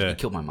moment. He just goes, Yeah. you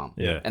killed my mum.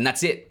 Yeah. And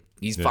that's it.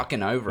 He's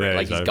fucking over it.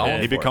 Like he's over going it.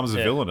 for He becomes it.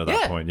 a villain at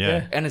that point.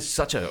 Yeah. And it's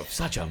such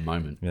a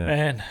moment. Yeah.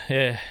 Man,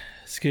 yeah,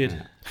 it's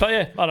good. But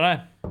yeah, I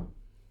don't know.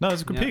 No,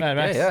 it's a good pick. Mad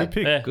Max. Yeah, Good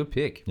pick. Yeah. Good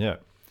pick. Yeah.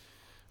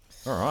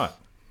 All right.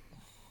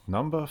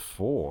 Number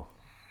 4.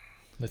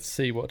 Let's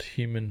see what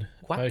human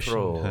emotion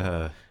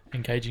Quattro.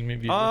 engaging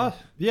movie.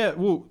 Yeah.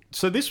 Well,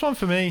 so this one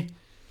for me,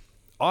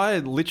 I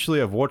literally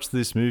have watched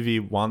this movie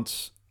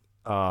once,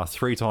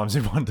 3 times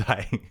in one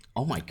day.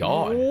 Oh my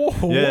God.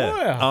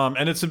 Yeah. Wow.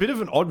 And it's a bit of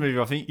an odd movie.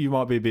 I think you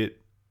might be a bit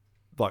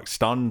like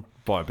stunned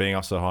by it being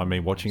up so high, me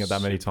watching it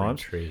that many Super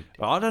times. intrigued.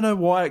 I don't know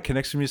why it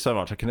connects with me so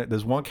much.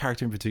 There's one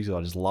character in particular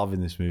I just love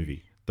in this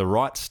movie. The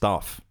Right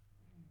Stuff.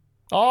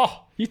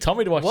 Oh, you told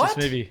me to watch What?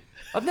 this movie.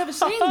 I've never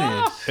seen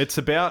this. It's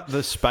about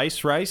the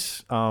space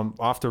race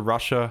after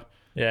Russia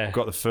Yeah.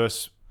 got the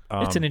first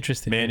It's an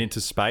interesting man movie.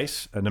 into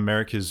space and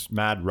America's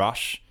mad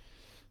rush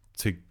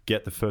to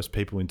get the first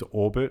people into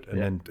orbit.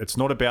 And then it's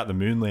not about the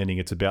moon landing.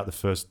 It's about the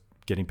first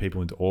getting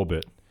people into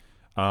orbit.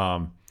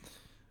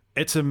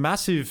 It's a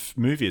massive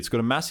movie. It's got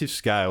a massive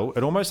scale.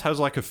 It almost has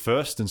like a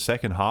first and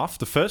second half.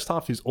 The first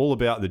half is all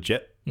about the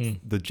jet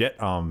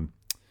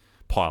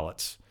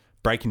pilots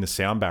breaking the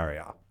sound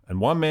barrier. And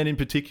one man in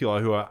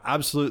particular who I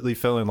absolutely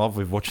fell in love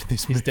with watching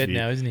this movie. He's dead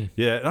now, isn't he?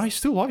 Yeah, no, he's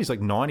still alive. He's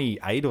like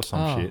 98 or some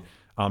Oh. shit.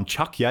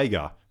 Chuck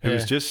Yeager, who Yeah.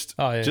 was just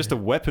Oh, yeah, just a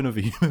weapon of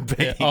a human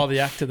being. Yeah. Oh, the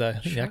actor though.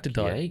 The actor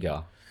died.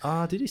 Jaeger.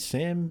 Did he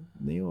Sam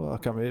Neill? I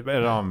can't remember.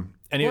 But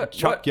anyway,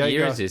 What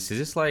year is this? Is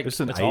this like It's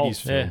an It's 80s old,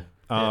 film.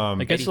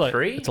 I guess like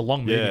 83? it's a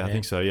long movie. Yeah, I man.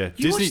 think so. Yeah,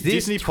 you watched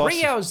this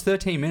 3 hours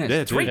 13 minutes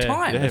Yeah, three dude.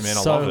 times? Yeah, It's man,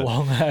 I so love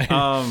it.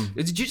 long.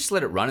 Eh? Did you just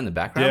let it run in the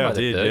background? Yeah, by I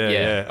the did. third?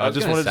 Yeah. I was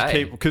just gonna wanted to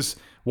say. keep because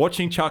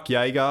watching Chuck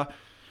Yeager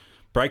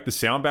break the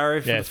sound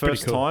barrier for Yeah, the it's pretty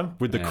first cool. time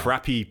with the Yeah.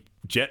 crappy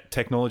jet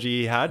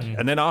technology he had,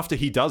 and then after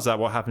he does that,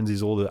 what happens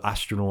is all the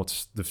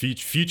astronauts, the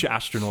future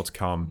astronauts,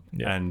 come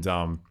and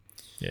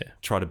Yeah.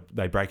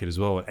 they break it as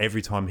well. And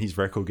every time his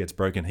record gets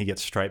broken, he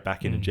gets straight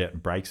back in a jet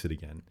and breaks it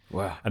again.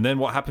 Wow. And then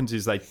what happens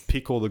is they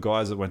pick all the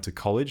guys that went to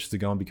college to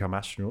go and become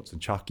astronauts,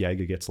 and Chuck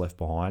Yeager gets left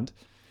behind.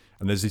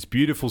 And there's this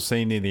beautiful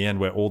scene near the end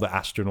where all the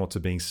astronauts are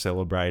being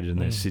celebrated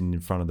and they're sitting in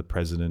front of the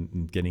president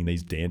and getting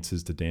these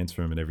dancers to dance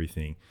for him and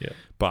everything. Yeah.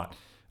 But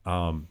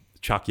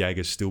Chuck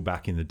Yeager's still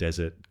back in the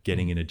desert,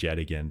 getting in a jet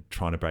again,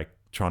 trying to break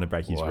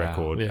his Wow.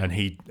 record. Yeah. And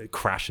he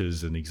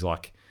crashes and he's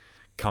like,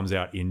 comes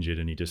out injured,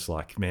 and he just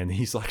like, man,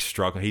 he's like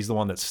struggling. He's the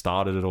one that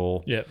started it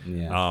all. Yeah.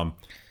 Yeah.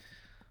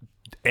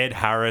 Ed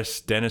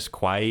Harris, Dennis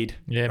Quaid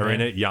Yeah, are in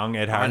man. it. Young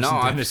Ed I Harris know. and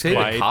I Dennis see the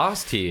Quaid.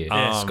 cast here.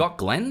 Scott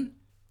Glenn.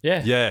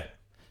 Yeah. Yeah.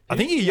 I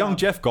think a young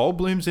Jeff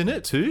Goldblum's in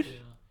it too.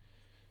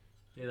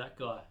 Yeah, that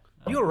guy.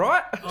 You all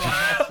right?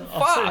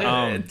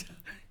 Fuck.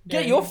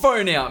 Get your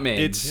phone out, man.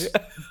 It's.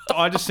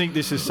 I just think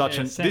this is such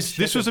Yeah, an. Sam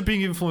This was a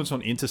big influence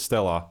on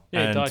Interstellar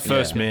Yeah, and Dark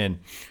First Knight. Man.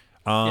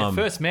 Yeah,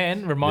 First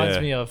Man reminds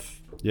yeah. me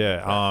of.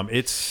 Yeah.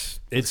 It's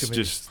good movie.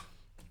 just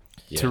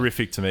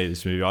terrific to me.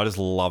 This movie. I just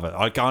love it.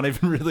 I can't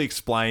even really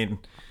explain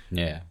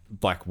yeah.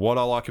 like what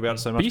I like about it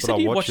so much. But you But said I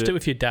you watched watched it. it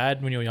with your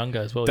dad when you were younger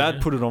as well. Dad didn't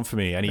you? put it on for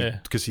me, and Yeah.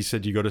 because he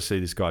said you got to see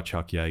this guy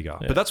Chuck Yeager.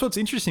 But that's what's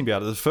interesting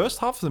about it. The first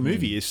half of the Mm.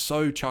 movie is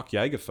so Chuck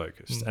Yeager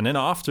focused, and then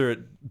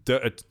after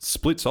it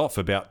splits off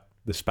about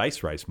the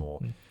space race more,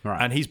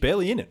 Right. and he's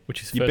barely in it.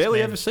 Which is you First barely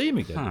Man. ever see him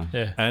again. Huh.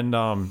 Yeah.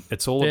 And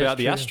it's all Yeah, about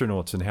the it's true.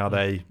 astronauts and how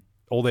they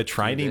all their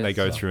training Yeah, they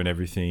go so- through and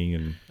everything,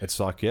 and it's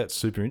like it's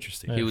super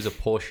interesting. He was a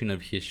portion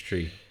of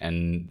history,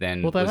 and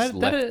then Well, they was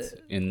had- they had left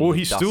in. Well, the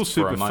he's dust still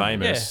for a super moment.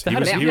 famous. Yeah, he they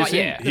was, had he was games- in,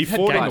 yeah, he they've had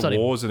fought games in on him.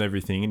 wars and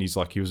everything, and he's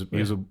like he was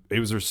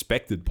a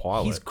respected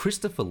pilot. He's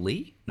Christopher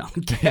Lee. No,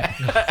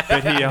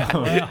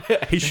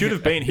 But he should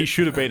have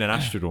been an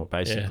astronaut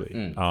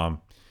basically.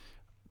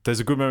 There's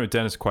a good moment with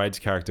Dennis Quaid's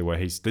character where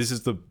this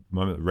is the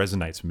moment that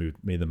resonates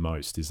with me the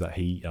most, is that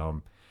he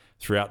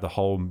throughout the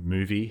whole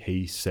movie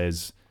he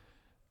says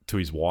to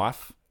his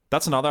wife,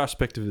 that's another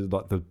aspect of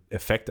like the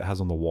effect it has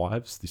on the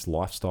wives, this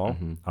lifestyle.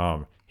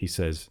 He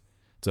says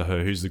to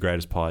her, "Who's the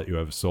greatest pilot you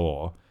ever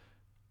saw?"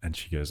 And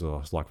she goes, "Oh,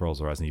 it's like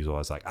rolls her eyes," and he's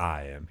always like,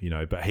 "I am,"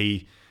 But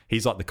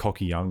he's like the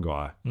cocky young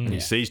guy, and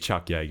he sees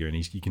Chuck Yeager,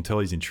 and you can tell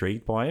he's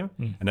intrigued by him.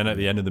 And then at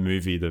the end of the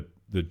movie,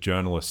 the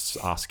journalists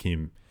ask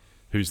him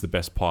who's the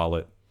best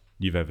pilot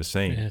you've ever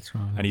seen. Yeah, that's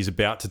right. And he's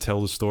about to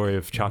tell the story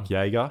of Chuck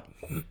Yeager,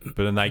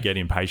 but then they get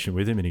impatient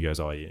with him and he goes,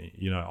 oh,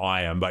 yeah,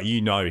 I am. But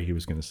he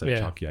was going to say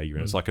Chuck Yeager.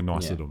 And it's like a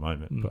nice little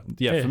moment. But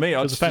for me,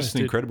 it's just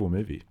an incredible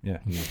movie. Yeah.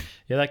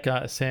 Yeah, that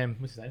guy, Sam,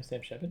 what's his name?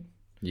 Sam Shepard?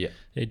 Yeah.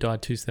 He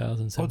died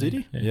 2007. Oh, did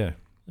he? Yeah.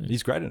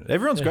 He's great in it.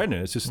 Everyone's great in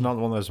it. It's just not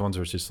one of those ones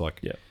where it's just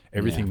like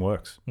everything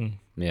works.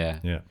 Yeah.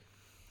 Yeah.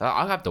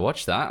 I'll have to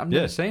watch that. I've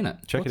never seen it.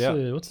 Check it out.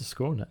 What's the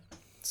score on that?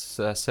 It's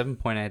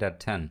 7.8 out of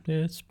 10.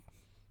 Yeah,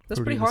 That's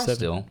pretty high 7.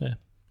 still. Yeah.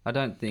 I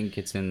don't think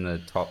it's in the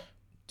top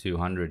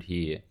 200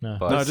 here. No.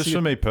 But No, just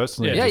for me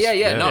personally. Yeah.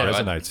 It No, it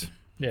resonates.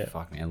 Yeah.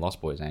 fuck, man.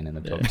 Lost Boys ain't in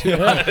the top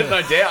 200.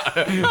 No doubt.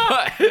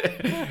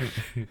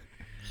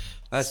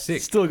 That's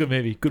sick. Still a good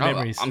movie. Good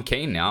memories. I'm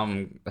keen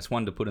now. That's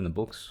one to put in the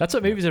books. That's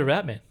what movies are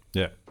about, man.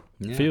 Yeah.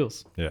 Yeah.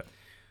 Feels. Yeah.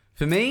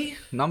 For me,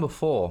 number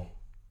 4.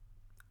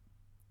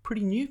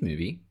 Pretty new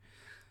movie.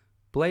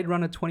 Blade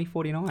Runner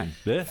 2049.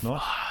 Yeah,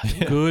 nice.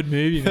 Good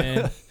movie,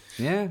 man.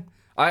 Yeah.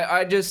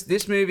 I just,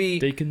 this movie,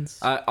 Deacons.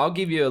 I'll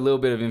give you a little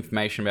bit of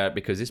information about it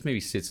because this movie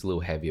sits a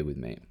little heavier with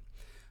me.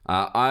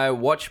 I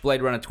watched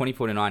Blade Runner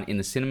 2049 in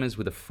the cinemas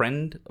with a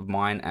friend of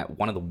mine at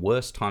one of the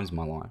worst times of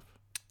my life.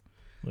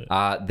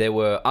 There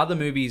were other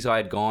movies I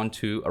had gone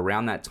to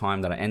around that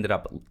time that I ended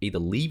up either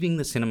leaving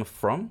the cinema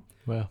from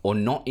or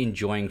not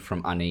enjoying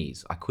from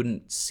unease. I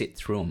couldn't sit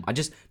through them.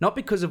 Not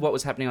because of what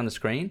was happening on the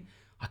screen.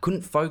 I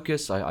couldn't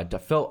focus. I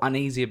felt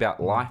uneasy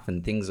about life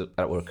and things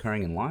that were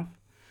occurring in life.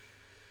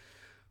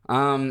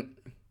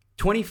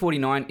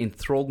 2049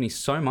 enthralled me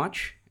so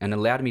much and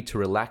allowed me to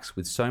relax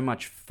with so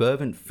much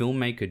fervent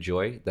filmmaker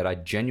joy that I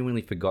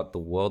genuinely forgot the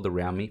world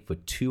around me for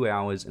 2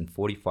 hours and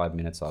 45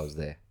 minutes I was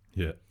there.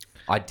 Yeah.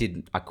 I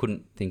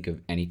couldn't think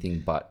of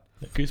anything but...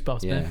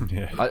 Goosebumps, man.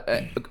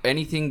 Yeah.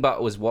 Anything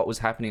but was what was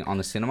happening on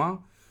the cinema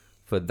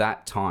for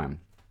that time.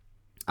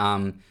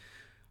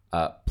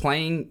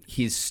 Playing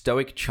his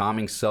stoic,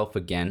 charming self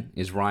again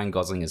is Ryan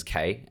Gosling as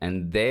Kay,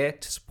 and there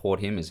to support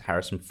him is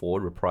Harrison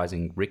Ford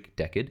reprising Rick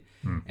Deckard,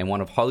 and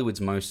one of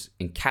Hollywood's most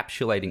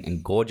encapsulating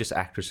and gorgeous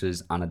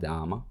actresses, Ana de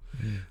Armas.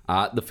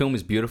 The film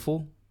is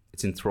beautiful,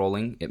 it's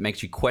enthralling, it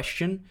makes you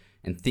question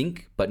and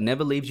think, but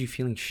never leaves you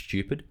feeling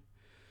stupid.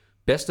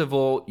 Best of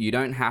all, you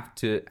don't have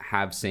to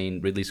have seen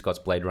Ridley Scott's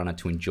Blade Runner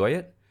to enjoy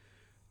it.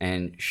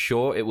 And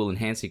sure, it will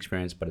enhance the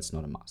experience, but it's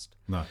not a must.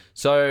 No.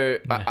 So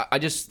I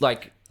just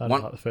like... I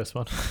don't like the first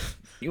one.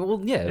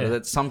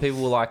 That some people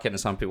will like it and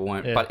some people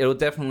won't. Yeah. But it'll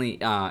definitely...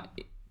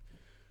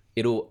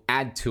 it'll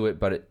add to it,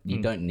 but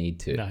you don't need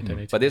to. No, don't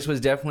need to. But this was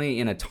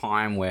definitely in a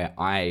time where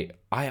I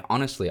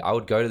honestly, I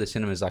would go to the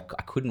cinemas, I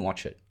couldn't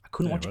watch it. I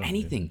couldn't watch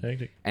anything.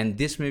 Hectic. And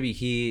this movie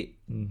here,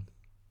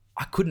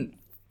 I couldn't...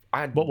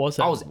 What was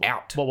it? I was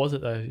out. What was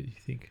it, though, you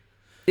think?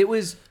 It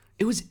was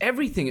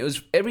everything. It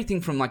was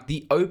everything from like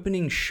the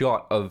opening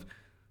shot of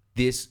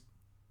this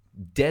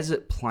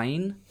desert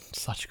plain.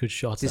 Such good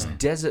shots. This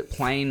desert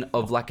plain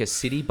of like a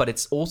city, but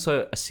it's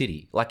also a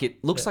city. Like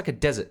it looks like a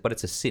desert, but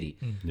it's a city.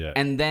 Yeah.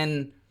 And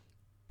then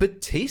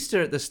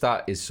Batista at the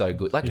start is so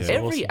good. Like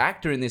every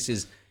actor in this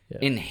is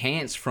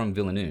enhanced from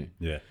Villeneuve.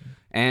 Yeah.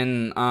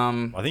 And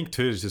I think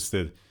too is just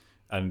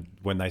and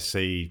when they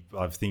see,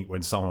 I think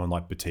when someone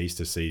like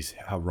Batista sees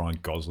how Ryan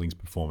Gosling's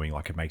performing,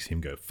 like it makes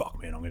him go,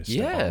 "Fuck man, I'm going to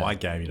step up my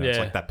game." You know, it's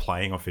like that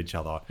playing off each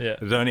other. Yeah.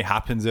 It only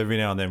happens every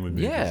now and then with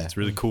movies. Yeah. It's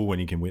really cool when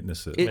you can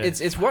witness it.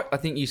 it's what I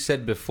think you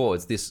said before.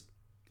 It's this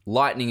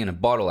lightning in a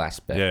bottle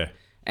aspect. Yeah.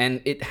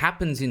 And it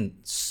happens in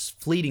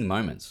fleeting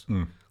moments.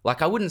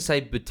 Like I wouldn't say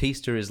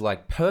Batista is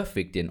like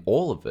perfect in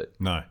all of it.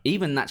 No.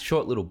 Even that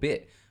short little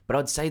bit. But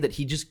I'd say that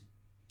he just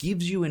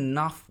gives you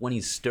enough when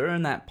he's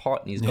stirring that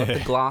pot and he's got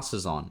the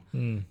glasses on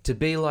to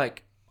be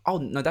like, oh,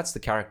 no, that's the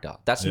character.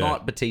 That's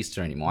not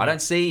Batista anymore. I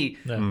don't see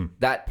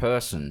that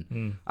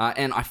person.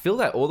 And I feel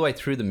that all the way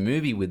through the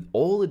movie with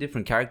all the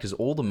different characters,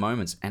 all the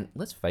moments. And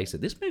let's face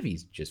it, this movie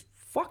is just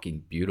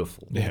fucking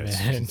beautiful. Yeah,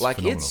 it's like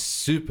phenomenal. it's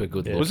super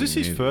good looking. Was this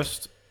his movie.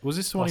 first? Was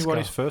this the one he won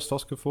his first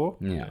Oscar for?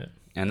 Yeah.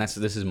 And this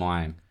is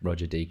my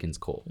Roger Deakins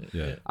call.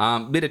 Yeah.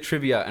 Bit of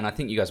trivia, and I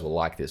think you guys will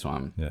like this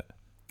one. Yeah.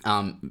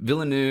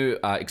 Villeneuve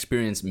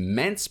experienced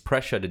immense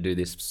pressure to do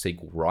this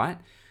sequel right,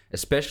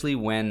 especially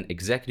when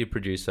executive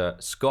producer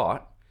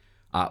Scott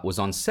was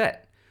on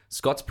set.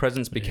 Scott's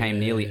presence became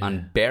nearly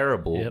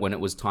unbearable when it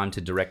was time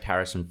to direct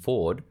Harrison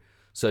Ford.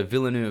 So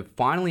Villeneuve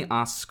finally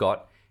asked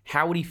Scott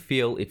how would he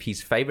feel if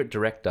his favorite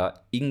director,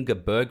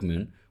 Ingmar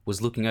Bergman,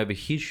 was looking over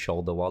his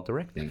shoulder while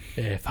directing.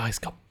 Yeah, he's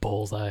got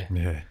balls, eh?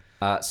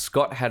 Yeah.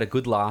 Scott had a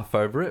good laugh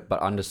over it, but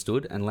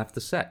understood and left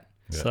the set.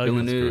 So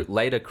Villeneuve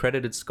later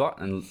credited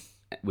Scott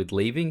with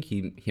leaving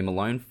him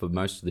alone for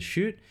most of the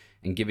shoot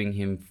and giving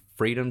him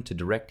freedom to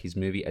direct his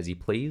movie as he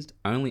pleased,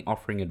 only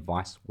offering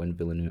advice when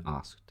Villeneuve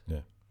asked. Yeah.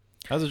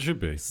 As it should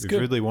be. If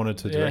good. Ridley wanted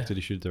to direct it,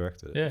 he should have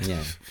directed it. Yeah.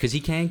 Yeah, because he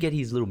can get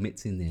his little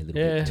mitts in there a little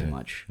bit too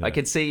much. I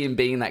can see him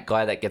being that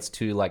guy that gets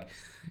too like,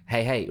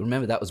 hey,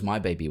 remember that was my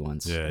baby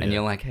once. And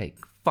you're like, hey,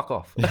 fuck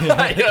off. You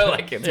know,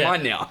 like, it's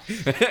mine now.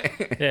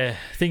 Yeah.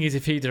 Thing is,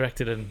 if he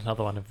directed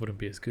another one, it wouldn't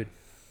be as good.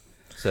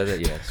 So that,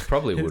 yes,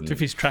 probably wouldn't. With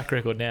his track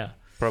record now.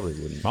 Probably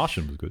wouldn't.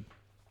 Martian was good.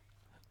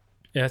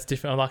 Yeah, it's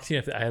different. I like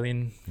seeing the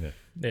alien.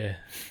 Yeah.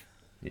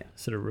 Yeah.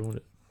 Sort of ruined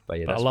it. But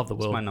yeah, But I that's, love the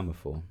that's world. my number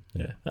 4.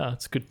 Yeah. Oh,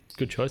 it's good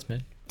choice,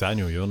 man.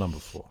 Daniel, you're number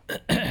 4.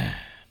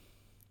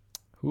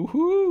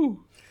 Woohoo!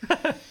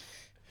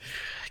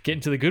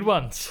 Getting to the good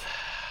ones.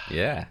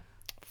 Yeah.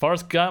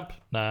 Forrest Gump.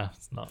 Nah,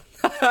 it's not.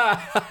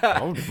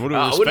 I would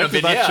have I wouldn't have respected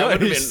been. that Yeah,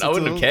 choice. I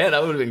wouldn't have cared.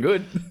 That would have been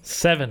good.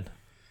 7.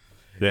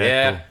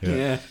 Yeah. cool,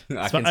 Yeah. I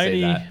It's can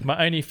see that.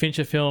 my only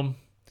Fincher film.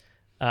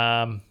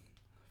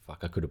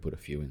 Fuck, I could have put a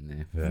few in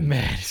there. Yeah.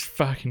 Man, it's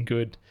fucking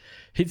good.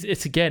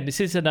 It's again, this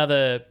is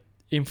another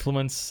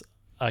influence,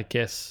 I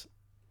guess,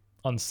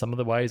 on some of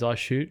the ways I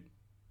shoot.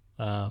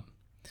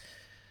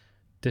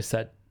 Just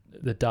that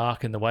the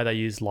dark and the way they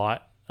use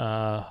light.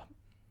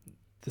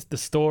 The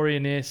story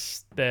in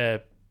this,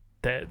 the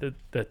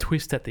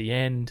twist at the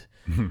end.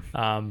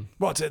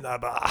 What's in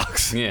that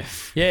box? Yeah.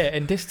 Yeah,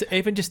 and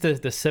even just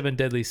the 7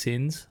 deadly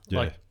sins, Yeah.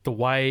 like the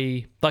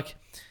way, like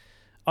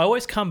I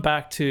always come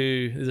back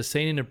to there's a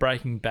scene in a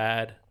Breaking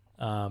Bad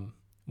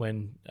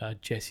when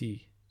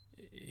Jesse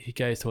he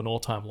goes to an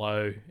all-time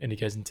low and he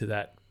goes into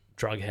that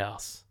drug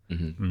house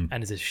and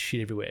there's just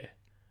shit everywhere,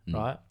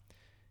 right?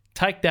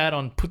 Put that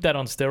on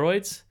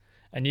steroids,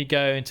 and you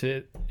go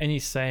into any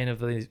scene of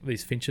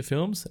these Fincher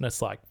films, and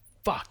it's like,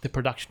 fuck, the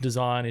production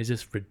design is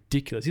just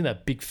ridiculous. You know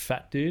that big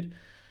fat dude?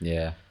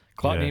 Yeah.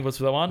 Gluttony Yeah. was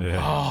the one. Yeah.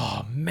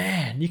 Oh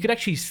man, you could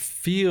actually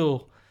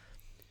feel.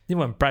 You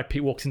know when Brad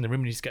Pitt walks in the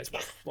room and he just goes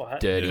like that,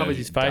 Dirty. covers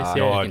his face. dark.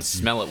 Yeah, You can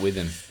smell it with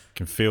him.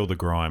 Can feel the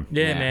grime.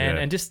 yeah, man,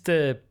 Yeah. and just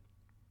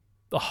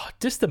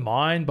the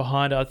mind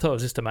behind it. I thought it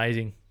was just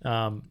amazing.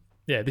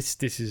 Yeah, this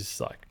is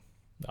like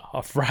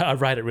I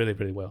rate it really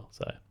really well.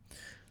 So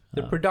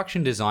The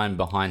production design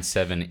behind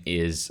 7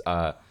 is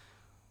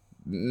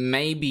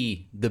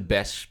maybe the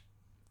best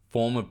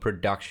form of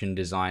production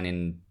design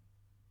in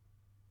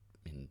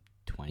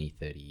 20,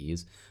 30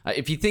 years.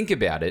 If you think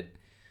about it,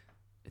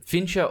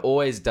 Fincher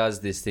always does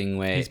this thing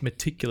where he's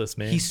meticulous,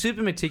 man. he's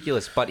super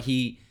meticulous, but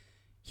he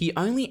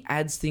only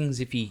adds things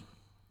if he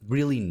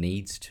really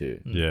needs to.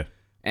 Yeah.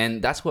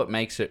 And that's what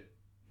makes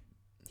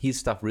his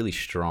stuff really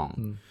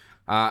strong.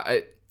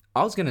 I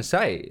was going to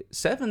say,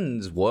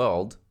 7's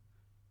world,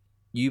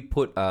 you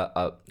put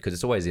because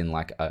it's always in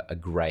like a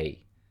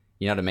grey.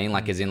 You know what I mean?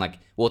 Like, as in like,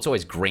 well, it's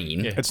always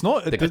green. Yeah. It's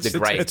not. The It's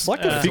grey. it's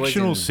like a It's always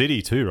fictional in-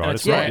 city too, right?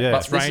 It's It's not. right, Yeah.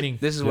 but it's raining.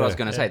 This is what I was Yeah.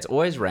 going to say. It's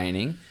always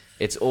raining.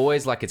 It's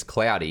always like it's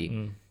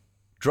cloudy.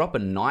 Drop a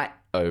night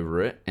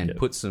over it and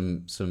put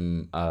some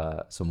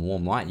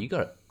warm light. You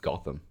got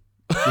Gotham.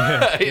 In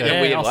a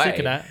Yeah, weird I was way.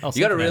 thinking that. I was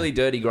You got a thinking really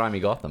dirty, grimy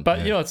Gotham.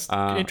 But you know, it's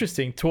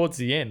interesting. Towards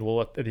the end,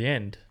 well, at the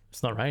end,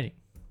 it's not raining.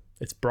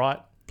 It's bright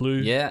blue.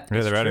 yeah,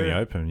 Yeah, they're out in true. the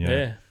open.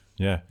 Yeah.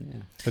 Yeah.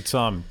 It's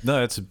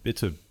no, it's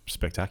a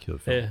spectacular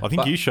film. Yeah. I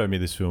think But- you showed me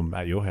this film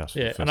at your house. For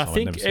the Yeah, first and I time. I'd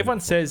think never seen it everyone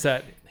before. says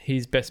that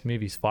his best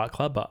movie is Fight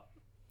Club, but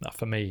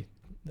for me,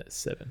 that's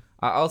 7.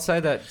 I'll say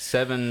that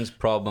 7's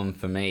problem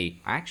for me,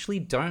 I actually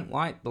don't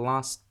like the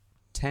last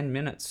 10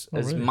 minutes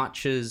as really?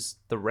 much as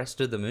the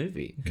rest of the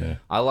movie. Okay.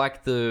 I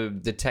like the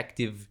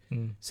detective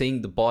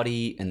seeing the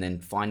body and then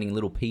finding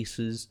little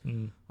pieces.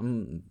 I'm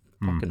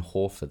fucking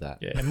whore for that.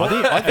 Yeah, and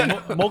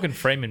Morgan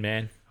Freeman,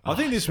 man. I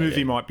think this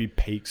movie might be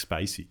peak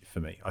Spacey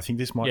for me. I think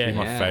this might be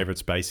my Yeah. favorite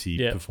Spacey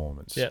Yeah.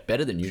 performance. Yeah.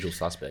 Better than Usual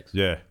Suspects.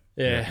 Yeah.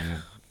 Yeah,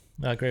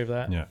 I agree with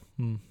that. Yeah.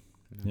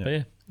 But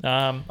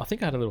yeah, I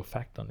think I had a little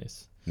fact on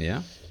this.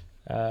 Yeah?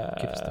 Give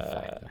us the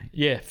fact, mate.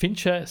 Yeah,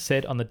 Fincher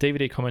said on the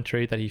DVD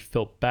commentary that he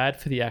felt bad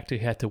for the actor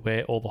who had to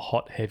wear all the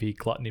hot, heavy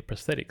gluttony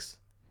prosthetics.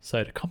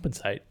 So to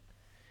compensate,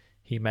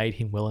 he made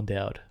him well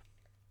endowed.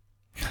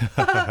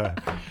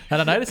 And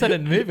I noticed that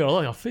in the movie. I was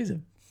like, oh, he's a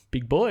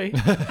big boy.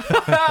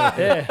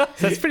 Yeah,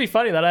 so it's pretty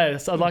funny that I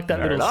like that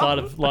little side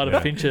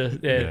of Fincher.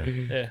 Yeah,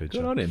 yeah. Good Good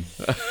job. on him.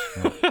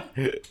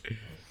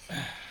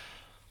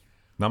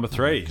 Number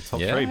 3, top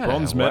Yeah, 3,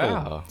 bronze medal.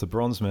 wow. It's a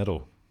bronze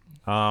medal.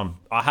 I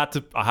had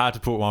to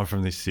put one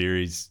from this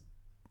series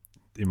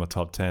in my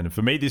top 10. And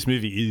for me, this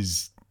movie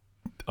is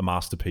a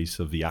masterpiece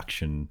of the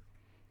action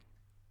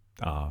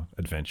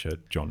adventure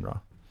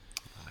genre.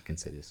 I can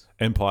see this.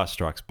 Empire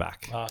Strikes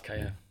Back. Oh,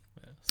 okay,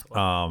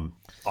 yeah.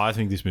 I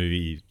think this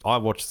movie. I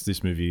watched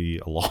this movie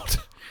a lot.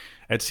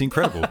 It's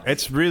incredible.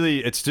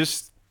 It's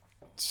just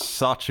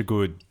such a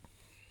good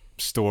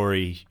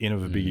story in a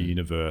bigger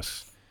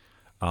universe.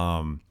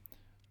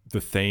 The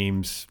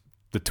themes,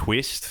 the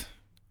twist,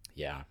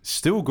 Yeah.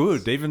 still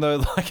good. Even though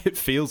like it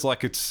feels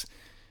like it's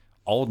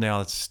old now,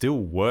 it still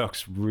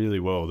works really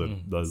well.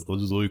 The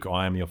Luke,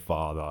 I am your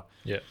father.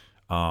 Yeah.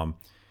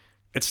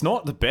 It's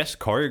not the best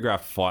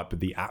choreographed fight, but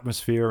the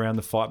atmosphere around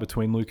the fight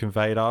between Luke and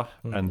Vader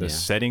and the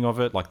setting of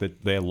it, like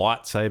their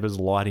lightsabers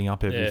lighting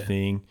up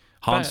everything.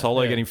 Han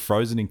Solo getting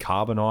frozen in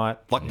carbonite.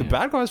 Like the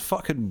bad guys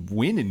fucking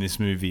win in this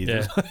movie.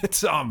 Yeah.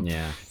 It's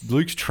Yeah.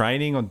 Luke's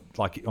training on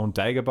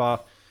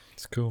Dagobah,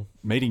 It's cool.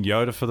 meeting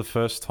Yoda for the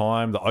first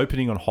time, the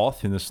opening on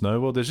Hoth in the snow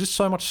world. There's just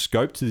so much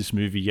scope to this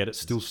movie, yet it's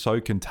still so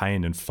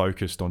contained and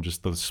focused on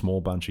just the small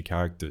bunch of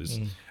characters.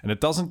 And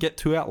it doesn't get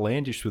too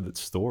outlandish with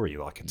its story.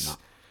 Like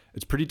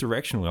it's pretty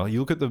directional. Like, you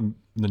look at the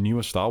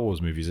newer Star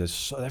Wars movies,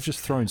 they've just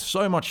thrown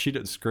so much shit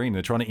at the screen.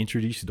 They're trying to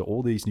introduce you to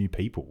all these new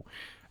people.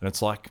 And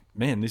it's like,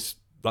 man,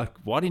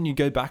 why didn't you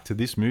go back to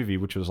this movie,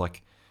 which was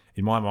like,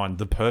 in my mind,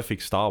 the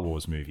perfect Star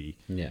Wars movie?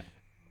 Yeah.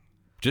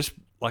 Just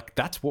like,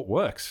 that's what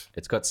works.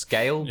 It's got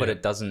scale, but Yeah.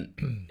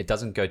 it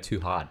doesn't go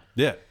too hard.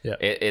 Yeah. Yeah.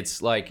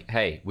 It's like,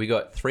 hey, we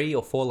got 3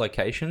 or 4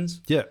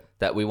 locations Yeah.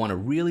 that we want to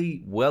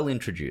really well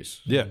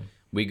introduce. Yeah.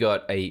 We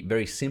got a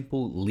very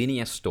simple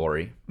linear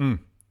story,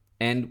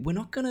 and we're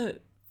not gonna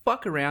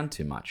fuck around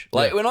too much.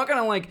 Like, we're not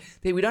gonna like,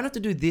 hey, we don't have to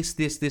do this,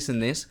 this, this,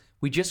 and this.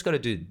 We just got to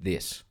do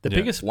this. The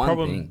biggest One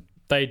problem thing.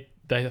 they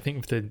I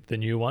think with the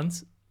new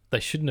ones, they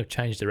shouldn't have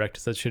changed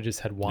directors. They should have just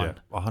had one.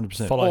 Yeah,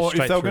 100%. Follow Or if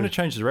straight they were through. going to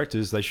change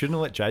directors, they shouldn't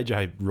have let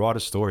JJ write a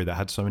story that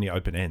had so many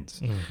open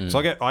ends. So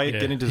I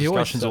get into He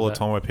always discussions said all the that.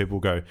 time where people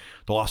go,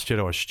 "The Last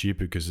Jedi was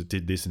stupid because it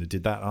did this and it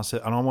did that."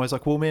 And I'm always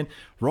like, "Well, man,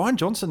 Ryan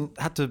Johnson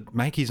had to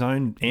make his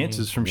own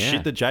answers from Yeah.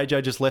 shit that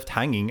JJ just left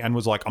hanging and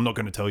was like, I'm not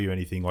going to tell you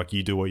anything. Like,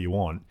 you do what you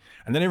want."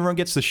 And then everyone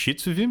gets the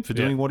shits with him for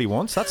doing what he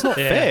wants. That's not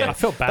Yeah, fair. I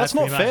felt bad That's for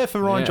not him, fair eh?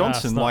 for Ryan Yeah.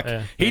 Johnson. it's not, Like,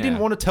 yeah. he didn't Yeah.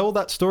 want to tell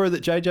that story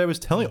that JJ was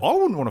telling. I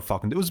wouldn't want to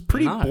fucking. It was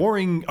pretty No.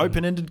 boring,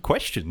 open-ended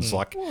questions.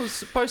 Like, Well, it was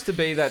supposed to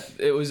be that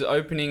it was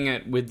opening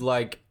it with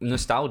like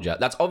nostalgia.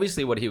 That's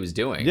obviously what he was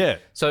doing. Yeah.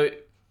 So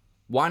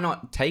why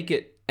not take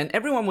it? And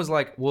everyone was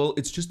like, "Well,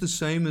 it's just the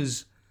same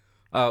as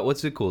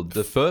what's it called?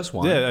 The first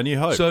one." Yeah, A New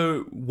Hope.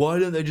 So why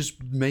don't they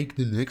just make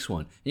the next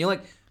one? And you're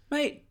like,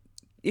 mate,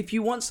 if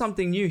you want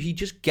something new, he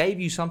just gave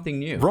you something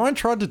new. Ryan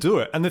tried to do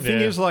it, and the thing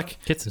Yeah. is, like,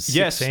 Get some sick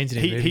yes, scenes in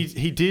his he movies.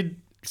 he did.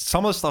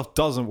 Some of the stuff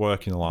doesn't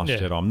work in The Last Yeah.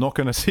 Jedi. I'm not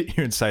going to sit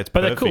here and say it's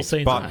But they're perfect, cool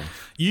scenes, but aren't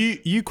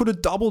you could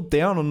have doubled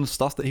down on the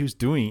stuff that he was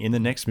doing in the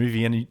next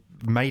movie and he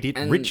made it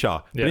And- richer.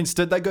 Yeah. But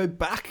instead, they go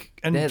back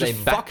and Yeah, they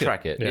just fuck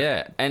backtrack it. Yeah.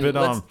 Yeah. And But,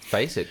 let's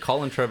face it,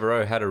 Colin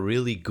Trevorrow had a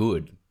really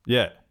good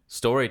Yeah.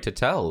 story to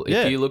tell.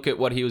 Yeah. If you look at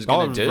what he was Oh,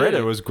 going to do. read it.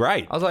 It was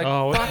great. I was like,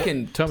 Oh,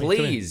 fucking tell me.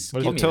 please. What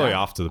is give I'll me tell you that.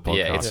 after the podcast.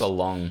 Yeah, it's a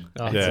long,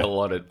 it's Yeah. a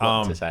lot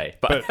to say.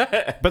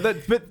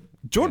 But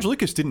George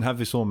Lucas didn't have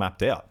this all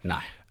mapped out. No.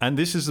 And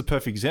this is the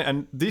perfect example.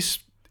 And this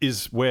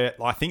is where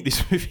I think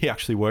this movie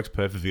actually works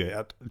perfectly.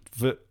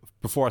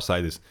 Before I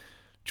say this,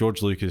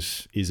 George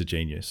Lucas is a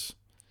genius.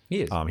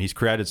 He is. He's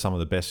created some of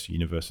the best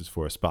universes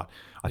for us, but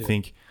I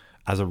think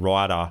as a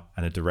writer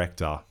and a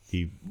director,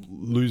 he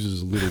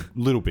loses a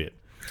little bit.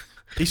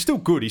 He's still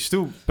good.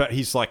 But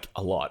he's like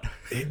a lot.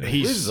 he's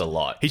This is a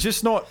lot. He's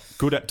just not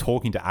good at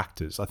talking to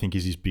actors, I think,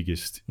 is his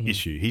biggest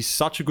issue. He's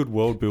such a good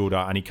world builder,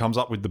 and he comes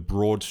up with the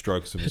broad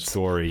strokes of a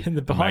story And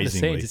the behind the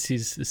amazingly. scenes, it's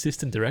his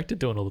assistant director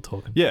doing all the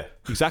talking. Yeah,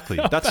 exactly.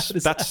 That's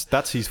is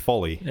that's his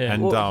folly. Yeah.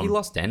 And Well, he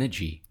lost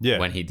energy yeah.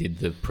 when he did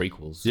the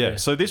prequels. yeah,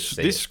 so this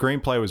See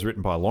screenplay was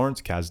written by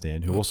Lawrence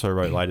Kasdan, who also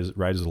wrote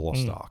Raiders of the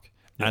Lost Ark.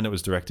 And it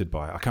was directed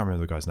by, I can't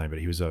remember the guy's name, but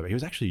he was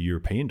actually a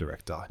European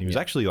director. He was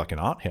actually like an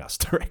art house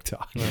director,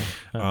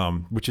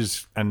 which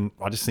is, and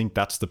I just think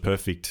that's the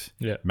perfect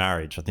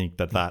marriage. I think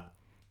that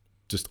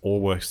just all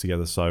works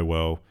together so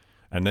well.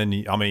 And then,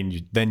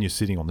 then you're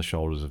sitting on the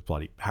shoulders of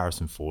bloody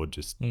Harrison Ford,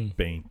 just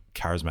being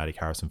charismatic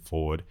Harrison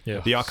Ford.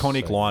 Yeah. The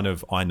iconic line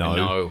of "I know"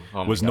 Oh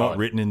my was not God.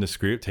 written in the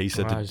script. He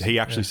said Right. he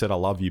actually said "I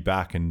love you"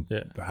 back, and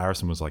Yeah.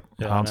 Harrison was like,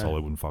 Yeah, I "Han know. Solo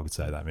wouldn't fucking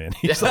say that, man."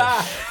 He's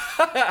like,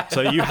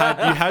 so you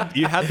had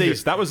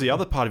these. That was the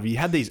other part of it. You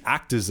had these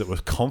actors that were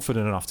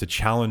confident enough to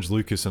challenge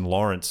Lucas and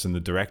Lawrence and the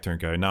director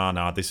and go,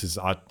 "No, this is.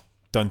 I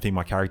don't think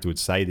my character would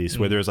say this."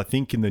 Whereas I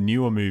think in the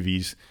newer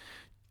movies,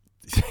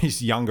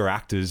 these younger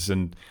actors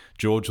and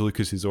George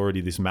Lucas is already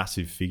this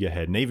massive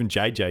figurehead, and even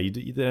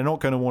JJ, they're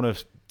not going to want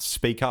to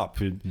speak up.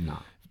 No.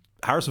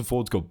 Harrison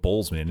Ford's got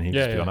balls, man, and he'd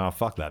Yeah, just be yeah. like, "No,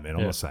 fuck that, man. I'm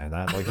Yeah. not saying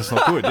that. Like, that's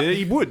not good."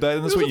 He would.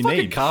 That's what you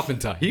need.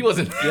 Carpenter. He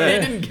wasn't. Yeah.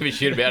 He didn't give a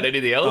shit about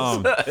anything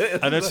else.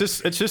 And it's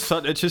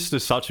just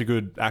such a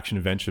good action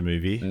adventure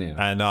movie. Yeah.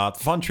 And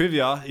fun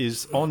trivia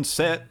is on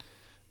set,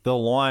 the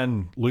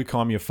line "Luke,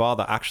 I'm your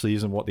father" actually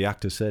isn't what the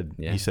actor said.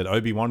 Yeah. He said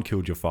Obi-Wan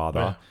killed your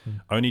father.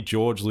 Only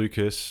George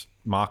Lucas,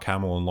 Mark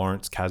Hamill, and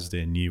Lawrence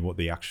Kasdan knew what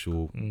the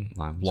actual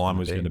line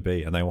was going to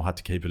be, and they all had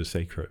to keep it a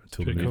secret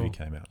until the Pretty movie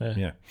cool. came out. Yeah.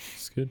 Yeah.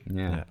 It's good.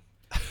 Yeah.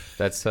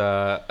 That's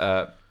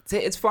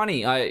it's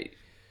funny.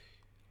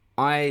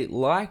 I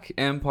like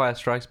Empire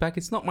Strikes Back.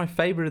 It's not my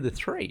favorite of the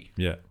three,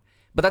 Yeah.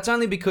 but that's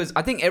only because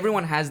I think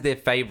everyone has their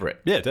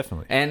favorite. Yeah,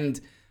 definitely. And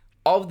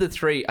of the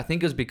three, I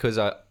think it was because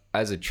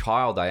as a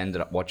child I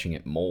ended up watching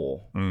it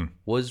more.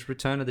 Was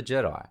Return of the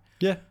Jedi.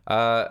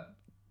 Yeah.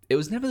 It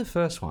was never the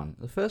first one.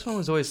 The first one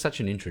was always such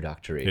an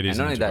introductory. It is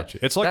and an only introduction.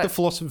 It's like that- the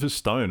Philosopher's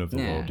Stone of the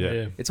world. Yeah.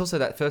 Yeah. It's also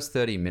that first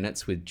 30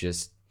 minutes with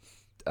just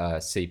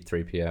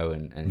C-3PO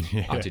and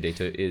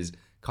R2-D2 is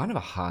kind of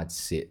a hard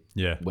sit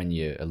Yeah. when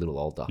you're a little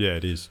older. Yeah,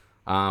 it is.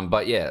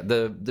 But yeah,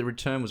 the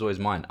return was always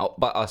mine.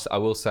 But I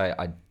will say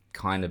I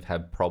kind of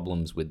have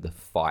problems with the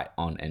fight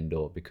on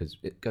Endor because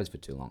it goes for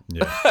too long.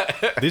 Yeah.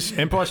 This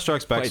Empire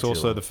Strikes Back Way is too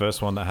also long. the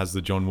first one that has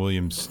the John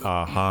Williams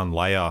Han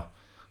Leia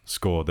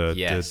score,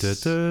 Yes.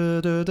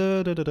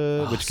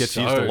 which gets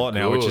so used a lot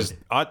now, which is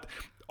good.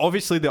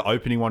 obviously the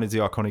opening one is the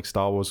iconic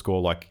Star Wars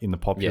score, like in the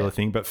popular Yeah.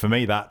 thing. But for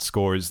me, that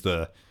score is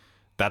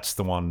that's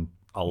the one.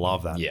 I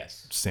love that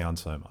Yes. sound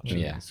so much.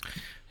 Yeah.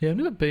 Yeah, I've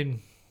never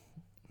been.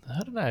 I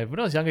don't know. When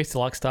I was younger, I used to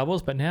like Star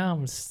Wars, but now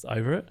I'm just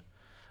over it.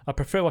 I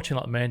prefer watching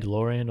like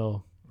Mandalorian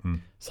or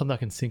something I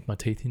can sink my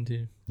teeth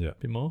into Yeah. a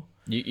bit more.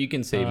 You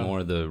can see more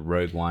of the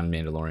Rogue One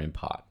Mandalorian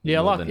part. Yeah,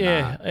 I more like. than,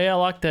 Yeah, I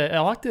like the. I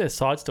like the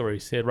side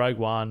stories. Yeah, Rogue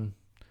One.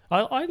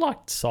 I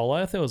liked Solo.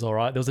 I thought it was all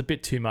right. There was a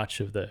bit too much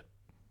of that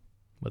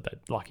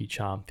Lucky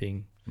Charm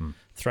thing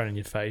thrown in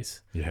your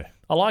face. Yeah.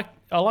 I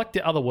like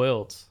the other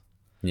worlds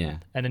Yeah.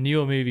 and the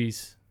newer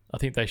movies. I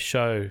think they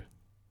show,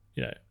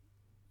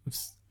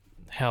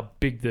 how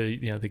big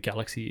the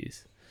galaxy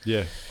is.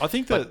 Yeah. I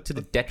think But that to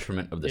the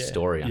detriment of the Yeah.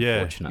 story, Yeah,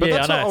 unfortunately. but Yeah,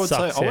 that's I what know I it would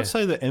sucks, say. I yeah. would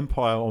say the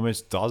Empire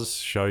almost does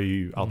show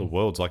you other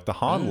worlds. Like the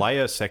Han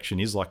Leia section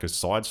is like a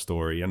side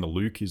story, and the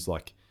Luke is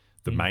like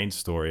the main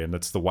story, and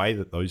it's the way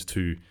that those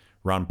two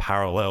run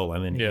parallel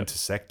and then Yeah.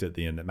 intersect at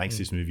the end that makes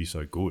this movie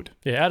so good.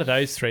 Yeah, out of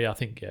those three, I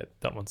think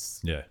that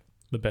one's Yeah.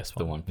 the best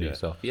The one. one for Yeah.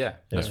 yourself. Yeah.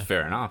 That's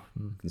fair enough.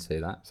 You can see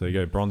that. So you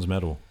go bronze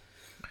medal,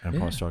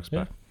 Empire Strikes yeah.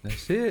 Back.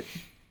 That's it.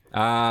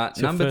 It's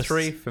your Number first-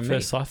 3 for me.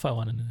 First sci-fi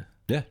one, isn't it?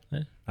 Yeah.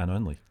 And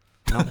only.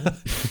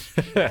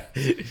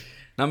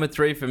 Number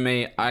 3 for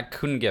me, I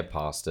couldn't get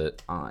past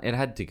it. It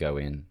had to go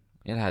in.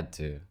 It had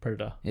to.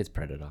 Predator. It's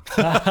Predator.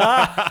 It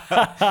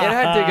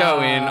had to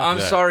go in. I'm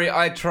sorry.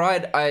 I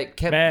tried. I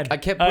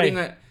kept putting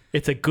it.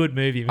 It's a good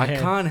movie, man. I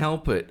can't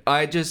help it.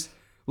 I just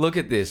look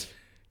at this.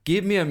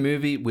 Give me a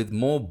movie with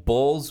more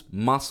balls,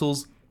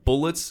 muscles,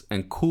 bullets,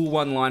 and cool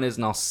one-liners,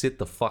 and I'll sit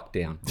the fuck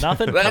down.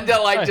 Nothing.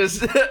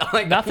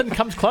 Nothing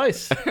comes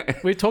close.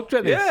 We talked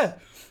about this.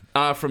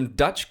 Yeah. From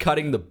Dutch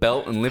cutting the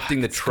belt and lifting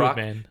the truck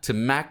man. to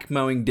Mac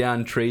mowing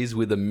down trees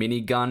with a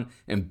minigun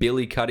and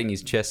Billy cutting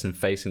his chest and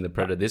facing the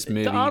Predator. This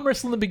movie The arm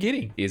wrestle in the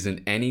beginning. is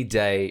an any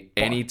day,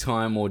 any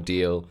time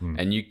ordeal,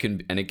 and it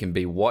can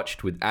be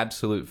watched with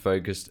absolute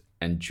focus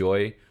and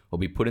joy, or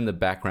be put in the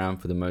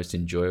background for the most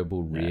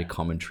enjoyable rear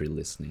commentary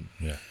listening.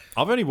 Yeah.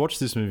 I've only watched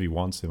this movie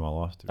once in my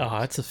life. to be honest.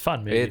 Oh, it's a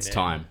fun movie. It's man.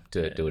 time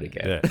to do it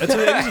again. Yeah. It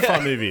is a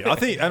fun movie. I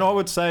think, and I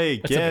would say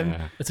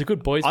again, It's a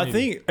good boys movie. I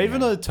think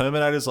even though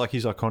Terminator's like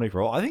his iconic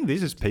role, I think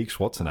this is peak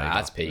Schwarzenegger.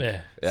 That's peak.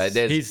 Yeah.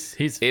 There's-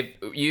 He's if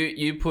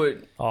you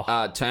put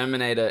Oh.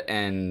 Terminator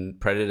and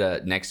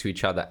Predator next to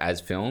each other as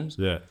films,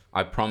 Yeah.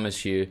 I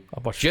promise you,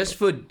 watch- just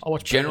for I'll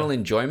watch general Predator.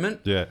 enjoyment,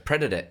 Yeah.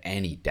 Predator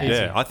any day.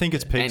 Yeah, I think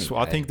it's peak. Anyway.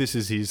 I think this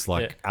is his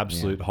like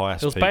absolute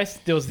highest It was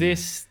peak. there was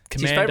this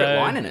It's his Commando, favourite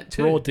line in it,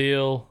 too. Raw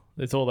Deal.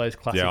 There's all those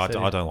classics. Yeah, I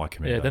there. don't like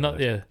Commando. Yeah, they're not.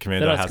 though. Yeah,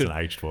 Commando they're not hasn't good.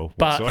 aged well.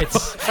 But whatsoever.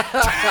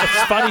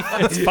 it's funny.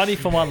 It's funny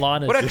for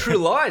one-liners. What about True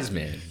Lies,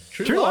 man?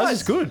 True Lies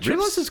is good. True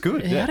Lies is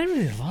good. Yeah, I Yeah, don't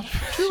really like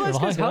it. True Lies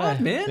goes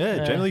hard, man.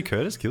 yeah. Jamie Lee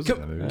Curtis kills it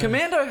in that movie.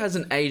 Commando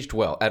hasn't aged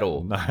well at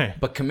all. No.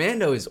 But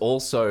Commando is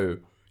also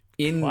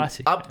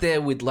Classic, up there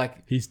with like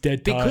He's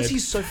dead because tired.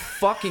 he's so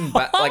fucking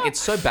bad. Like it's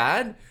so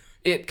bad,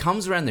 it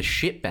comes around the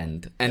shit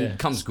bend and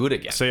comes good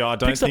again. See, I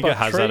don't Picks up think a it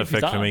has tree that with his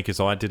effect for arm. me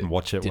because I didn't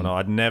watch it when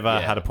I'd never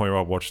Yeah. had a point where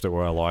I watched it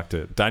where I liked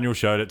it. Daniel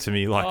showed it to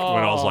me like when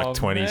I was like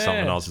 20 something.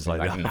 man. I was just like,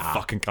 Like, I nah.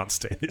 fucking can't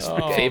stand this.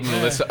 even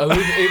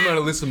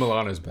Alyssa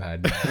Milano's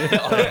bad.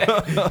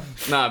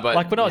 No, but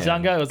Like when I was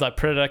younger, it was like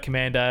Predator,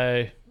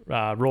 Commando,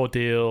 Raw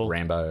Deal,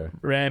 Rambo.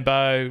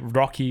 Rambo,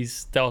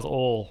 Rockies. That was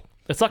all.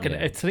 It's like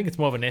Yeah. I think it's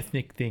more of an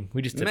ethnic thing.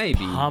 We just Maybe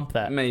pump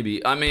that.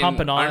 Maybe I mean Pump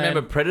an I iron.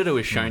 remember Predator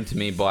was shown to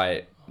me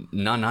by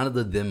none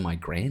other than my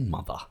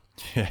grandmother.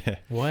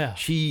 Wow.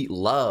 She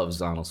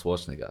loves Arnold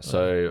Schwarzenegger.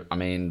 So I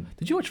mean,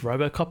 Did you watch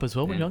RoboCop as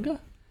well when younger?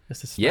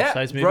 Just to smash yeah,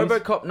 those movies?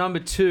 RoboCop number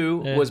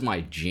 2 Yeah. was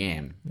my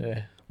jam.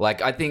 Yeah.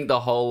 Like I think the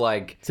whole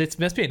like So it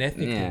must be an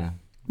ethnic yeah. thing.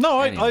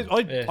 No,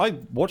 Anyway. I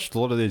watched a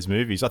lot of these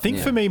movies. I think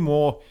Yeah. for me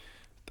more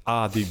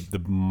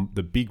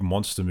the big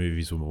monster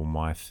movies were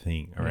my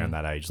thing around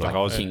that age. Like Like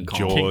I was King Kong.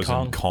 Jaws King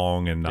and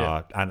Kong and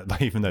Yeah.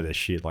 even though they're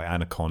shit like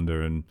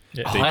Anaconda and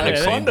Yeah. Deep Oh, Blue Sea and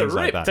Anaconda things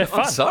like ripped. that. They're fun.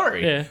 I'm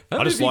sorry. Yeah.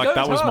 I just like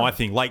that was my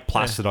thing. Lake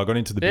Placid. I got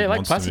into the big Yeah, Lake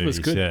monster Placid was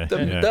movies. good.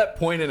 Yeah, yeah. That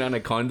point in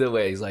Anaconda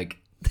where he's like,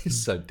 "This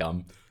is so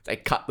dumb." They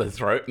cut the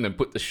throat and then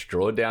put the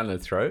straw down the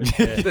throat.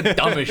 It's the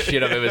dumbest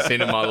shit I've ever seen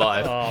in my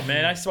life. Oh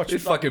man, I used to watch. You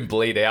fucking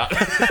bleed out.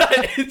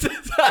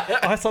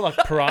 I saw like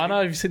Piranha.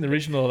 Have you seen the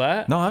original of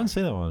that? No, I haven't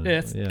seen that one. Yeah,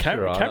 it's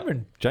Piranha.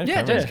 Cameron. James Yeah,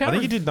 Cameron. James I Cameron.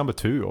 think he did number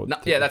 2. Or No,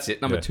 yeah, that's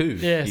it. Number Yeah. 2.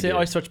 Yeah, He see, did. I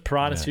used to watch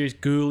Piranha series,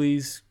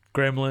 Ghoulies,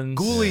 Gremlins.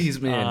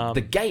 Ghoulies, man.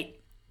 The Gate.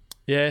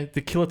 Yeah,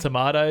 the Killer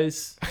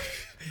Tomatoes.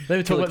 They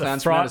were talking Killer about the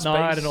Clowns from Fright Outer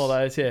Night Space. and all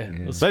those. Yeah,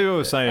 It was- They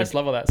were saying I just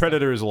love all that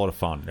Predator is a lot of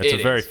fun. It's It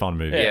a very is. fun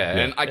movie. Yeah,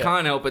 and I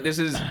can't help it. This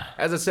is,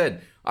 as I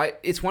said,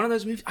 it's one of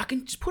those movies I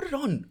can just put it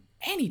on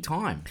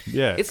anytime.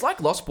 Yeah. It's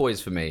like Lost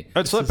Boys for me.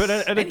 It's like,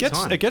 and it gets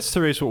anytime. it gets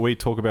to what we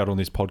talk about on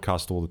this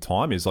podcast all the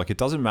time is like it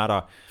doesn't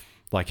matter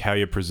like how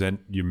you present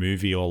your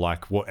movie or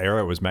like what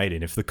era it was made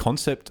in. If the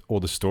concept or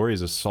the story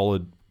is a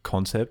solid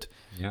concept,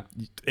 Yeah.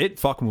 it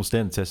fucking will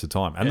stand the test of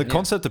time. And the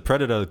concept of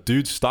Predator,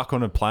 dude stuck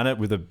on a planet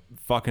with a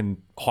fucking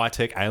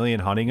high-tech alien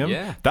hunting him,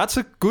 Yeah. that's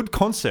a good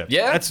concept.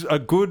 Yeah. That's a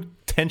good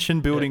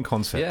tension-building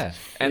concept. Yeah.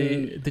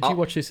 And Did you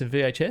watch this in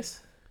VHS?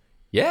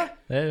 Yeah.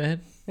 Yeah,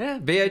 man. Yeah,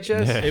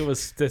 VHS. Yeah. It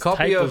was the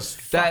Copy tape of was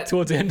fucked that-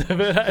 towards the end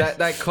of it.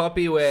 That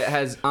copy where it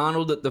has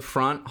Arnold at the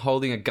front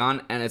holding a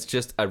gun and it's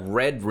just a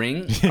red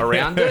ring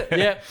around it.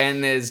 Yep.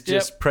 And there's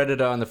just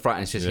Predator on the front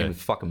and it's just Yeah. him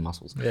with fucking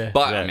muscles. Yeah.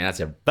 But, Yeah. I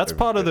mean, That's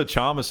part of the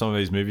charm of some of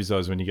these movies, though,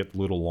 is when you get the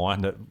little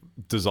line that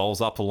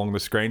dissolves up along the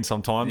screen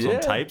sometimes Yeah.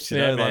 on tapes. You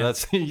Yeah, know, man. like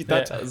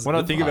that's That's when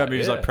I the think about part,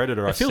 movies yeah. like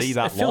Predator, I feels- see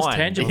that it feels line.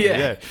 tangible.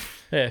 Yeah.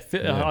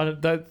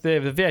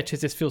 The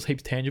VHS just feels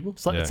heaps tangible.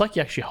 It's like, Yeah. it's like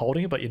you're actually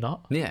holding it, but you're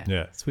not. Yeah.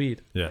 Yeah. It's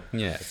weird. Yeah.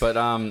 Yeah. But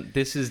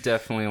this is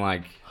definitely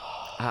like,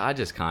 I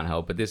just can't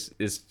help it. This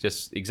is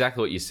just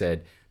exactly what you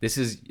said.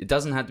 It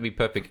doesn't have to be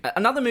perfect.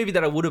 Another movie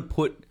that I would have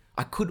put,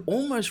 I could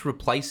almost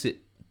replace it,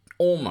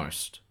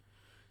 almost.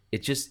 It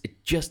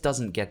just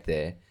doesn't get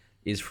there,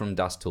 is From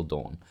Dusk Till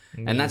Dawn.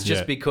 And that's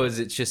just Yeah. because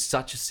it's just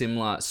such a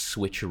similar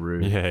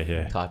switcheroo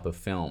Yeah. type of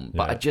film.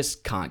 But Yeah. I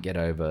just can't get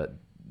over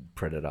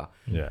Predator.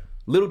 Yeah.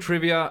 Little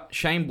trivia,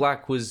 Shane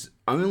Black was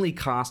only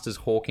cast as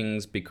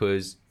Hawkins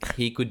because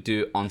he could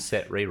do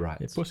on-set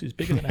rewrites. Yeah, pussy's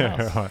bigger than a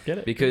house. right. Get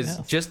it? Because Bigger than a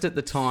house. just at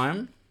the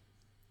time,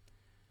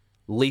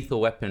 Lethal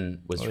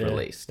Weapon was Oh, yeah.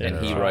 released, Yeah, and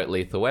he that's wrote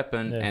Lethal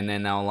Weapon, Yeah. and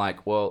then they were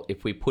like, well,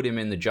 if we put him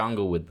in the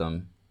jungle with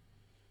them,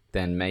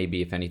 then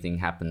maybe if anything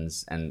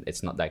happens and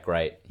it's not that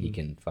great, he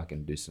can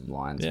fucking do some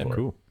lines Yeah, for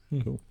Cool.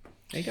 it. Cool.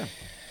 There you go.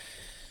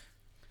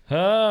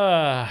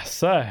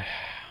 So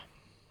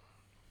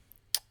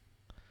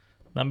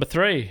number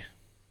 3.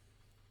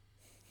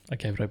 I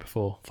gave it away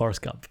before.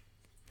 Forrest Gump.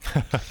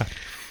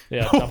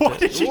 Yeah, I dumped Why it.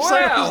 did you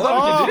say Wow,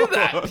 why would you do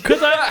that?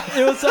 Because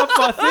it was up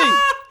my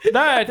thing. No,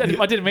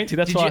 I didn't mean to.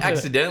 That's Did why you I said it.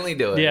 accidentally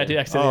do it? Yeah, I did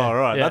accidentally. Oh,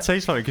 right. Yeah. That's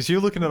he's funny because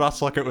you're looking at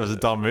us like it was a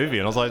dumb movie,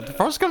 and I was like,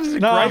 Forrest Gump is a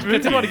No, I great movie.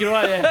 didn't want to get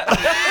away.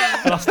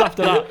 Yeah, and I stuffed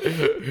it up.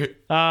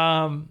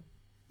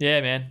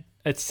 Yeah, man.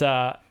 It's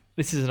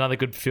this is another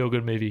good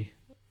feel-good movie.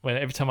 When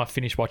every time I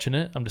finish watching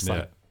it, I'm just Yeah.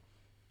 like,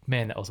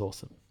 man, that was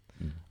awesome.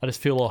 I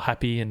just feel all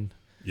happy, and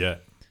Yeah.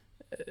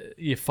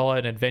 you follow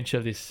an adventure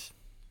of this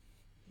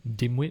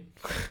dimwit,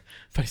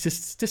 but he's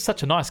just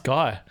such a nice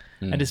guy,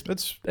 and just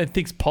It's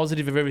thinks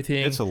positive of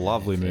everything. it's a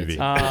lovely movie.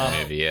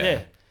 movie,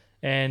 yeah.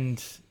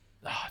 And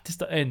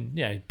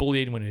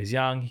bullied when he was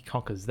young, he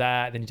conquers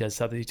that. Then he does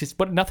something.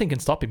 But nothing can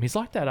stop him. He's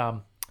like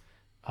that.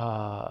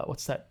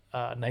 What's that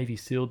Navy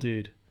SEAL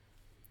dude?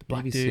 The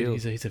black Navy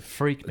dude. SEAL. He's a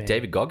freak, man.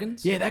 David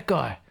Goggins? Yeah, that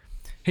guy.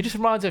 He just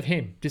reminds of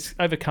him. Just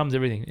overcomes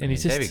everything, and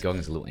he's just. David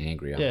Goggins is a little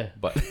angrier. Yeah.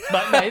 But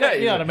But no,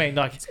 you know what I mean.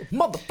 Like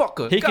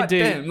motherfucker, He can do-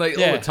 goddamn, like all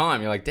yeah. the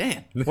time. You're like,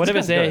 damn. this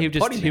whatever's guy's there, got a he'll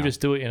body now. just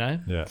do it. You know.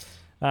 Yeah.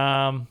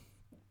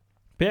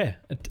 But yeah,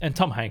 and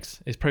Tom Hanks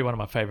is probably one of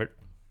my favorite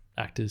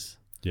actors.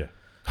 Yeah.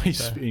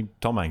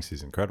 Tom Hanks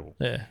is incredible.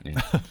 Yeah.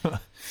 Yeah.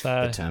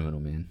 So The Terminal,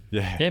 man.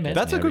 Yeah. Yeah, man.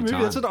 That's a Every good movie.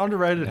 time. That's an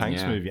underrated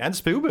Hanks Yeah. movie and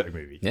Spielberg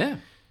movie. Yeah.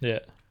 yeah.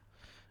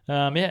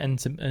 And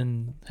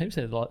how do you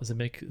say it? Like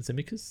Zemeckis?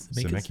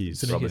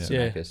 Zemeckis. Robert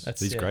Yeah, Zemeckis.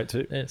 that's, He's yeah. great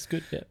too. Yeah, it's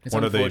good. Yeah. It's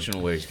One of the-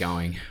 unfortunate where he's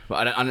going.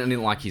 But I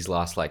didn't like his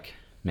last, like,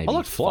 maybe I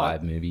liked Flight.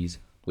 5 movies.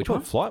 Which I thought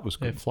one? Flight was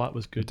Yeah, good. Flight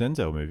was The good.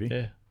 Denzel movie.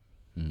 Yeah,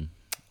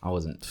 I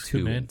wasn't good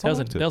too man. I That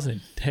liked it. was a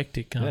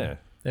hectic Yeah.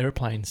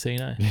 airplane scene.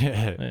 Eh?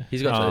 Yeah.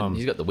 He's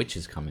got The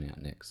Witches coming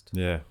out next.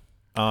 Yeah.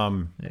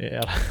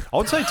 Yeah, I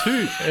would say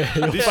too.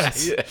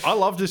 I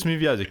loved this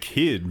movie as a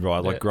kid, right?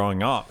 Like Yeah.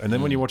 growing up, and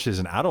then when you watch it as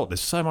an adult, there's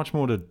so much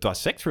more to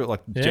dissect through it.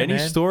 Like Yeah,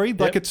 Jenny's man. story,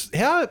 like Yep. it's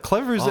how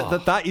clever is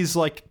it that is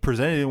like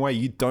presented in a way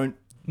you don't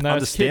No, as a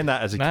understand kid.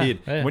 that as a No, kid.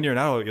 yeah. When you're an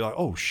adult, you're like,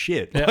 oh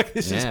shit, Yeah. like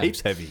this is Yeah.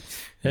 heaps heavy.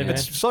 Yeah, man.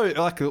 It's so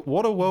like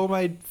what a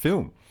well-made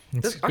film.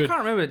 It's I good.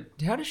 can't remember.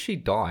 How does she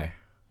die?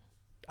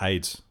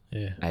 AIDS.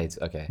 Yeah, AIDS.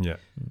 Okay.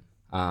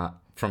 Yeah.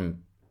 From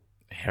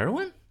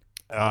heroin?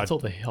 it's all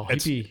the whole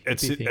hippie.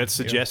 It's hippie thing. it's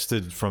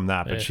suggested from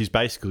that, but Yeah. she's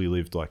basically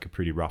lived like a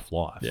pretty rough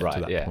life Right,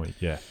 to that yeah. point.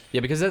 Yeah.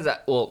 Yeah, because there's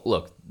that. Well,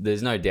 look,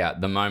 there's no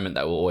doubt the moment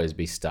that will always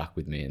be stuck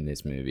with me in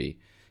this movie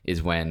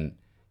is when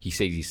he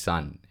sees his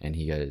son and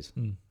he goes,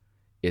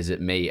 "Is it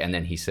me?" And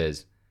then he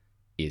says,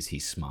 "Is he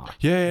smart?"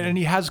 Yeah, and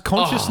he has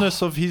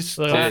consciousness of his.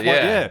 Look of, at like,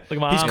 that. yeah. Look at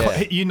my He's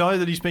arm. you know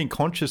that he's being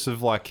conscious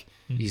of like,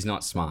 He's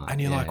not smart.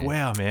 and you're Yeah. like,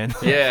 wow, man.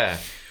 Yeah.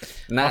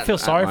 And I that- feel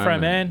that sorry for him,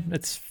 moment- man.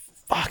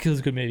 It was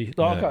a good movie.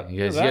 Oh, Yeah. God. He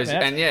goes, Look at that,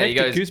 man. and yeah, he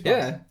Hectic goes, goosebumps.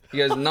 yeah. He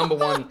goes, number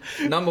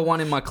one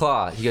in my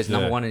class. He goes,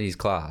 number Yeah. one in his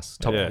class,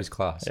 top Yeah. of his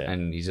class. Yeah.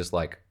 And he's just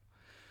like,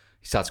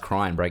 he starts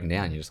crying, breaking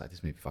down. You're just like,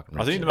 this movie fucking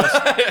I think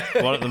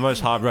the most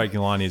heartbreaking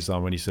line is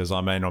when he says,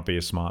 "I may not be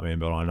a smart man,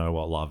 but I know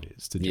what love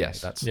is." To Jenny.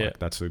 Yes. that's Yeah. like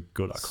that's a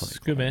good It's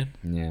iconic. good, man.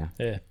 Yeah.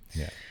 Yeah.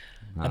 Yeah.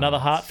 Another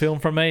heart film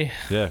from me.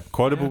 Yeah,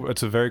 quotable.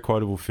 It's a very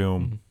quotable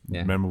film,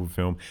 Yeah. memorable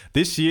film.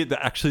 This year,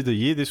 the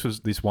year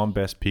this won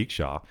Best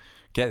Picture.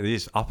 Get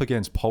this, up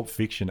against Pulp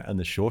Fiction and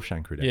The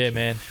Shawshank Redemption. Yeah,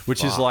 man.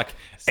 Which is like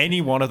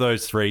any one of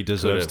those three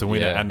deserves Could've, to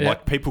win it. yeah. And Yeah.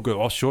 like people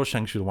go, "Oh,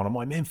 Shawshank should have won." I'm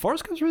like, man,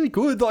 Forrest Gump's really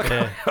good. Like,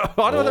 Yeah.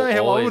 I don't know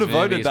how All I would have these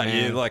voted movies, that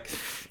man. year. Like,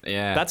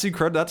 Yeah. that's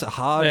incredible. That's a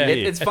hard Yeah.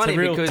 year. It's funny a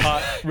real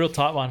because- real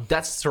tight one.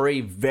 That's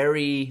 3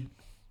 very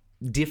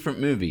different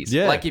movies.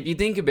 Yeah. Like if you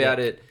think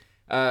about it,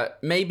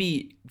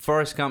 maybe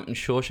Forrest Gump and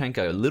Shawshank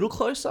are a little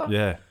closer.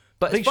 yeah.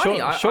 But I think it's funny.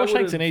 Shawshank's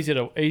would've- an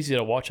easier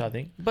to watch. I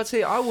think. But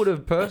see, I would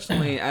have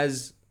personally,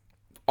 as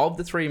of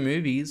the 3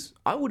 movies,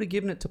 I would have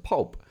given it to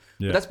Pulp.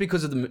 Yeah. But that's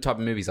because of the type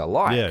of movies I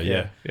like.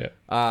 Yeah.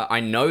 I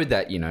know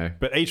that,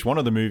 But each one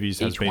of the movies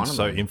has Each been one of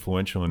so them.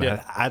 influential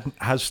and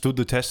has stood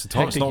the test of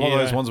time. It's Hectic not one of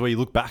year, those ones where you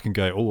look back and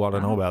go, oh, I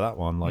don't know about that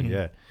one. Like,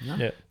 Yeah.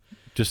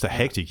 just a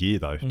hectic year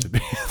though. To be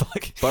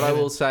like, But I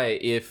will say,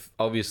 if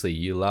obviously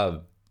you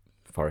love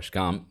Forrest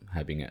Gump,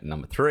 having it at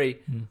number 3,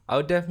 I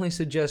would definitely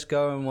suggest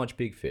go and watch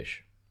Big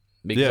Fish.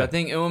 Because Yeah. I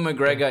think Ewan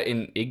McGregor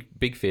in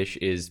Big Fish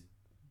is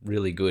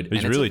really good.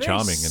 He's and really it's a very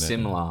charming in it.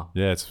 similar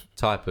yeah, it's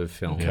type of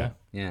film. Okay.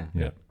 Yeah.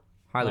 Yeah.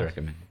 Highly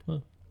recommend.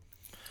 all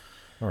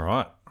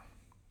right.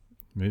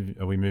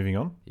 Are we moving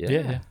on?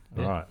 Yeah.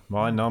 All right.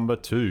 My number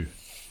 2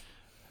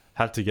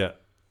 had to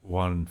get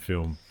one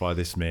film by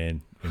this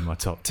man in my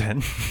top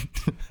 10.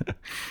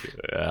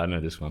 I know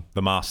this one.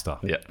 The Master.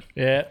 Yeah.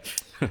 Yeah.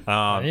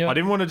 I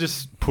didn't want to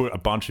just put a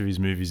bunch of his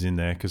movies in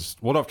there because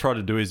what I've tried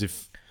to do is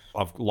if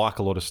I like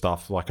a lot of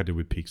stuff like I did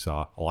with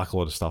Pixar, I like a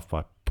lot of stuff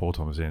by Paul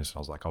Thomas Anderson. I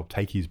was like, I'll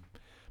take his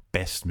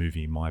best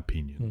movie, in my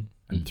opinion,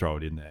 and throw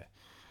it in there.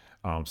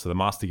 So The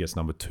Master gets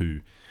number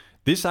 2.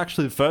 This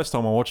actually, the first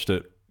time I watched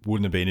it,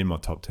 wouldn't have been in my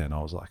top 10.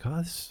 I was like, oh,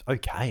 this is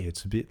okay.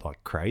 It's a bit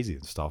like crazy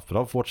and stuff. But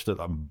I've watched it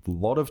a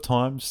lot of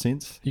times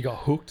since. You got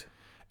hooked.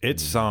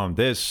 It's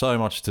there's so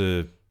much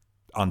to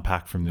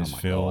unpack from this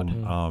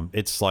film.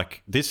 It's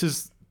like this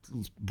is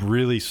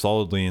really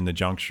solidly in the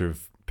juncture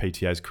of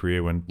PTA's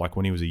career when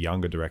he was a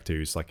younger director.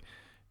 He's like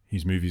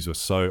his movies were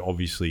so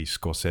obviously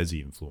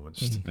Scorsese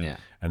influenced. Yeah.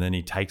 And then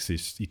he takes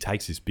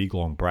this big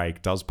long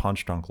break, does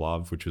Punch Drunk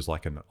Love, which was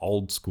like an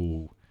old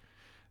school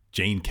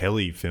Gene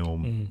Kelly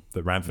film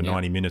that ran for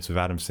 90 minutes with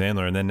Adam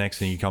Sandler, and then next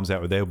thing he comes out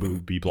with There Will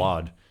Be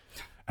Blood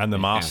and The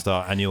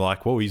Master, and you're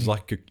like, well, he's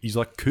like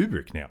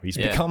Kubrick now. He's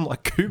become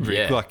like Kubrick.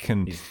 Yeah. Like,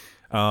 and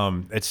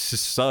it's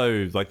just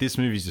so like this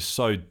movie's just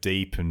so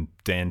deep and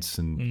dense,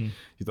 and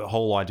the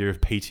whole idea of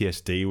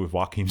PTSD with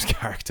Joaquin's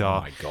character.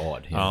 Oh my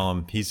God.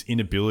 Yeah. His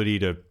inability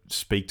to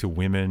speak to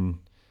women,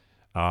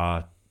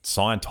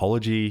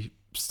 Scientology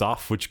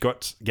stuff, which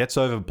gets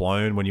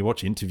overblown when you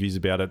watch interviews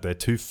about it. They're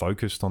too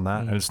focused on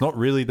that, and it's not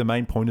really the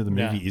main point of the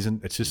movie.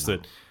 Isn't it's just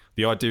that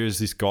the idea is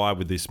this guy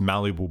with this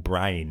malleable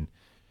brain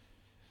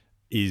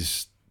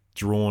is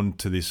drawn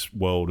to this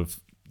world of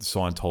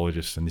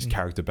Scientologists and this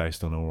character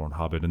based on L. Ron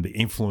Hubbard and the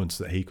influence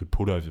that he could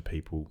put over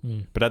people.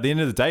 But at the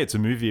end of the day, it's a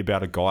movie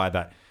about a guy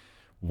that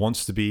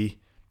wants to be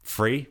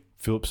free,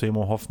 Philip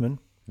Seymour Hoffman,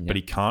 but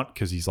he can't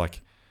because he's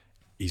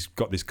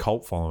got this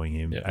cult following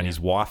him, and his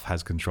wife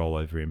has control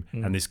over him,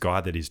 and this guy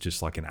that is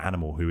just like an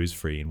animal who is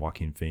free in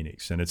Joaquin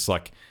Phoenix. And it's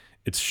like,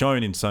 it's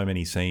shown in so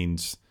many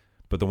scenes,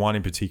 but the one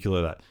in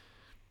particular that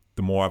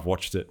the more I've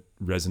watched it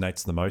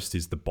resonates the most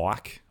is the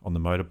bike on the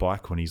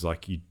motorbike when he's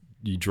like,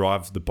 you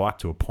drive the bike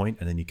to a point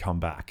and then you come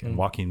back, and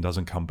Joaquin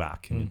doesn't come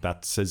back. And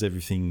that says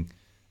everything.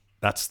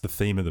 That's the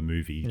theme of the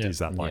movie, is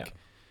that like,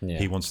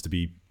 he wants to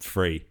be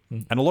free.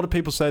 And a lot of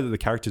people say that the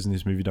characters in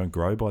this movie don't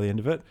grow by the end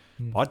of it.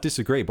 I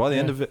disagree. By the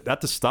end of it,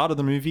 at the start of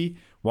the movie,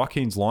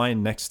 Joaquin's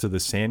lying next to the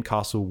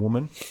sandcastle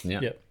woman.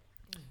 Yeah. Yep.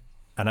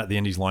 And at the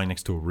end, he's lying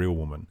next to a real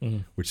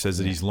woman, which says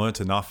that he's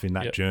learnt enough in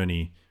that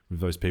journey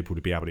with those people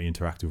to be able to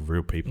interact with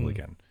real people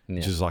again.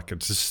 Which is like,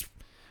 it's just,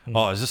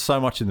 there's just so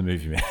much in the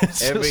movie, man. It's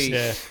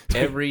just-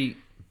 Every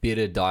bit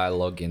of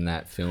dialogue in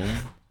that film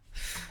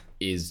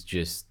is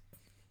just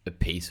a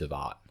piece of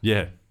art.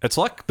 yeah. It's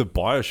like the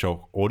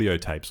BioShock audio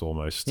tapes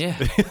almost. Yeah.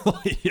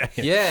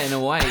 Yeah, in a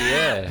way,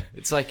 yeah.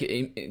 It's like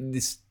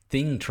this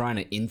thing trying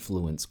to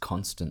influence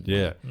constantly.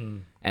 Yeah.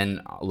 And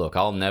look,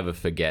 I'll never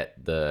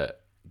forget the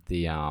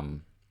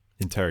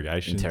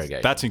Interrogation.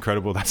 Interrogation. That's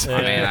incredible. That's Yeah,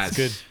 mean, that's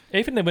good. that's-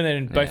 Even when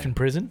they're both Yeah. in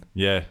prison.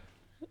 yeah.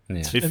 Yeah.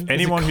 If And there's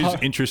anyone a who's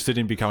car- interested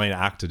in becoming an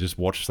actor, just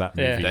watch that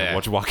movie. Yeah.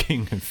 Watch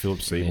Joaquin and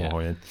Philip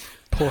Seymour. Yeah.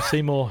 Poor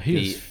Seymour, he The,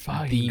 was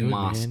fucking the good,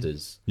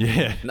 Masters.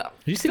 Yeah. No,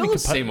 you seen Philip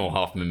Capote- Seymour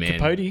Hoffman, man.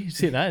 Capote, you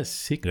see that is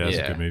sick. Yeah, that's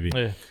Yeah. a good movie.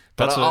 Yeah.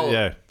 But That's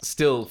I'll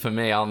still, for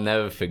me, I'll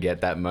never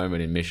forget that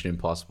moment in Mission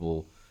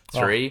Impossible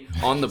 3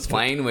 on the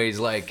plane where he's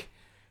like,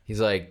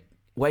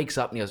 wakes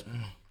up and he goes,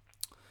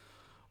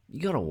 "You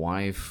got a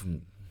wife,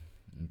 and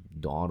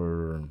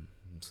daughter, and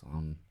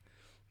son.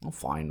 I'll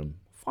find him.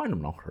 Find him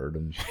and I'll hurt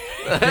him."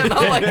 And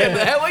I'm like,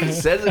 how he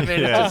says it, man,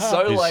 it's just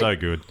so He's like so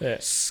good.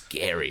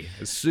 scary.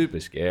 It's super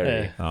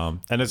scary. Yeah.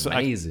 And it's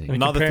Amazing. And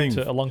another compare him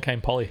thing. to Along Came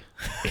Polly.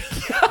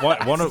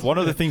 One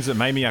of the things that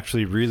made me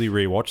actually really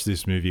rewatch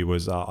this movie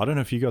was I don't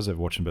know if you guys have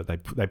watched them, but they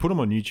put them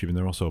on YouTube and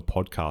they're also a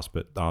podcast.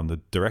 But the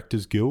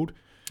Directors Guild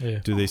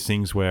do these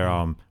things where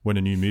when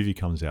a new movie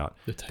comes out,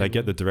 they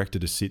get the director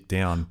to sit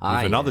down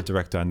with another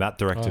director, and that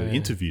director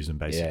interviews them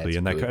basically. it's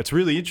And good. it's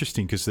really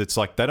interesting because it's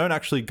like they don't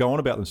actually go on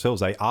about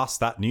themselves. They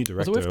ask that new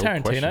director with all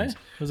Tarantino? questions.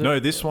 Was it- No,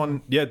 this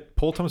one,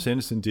 Paul Thomas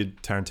Anderson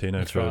did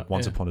Tarantino for right,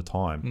 Once yeah. Upon a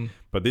Time,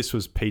 but this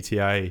was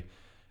PTA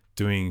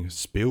doing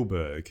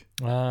Spielberg.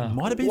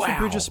 Might have been for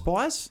Bridge of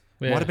Spies.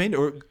 Yeah. Might have been,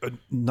 or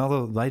another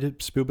later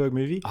Spielberg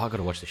movie. I got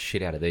to watch the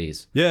shit out of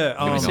these.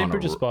 Yeah, Have you Seen on a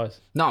Bridge of r-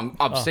 Spies. No,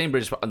 I've seen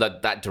British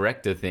that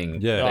director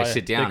thing. Yeah. they Oh,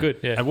 sit down. They're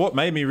good, yeah. And what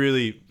made me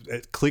really,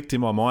 it clicked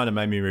in my mind and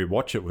made me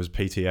rewatch it was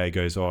PTA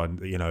goes on,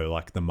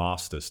 like the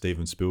master,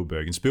 Steven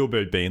Spielberg. And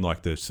Spielberg being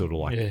like the sort of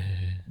like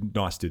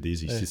nice dude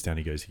is, he sits down,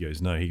 he goes,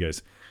 no, he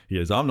goes,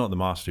 I'm not the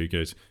master. He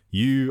goes,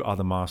 you are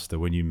the master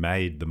when you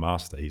made the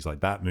master. He's like,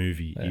 that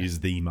movie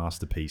is the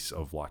masterpiece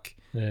of like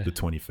the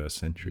 21st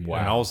century. Wow.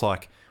 And I was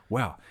like,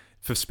 wow.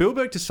 For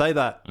Spielberg to say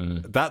that,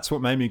 that's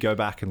what made me go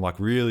back and like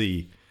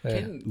really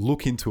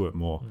look into it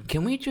more.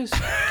 Can we just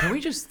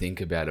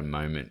think about a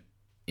moment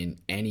in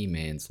any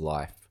man's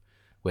life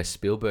where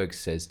Spielberg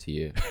says to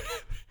you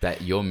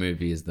that your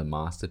movie is the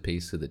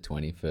masterpiece of the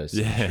 21st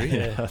century?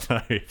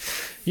 Yeah.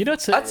 You know,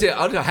 That's it.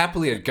 I'd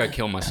happily go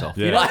kill myself.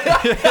 Yeah.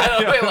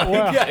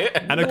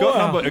 And it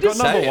got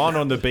number one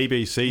on the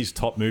BBC's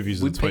top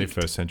movies of the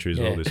 21st century as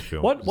well, this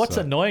film. What's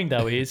annoying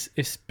though is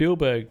if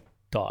Spielberg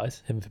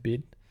dies, heaven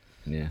forbid.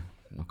 Yeah.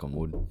 Knock on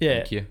wood.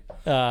 Yeah. Thank you.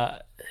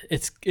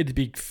 It'd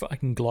be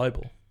fucking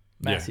global,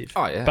 massive.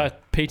 Oh, yeah.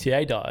 But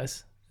PTA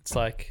dies, it's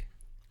like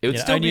It would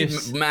still only be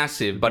if-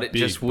 massive, but it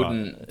Big, just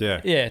wouldn't.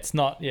 Yeah. it's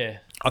not. Yeah,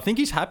 I think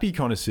he's happy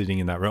kind of sitting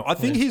in that realm. I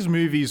think his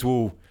movies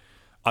will,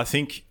 I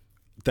think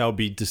they'll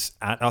be,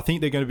 I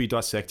think they're going to be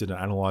dissected and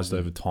analyzed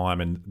over time.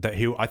 And that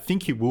I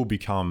think he will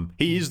become,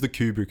 he is the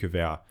Kubrick of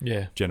our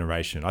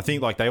generation. I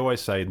think like they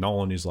always say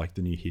Nolan is like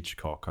the new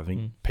Hitchcock. I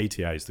think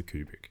PTA is the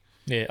Kubrick.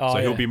 yeah.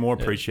 So he'll be more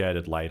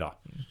appreciated later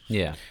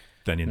Yeah.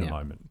 than in the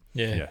moment.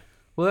 Yeah.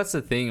 Well, that's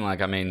the thing.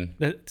 Like, I mean,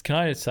 Can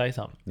I just say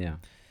something? yeah.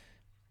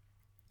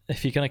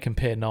 If you're going to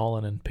compare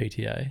Nolan and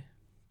PTA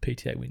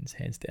wins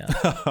hands down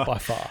by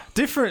far.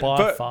 Different, By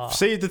but far.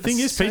 see, the thing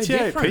is, so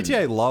PTA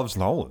different. loves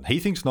Nolan. He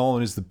thinks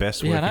Nolan is the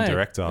best I working know.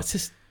 director. It's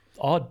just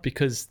odd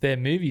because their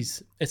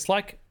movies. It's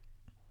like,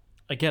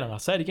 again, and I'll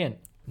say it again.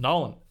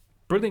 Nolan,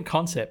 brilliant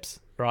concepts,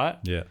 right?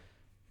 Yeah.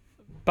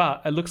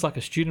 But it looks like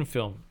a student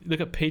film. You look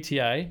at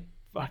PTA,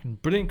 fucking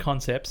brilliant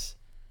concepts.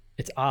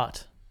 It's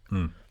art.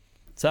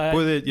 So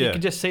Well, you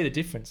can just see the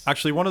difference.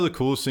 Actually, one of the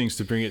coolest things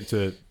to bring it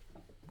to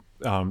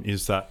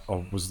is that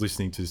I was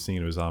listening to this thing.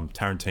 It was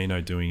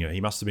Tarantino doing it.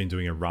 He must have been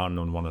doing a run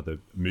on one of the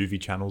movie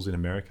channels in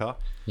America.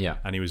 Yeah.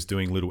 And he was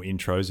doing little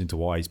intros into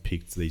why he's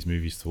picked these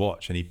movies to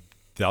watch. And he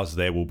does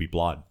There Will Be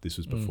Blood. This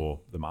was before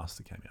The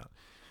Master came out.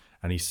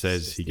 And he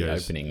says, he the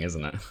goes, opening,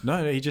 isn't it?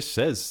 No, he just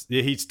says,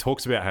 he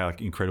talks about how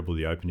like, incredible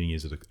the opening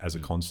is as a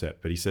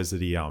concept. But he says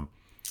that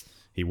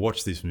he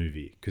watched this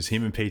movie because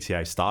him and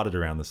PTA started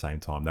around the same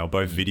time. They were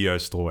both video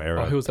store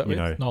era. Who was that with?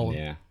 Nolan.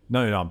 Yeah.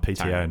 No,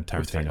 PTA and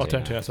Tarantino. Oh,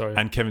 Tarantino, sorry.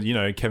 And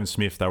Kevin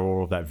Smith, they were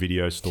all of that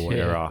video store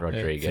era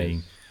Rodriguez.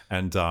 thing.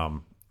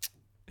 And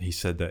he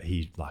said that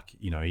he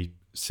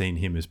seen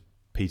him as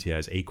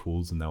PTA's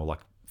equals, and they were like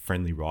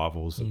friendly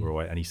rivals that were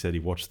always, and he said he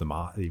watched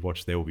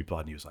There Will Be Blood,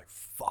 and he was like,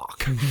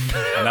 fuck. And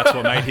that's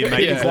what made him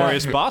make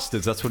Inglourious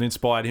Bastards. That's what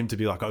inspired him to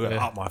be like, I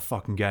gotta up my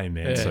fucking game,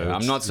 man. Yeah. So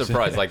I'm not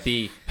surprised. Like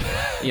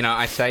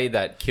I say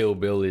that Kill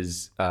Bill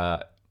is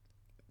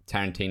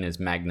Tarantino's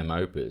magnum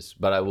opus,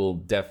 but I will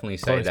definitely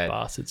say Glorious that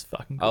Bastards,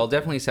 fucking good. I'll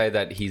definitely say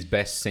that his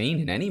best scene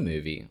in any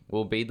movie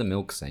will be the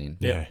milk scene.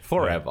 Yeah.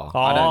 Forever. Yeah.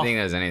 I Oh. don't think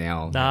there's anything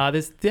else. Nah,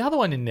 there's the other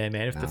one in there,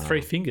 man, with the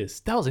three fingers.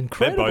 That was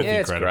incredible. both Yeah,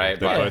 it's incredible. great,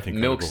 They're but both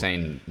incredible. milk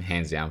scene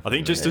hands down. I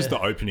think just as the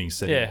opening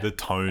setting, Yeah. the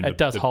tone, It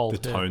does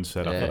hold, the yeah. tone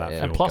setup Yeah, of that yeah.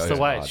 film. And plus the goes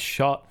way hard. it's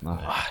shot.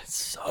 It's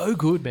so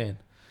good, man.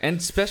 And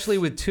especially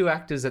with two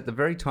actors at the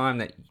very time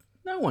that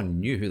no one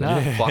knew who the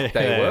No. fuck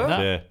they were.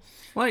 No. Yeah,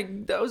 Like,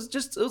 it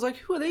was like,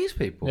 who are these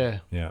people? Yeah.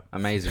 yeah.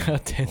 Amazing. How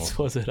tense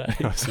was it, eh?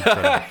 That's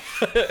incredible.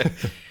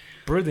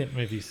 Brilliant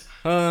movies.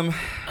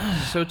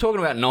 So talking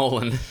about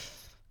Nolan,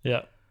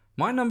 Yeah.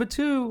 my number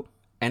 2,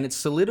 and it's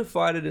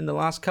solidified it in the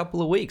last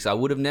couple of weeks. I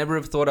would have never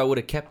have thought I would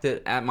have kept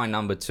it at my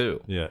number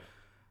 2. Yeah.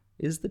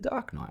 Is The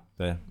Dark Knight.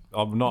 Yeah.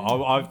 I'm not.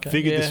 I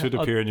figured this Yeah, would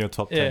appear in your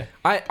top 10.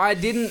 Yeah. I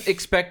didn't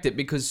expect it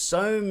because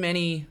so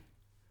many.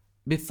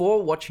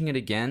 Before watching it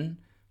again,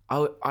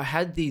 I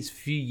had these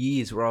few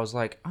years where I was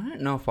like, I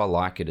don't know if I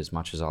like it as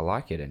much as I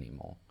like it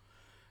anymore.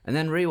 And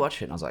then rewatch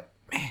it and I was like,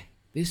 man,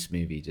 this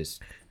movie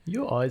just.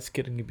 Your eyes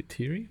getting a bit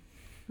teary.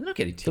 They're not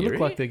getting They teary. look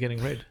like they're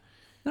getting red.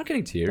 They're not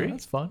getting Oh, teary.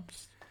 that's fine.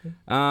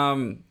 I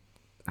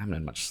haven't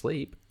had much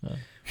sleep,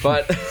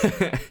 but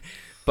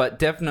but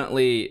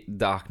definitely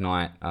Dark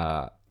Knight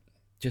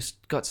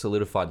just got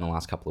solidified in the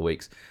last couple of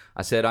weeks.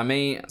 So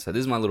this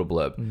is my little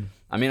blurb.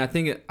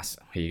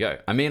 Here you go.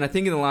 I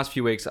think in the last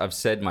few weeks I've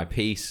said my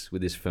piece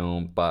with this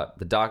film, but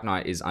The Dark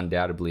Knight is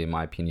undoubtedly, in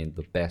my opinion,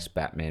 the best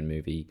Batman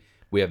movie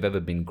we have ever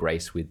been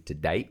graced with to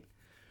date.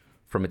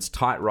 From its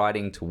tight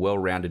writing to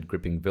well-rounded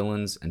gripping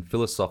villains and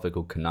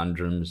philosophical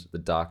conundrums, The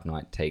Dark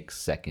Knight takes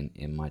second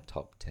in my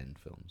top 10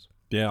 films.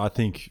 Yeah, I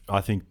think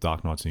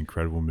Dark Knight's an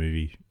incredible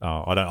movie.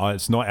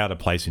 It's not out of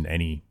place in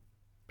any.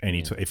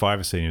 If I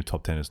ever see it in a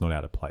top 10, it's not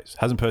out of place.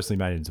 Hasn't personally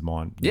made it into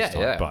mine. This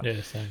time, Yeah. But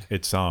Yeah,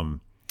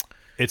 same.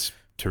 it's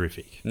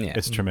terrific. Yeah.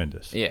 It's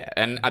tremendous. Yeah,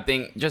 and I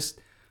think just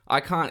I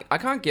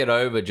can't get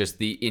over just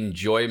the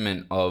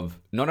enjoyment of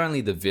not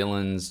only the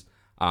villains,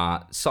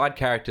 side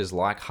characters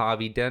like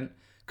Harvey Dent,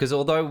 because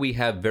although we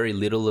have very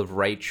little of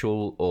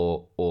Rachel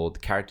or the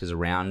characters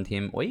around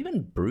him, or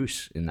even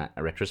Bruce in that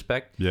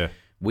retrospect, Yeah.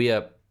 we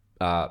are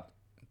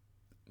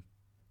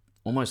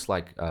almost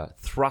like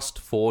thrust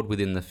forward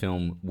within the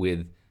film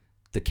with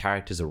the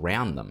characters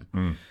around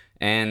them.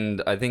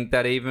 And I think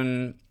that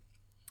even,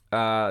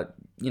 the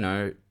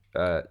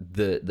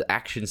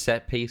action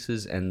set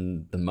pieces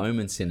and the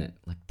moments in it,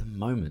 like the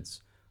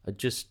moments are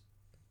just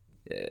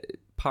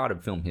part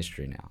of film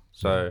history now.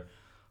 So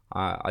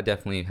I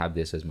definitely have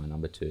this as my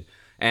number 2.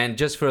 And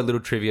just for a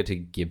little trivia to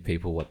give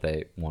people what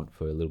they want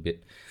for a little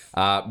bit,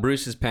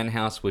 Bruce's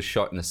penthouse was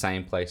shot in the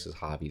same place as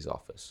Harvey's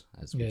office,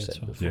 as we've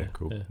said before. Yeah,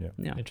 cool.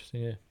 Yeah.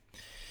 Interesting, yeah.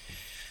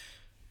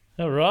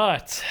 All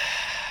right.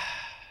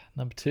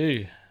 Number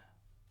 2.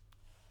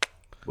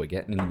 We're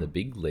getting in the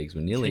big leagues.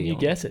 We're nearly Can you on.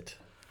 guess it?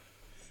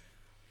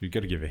 You've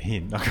got to give a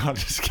hint. I can't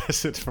just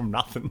guess it from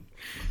nothing.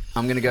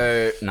 I'm gonna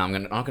go. No, I'm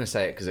not gonna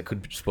say it because it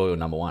could spoil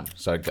number 1.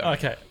 So go.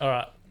 Okay, all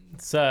right.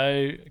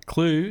 So,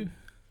 clue,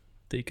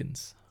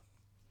 Deacons.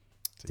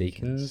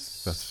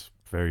 Deacons. That's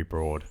very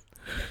broad.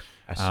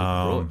 That's super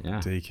broad, yeah.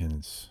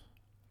 Deacons.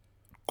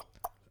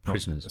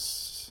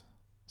 Prisoners.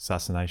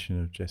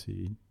 Assassination of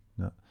Jesse.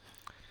 No.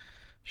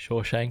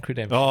 Shawshank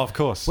Redemption. Oh, of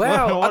course.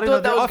 Wow, Why I did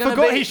thought that was I gonna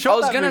forgot be. he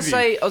shot that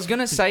movie. I was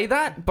gonna say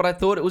that, but I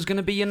thought it was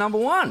gonna be your number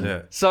 1.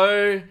 Yeah.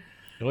 So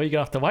Well, you're going to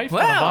have to wait for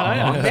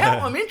wow, it.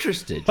 now I'm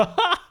interested.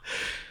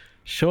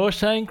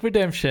 Shawshank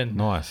Redemption.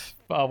 Nice.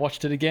 I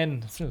watched it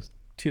again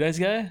 2 days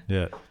ago,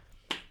 Yeah.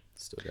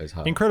 Still goes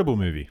hard. Incredible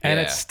movie. and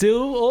Yeah. it's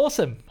still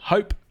awesome.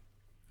 Hope.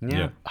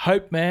 Yeah.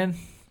 Hope, man.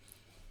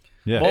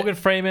 Yeah. Morgan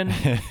Freeman,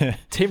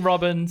 Tim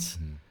Robbins.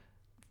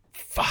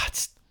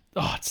 It's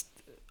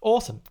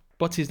awesome.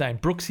 What's his name?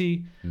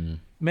 Brooksy.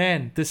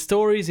 Man, the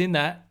stories in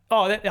that.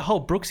 Oh, that the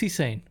whole Brooksy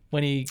scene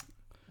when he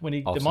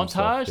the Awesome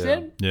montage stuff, yeah.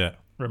 then Yeah.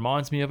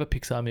 reminds me of a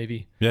Pixar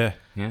movie. Yeah.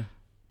 Yeah.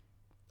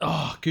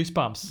 Oh,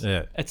 goosebumps.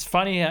 Yeah. It's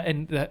funny how,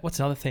 and what's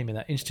another theme in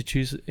that?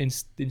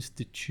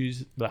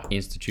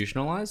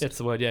 Institutionalized. That's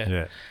the word, yeah.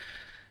 Yeah.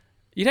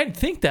 You don't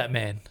think that,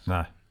 man.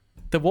 No.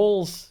 The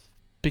walls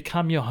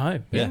become your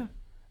home. Yeah.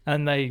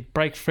 And they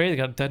break free. They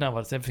go, don't know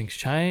what, everything's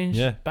changed.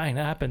 Yeah. Bang,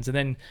 that happens. And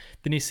then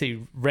you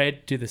see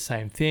Red do the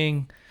same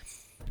thing.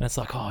 And it's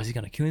like, oh, is he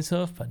going to kill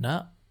himself? But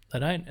no, they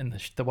don't. And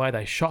the way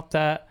they shot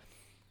that,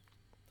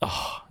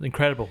 oh,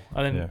 incredible.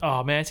 And then, Yeah.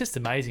 oh, man, it's just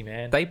amazing,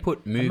 man. They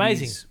put movies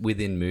Amazing.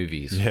 within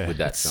movies Yeah. with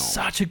that It's film.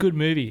 such a good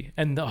movie.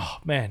 And, oh,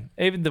 man,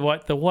 even the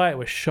way it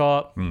was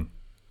shot,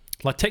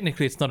 like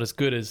technically it's not as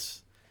good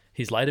as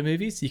his later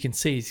movies. You can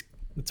see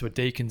that's what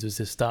Deacons was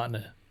just starting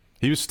to.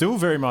 He was still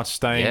very much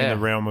staying in Yeah. the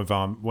realm of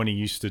when he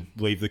used to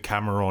leave the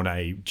camera on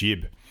a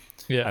jib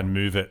Yeah. and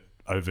move it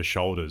over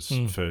shoulders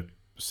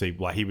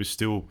he was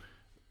still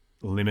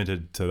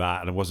limited to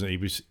that, and it wasn't. He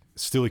was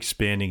still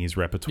expanding his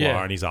repertoire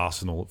Yeah. and his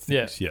arsenal of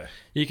things. Yeah,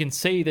 You can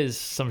see there's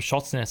some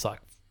shots in there. It's like,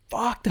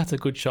 fuck, that's a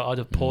good shot. I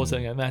just pause it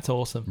and go, that's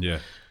awesome. yeah,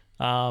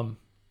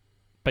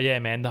 But yeah,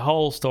 man, the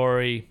whole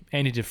story,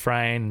 Andy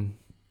Dufresne,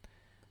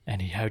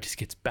 and he just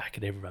gets back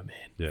at everyone, man.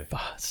 Yeah.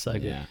 Fuck, it's so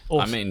good. Yeah.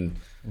 Awesome. I mean,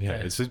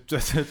 yeah. It's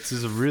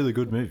a really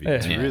good movie. Yeah.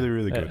 It's Yeah. really,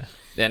 really good.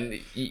 and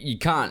you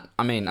can't.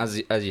 I mean, as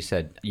you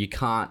said, you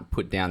can't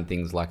put down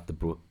things like the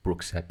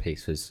Brooks set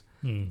pieces.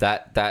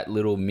 That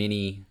little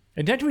mini.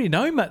 And you don't really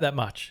know him that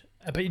much,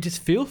 but you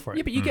just feel for it.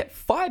 Yeah, but you get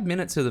 5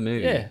 minutes of the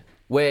movie. Yeah.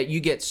 Where you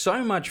get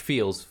so much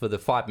feels for the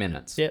 5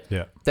 minutes. Yeah.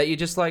 Yeah, That you're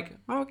just like,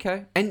 oh,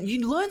 okay. And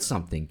you learn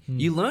something.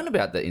 You learn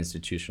about the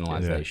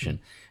institutionalization.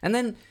 And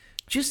then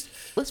just,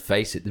 let's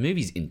face it, the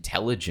movie's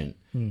intelligent.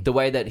 The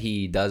way that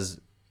he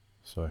does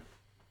so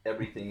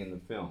everything in the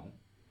film.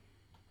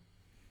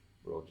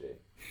 Roll G.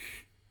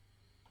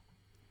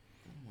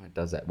 It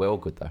does that. We're all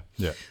good though.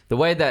 yeah, The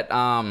way that,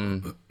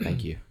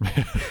 thank you.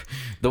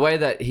 The way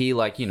that he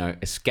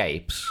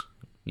escapes,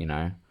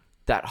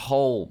 that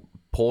whole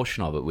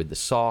portion of it with the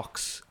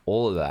socks,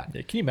 all of that.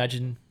 Yeah, can you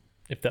imagine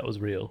if that was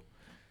real?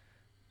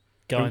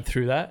 Going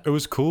through that? it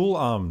was cool.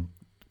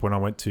 When I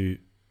went to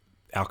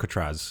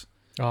Alcatraz,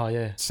 Oh,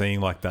 yeah. seeing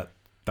that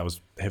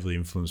was heavily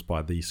influenced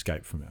by the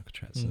escape from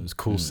Alcatraz. And it was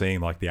cool seeing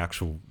the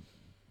actual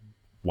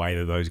way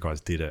that those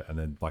guys did it, and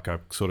then I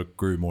sort of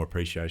grew more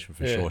appreciation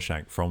for Yeah.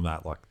 Shawshank from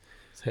that,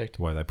 It's heck.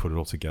 the way they put it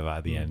all together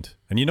at the end.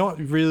 And you know what,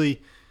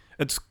 really,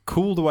 it's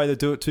cool the way they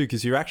do it too,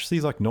 because you're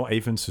actually not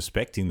even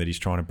suspecting that he's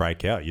trying to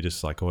break out. You're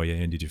just like, oh yeah,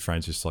 Andy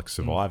Dufresne's just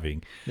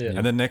surviving. Yeah.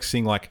 And then next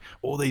thing,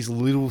 all these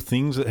little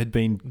things that had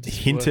been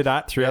hinted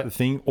at throughout the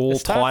thing all It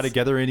starts- tie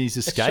together in his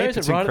It escape. shows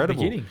It's it right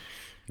incredible. at the beginning.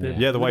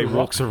 Yeah, the way he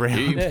little walks around.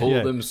 He Yeah. pulled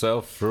Yeah.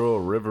 himself through a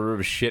river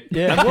of shit.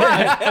 Yeah.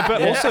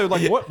 But also,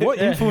 what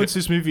influence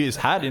this movie has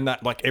had in that,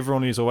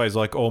 everyone is always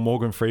like, oh,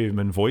 Morgan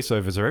Freeman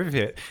voiceovers are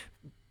everywhere.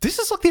 This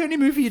is the only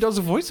movie he does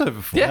a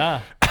voiceover for.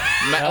 Yeah.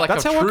 Nah. Like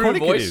That's a how true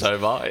iconic it is.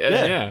 voiceover.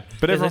 Yeah. Yeah.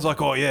 But everyone's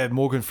like, oh, yeah,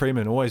 Morgan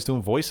Freeman always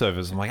doing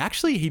voiceovers. I'm like,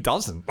 actually, he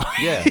doesn't.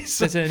 Yeah.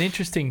 There's an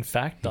interesting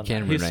fact on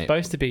can that. He's relate.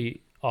 supposed to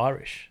be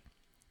Irish.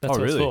 That's Oh,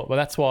 what it's really? for. Well,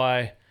 that's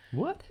why.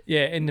 What?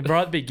 Yeah, in the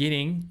right at the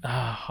beginning,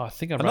 I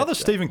think I wrote Another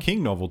Stephen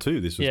King novel, too,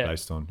 this was Yeah.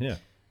 based on. Yeah.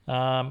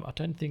 I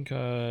don't think.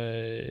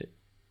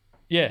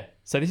 Yeah.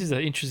 So this is an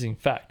interesting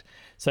fact.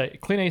 So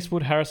Clint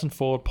Eastwood, Harrison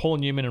Ford, Paul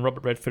Newman, and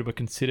Robert Redford were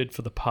considered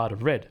for the part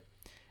of Red.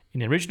 In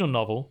the original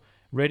novel,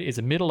 Red is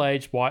a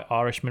middle-aged white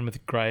Irishman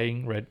with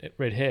graying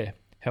red hair.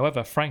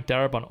 However, Frank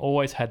Darabont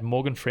always had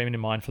Morgan Freeman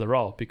in mind for the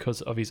role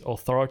because of his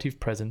authoritative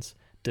presence,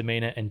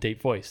 demeanor, and deep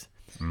voice.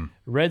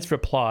 Red's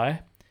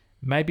reply,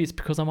 maybe it's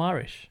because I'm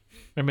Irish.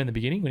 Remember in the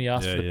beginning when he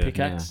asked for the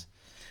pickaxe?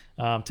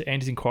 To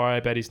Andy's inquiry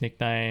about his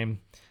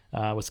nickname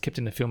was kept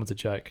in the film as a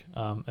joke.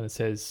 And it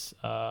says,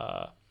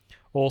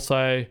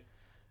 also,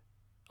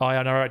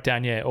 I wrote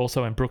down,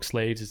 also when Brooks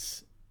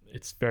leaves,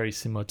 it's very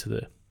similar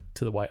to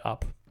the way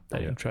up,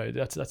 that intro.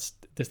 That's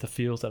the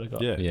feels that I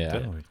got. Yeah, Yeah.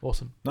 definitely.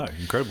 Awesome. No,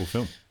 incredible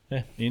film.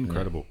 Yeah.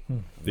 Incredible.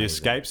 The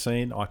escape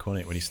scene,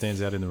 iconic, when he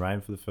stands out in the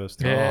rain for the first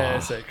time. Yeah,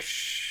 it's like,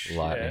 shh.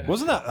 Lightning. Yeah.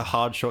 Wasn't that a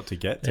hard shot to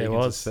get? Yeah, it Tegan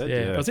was. just said?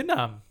 Yeah. It was in,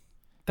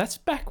 that's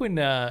back when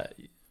I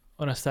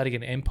started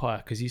getting Empire,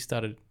 because you're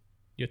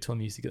telling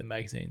me you used to get the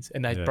magazines,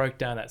 and they broke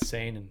down that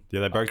scene. And Yeah,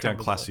 they broke down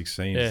covered classic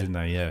scenes, Yeah. didn't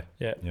they? Yeah.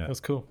 Yeah, Yeah. it was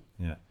cool.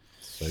 Yeah.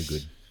 So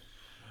good.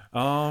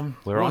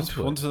 We're on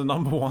to it. on to the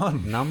number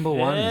one. Number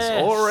ones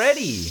Yes.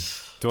 already.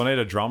 Do I need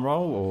a drum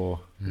roll or?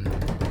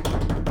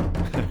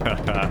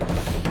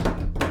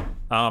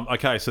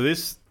 Okay, so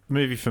this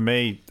movie for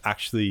me,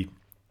 actually,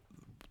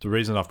 the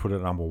reason I've put it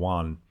at number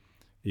one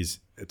is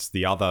it's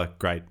the other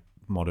great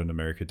modern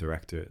American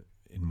director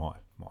in my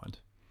mind.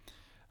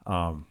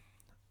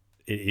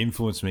 It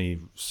influenced me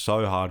so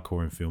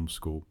hardcore in film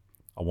school.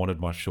 I wanted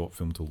my short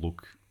film to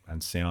look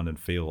and sound and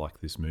feel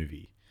like this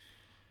movie.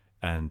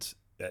 And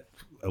that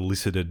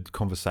elicited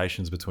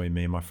conversations between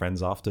me and my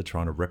friends after,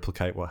 trying to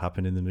replicate what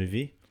happened in the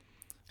movie.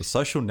 The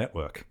Social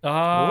Network. Oh,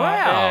 Wow.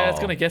 Yeah, it's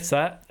going to guess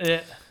that.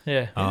 Yeah.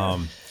 Yeah.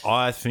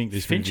 I think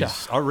this movie. Fincher.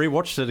 I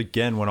rewatched it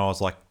again when I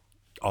was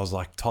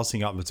like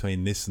tossing up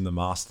between this and The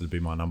Master to be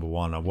my number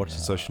one. I watched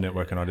The Social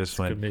Network and I just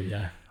went, Good movie,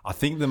 yeah. I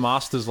think The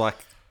Master's like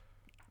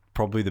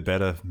probably the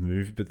better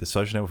movie, but The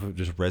Social Network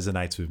just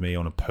resonates with me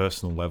on a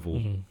personal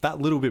level that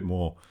little bit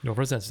more. Your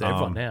presence to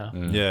everyone now.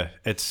 Yeah,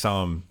 it's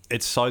so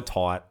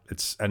tight.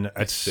 It's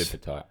Super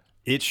tight.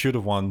 It should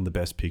have won the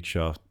Best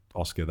Picture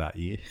Oscar that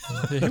year.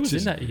 Yeah, who was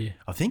in that year?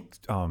 I think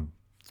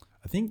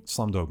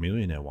Slumdog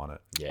Millionaire won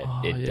it. Yeah,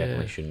 Oh, it yeah.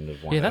 definitely shouldn't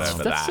have won. Yeah, it that's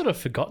over that's that. sort of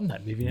forgotten,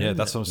 that movie. Yeah,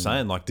 that's what I'm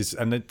saying. Like this,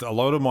 and a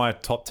lot of my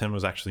top 10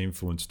 was actually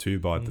influenced too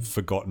by the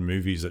forgotten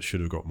movies that should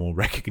have got more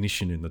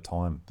recognition in the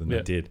time than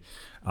they did.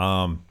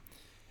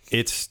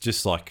 It's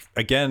just like,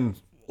 again,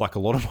 like a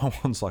lot of my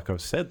ones, like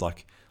I've said,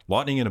 like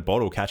lightning in a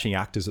bottle, catching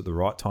actors at the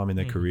right time in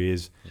their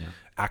careers,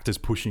 actors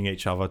pushing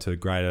each other to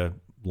greater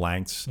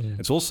lengths.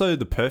 It's also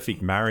the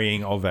perfect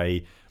marrying of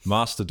a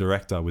master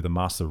director with a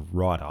master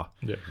writer.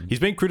 Yeah. He's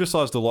been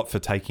criticized a lot for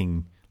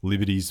taking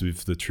liberties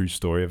with the true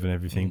story of and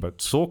everything, but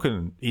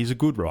Sorkin, he's a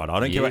good writer. I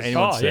don't care what is.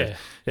 anyone Oh, says.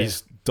 yeah.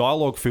 His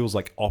dialogue feels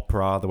like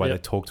opera, the way Yeah. they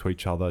talk to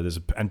each other.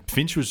 And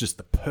Fincher was just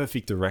the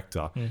perfect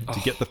director to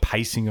get the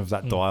pacing of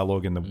that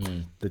dialogue and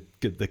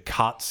the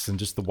cuts and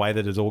just the way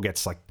that it all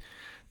gets like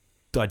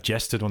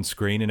digested on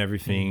screen and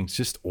everything. It's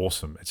just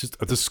awesome. It's just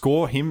the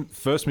score.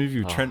 First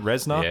movie with Trent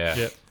Reznor.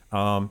 Yeah.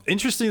 Yeah.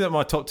 Interesting that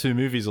my top two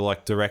movies are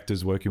like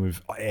directors working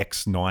with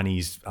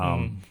ex-90s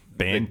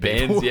band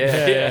people. Bands,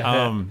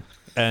 yeah.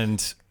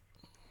 And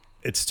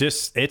it's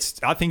just,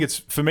 I think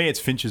for me, it's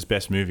Fincher's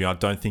best movie. I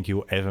don't think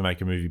he'll ever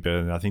make a movie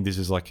better than I think this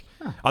is like,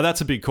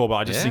 that's a big call, but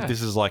I just think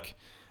this is like,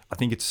 I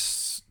think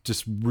it's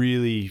just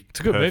really, It's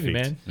a good movie,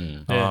 man.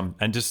 Yeah.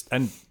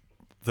 And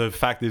the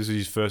fact that this was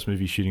his first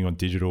movie shooting on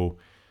digital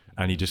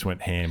and he just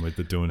went ham with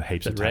doing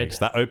heaps of red. takes.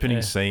 That opening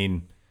Yeah.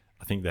 scene,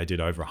 I think they did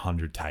over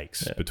 100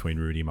 takes between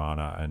Rooney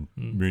Mara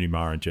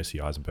and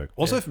Jesse Eisenberg.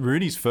 Also,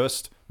 Rooney's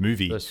first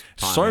movie, First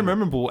time, so yeah.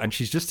 memorable, and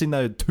she's just in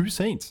those two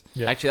scenes.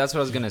 Yeah. Actually, that's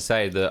what I was going to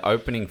say. The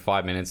opening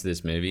 5 minutes of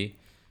this movie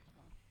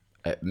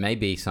may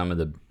be some of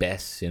the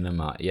best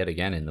cinema yet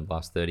again in the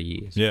last 30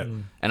 years. Yeah,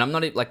 And I'm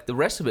not like the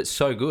rest of it's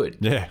so good.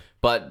 yeah,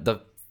 But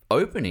the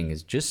opening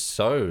is just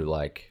so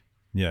like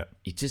yeah,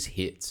 it just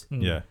hits.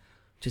 yeah.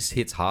 Just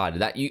hits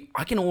hard.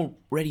 I can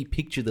already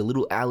picture the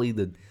little alley,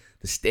 the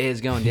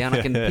stairs going down.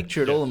 I can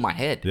picture it all in my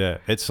head. Yeah,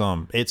 it's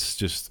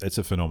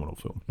a phenomenal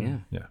film. Yeah.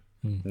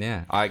 yeah,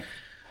 Yeah, I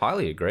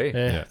highly agree.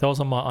 Yeah, that was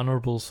on my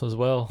honorables as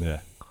well. yeah.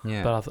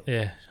 Yeah. But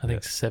I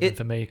think 7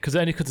 for me, because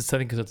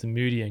it's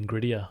moodier and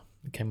grittier.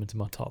 It came into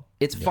my top.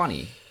 It's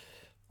funny.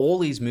 All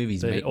these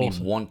movies They're make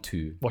awesome. me want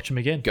to Watch them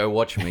again. go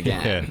watch them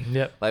again.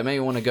 Yeah. Yep. Like maybe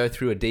want to go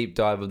through a deep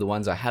dive of the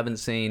ones I haven't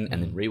seen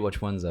and then rewatch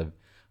ones I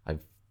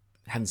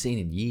haven't seen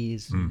in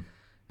years.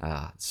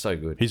 It's so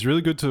good. He's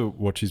really good to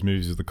watch his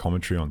movies with the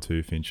commentary on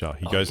too, Fincher.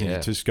 He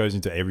just goes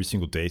into every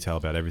single detail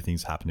about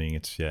everything's happening.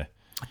 It's I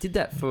did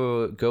that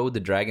for Girl with the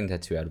Dragon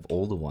Tattoo out of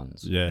all the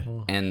ones. yeah,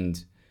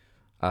 And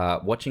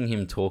watching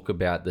him talk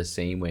about the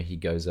scene where he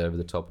goes over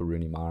the top of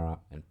Rooney Mara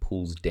and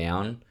pulls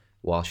down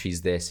while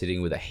she's there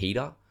sitting with a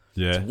heater.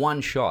 yeah, It's one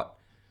shot.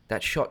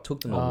 That shot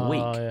took them a week.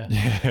 Yeah.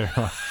 yeah,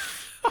 right.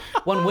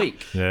 1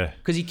 week. yeah.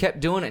 Because he kept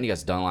doing it and he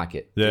goes, don't like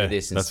it. Yeah, Do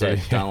this that's instead. what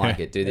he- Don't like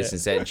it. Do this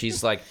instead. And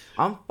she's like,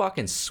 I'm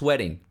fucking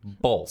sweating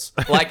balls.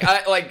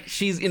 Like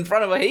she's in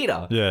front of a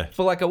heater Yeah.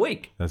 for like a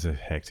week. That's a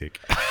hectic.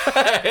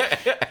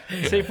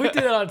 See, if we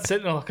did that on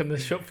set, like in the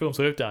short films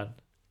we've done,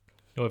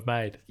 we've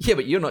made. Yeah,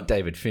 but you're not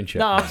David Fincher.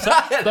 No, I'm saying,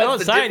 what I'm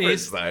the saying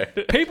difference, is though.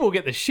 people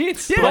get the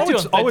shits. Yeah,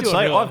 I would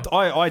say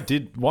I I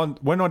did one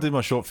when I did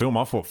my short film.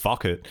 I thought,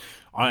 fuck it.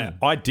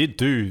 I did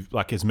do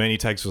like as many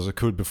takes as I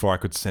could before I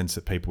could sense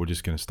that people were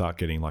just going to start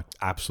getting like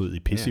absolutely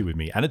pissy with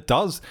me. And it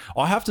does.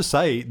 I have to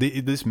say,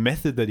 this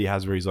method that he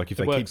has, where he's like, if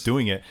they keep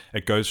doing it,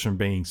 it goes from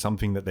being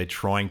something that they're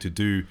trying to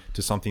do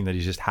to something that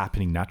is just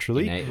happening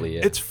naturally. Innately,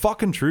 yeah. It's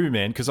fucking true,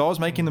 man. Because I was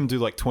making them do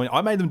like 20.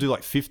 I made them do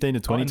like 15 to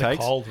 20 takes.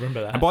 Cold,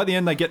 remember that? And by the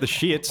end, they get the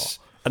shits.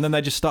 And then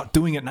they just start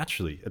doing it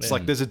naturally. It's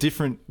like there's a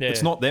different...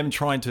 It's not them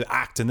trying to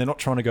act, and they're not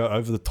trying to go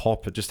over the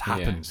top. It just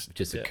happens. It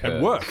just It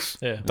occurs. works.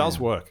 Yeah. It does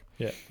work.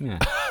 Yeah. Yeah.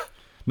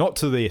 Not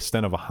to the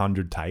extent of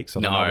 100 takes. I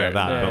don't know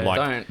about that. no, But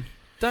like,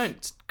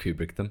 don't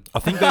Kubrick them. I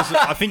think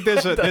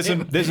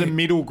there's a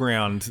middle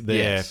ground there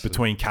Yes.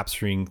 between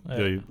capturing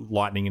the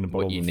lightning in the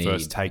bottle you of the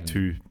first need. take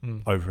to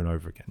over and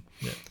over again.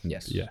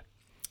 Yes. Yeah.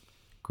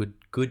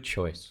 Good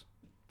choice.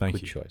 Thank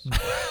Good you. choice.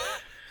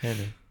 Yeah,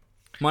 man.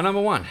 My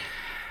number one.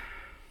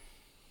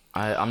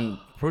 I'm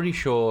pretty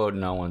sure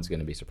no one's going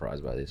to be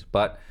surprised by this,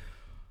 but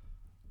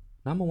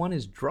number one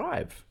is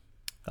Drive.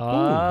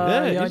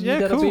 I knew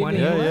that'd cool. be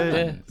Yeah, me.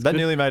 yeah. That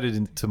nearly made it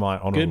into my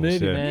honorables. Good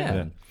movie, yeah. man.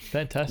 Yeah.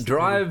 Fantastic.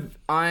 Drive,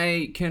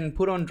 I can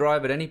put on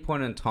Drive at any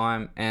point in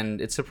time, and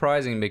it's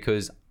surprising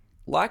because,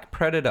 like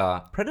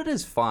Predator,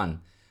 Predator's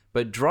fun,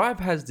 but Drive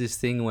has this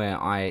thing where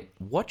I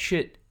watch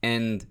it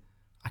and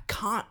I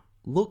can't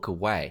look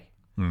away.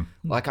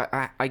 Like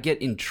I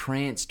get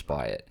entranced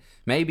by it.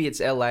 Maybe it's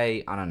LA,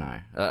 I don't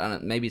know.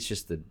 Maybe it's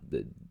just the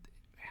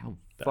how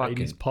fucking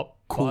 80s pop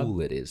cool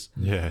vibe. it is.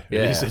 Yeah,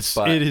 Yeah,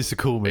 it is a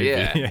cool movie.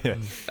 Yeah.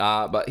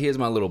 But here's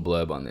my little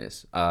blurb on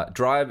this.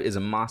 Drive is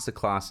a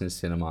masterclass in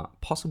cinema,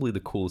 possibly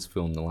the coolest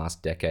film in the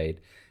last decade,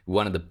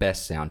 one of the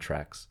best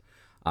soundtracks.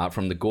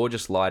 From the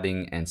gorgeous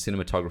lighting and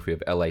cinematography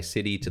of LA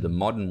City to the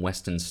modern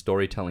Western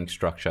storytelling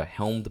structure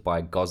helmed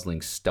by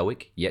Gosling's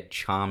stoic yet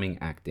charming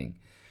acting.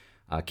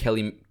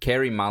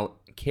 Carey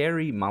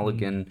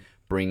Mulligan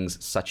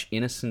brings such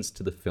innocence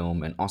to the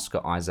film, and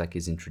Oscar Isaac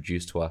is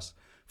introduced to us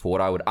for what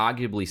I would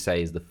arguably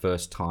say is the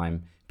first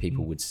time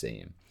people would see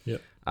him.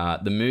 Yep.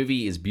 The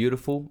movie is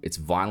beautiful, it's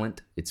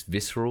violent, it's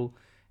visceral,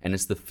 and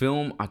it's the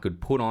film I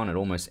could put on at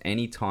almost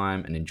any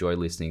time and enjoy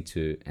listening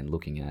to and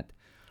looking at.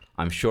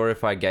 I'm sure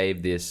if I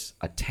gave this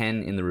a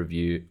 10 in the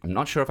review, I'm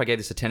not sure if I gave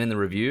this a 10 in the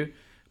review,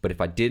 but if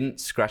I didn't,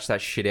 scratch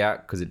that shit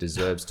out because it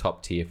deserves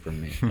top tier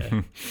from me.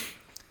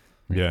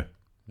 Yeah.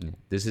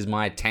 This is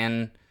my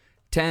 10.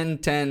 We did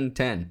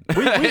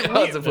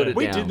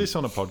did this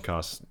on a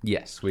podcast.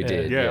 Yes, we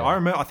did. Yeah,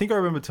 I think I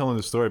remember telling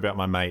the story about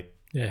my mate.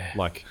 Yeah.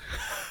 Like,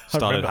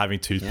 started remember. having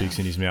toothpicks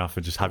in his mouth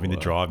and just having the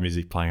Drive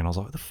music playing, and I was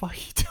like, "What the fuck are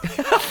you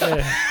doing?"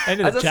 Yeah.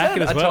 And As the I jacket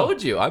said, as well. I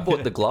told you, I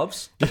bought the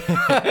gloves.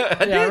 I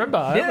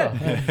remember.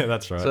 Yeah,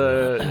 that's right.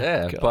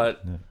 So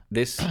but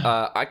this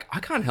I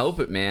can't help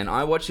it, man.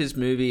 I watch this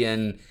movie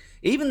and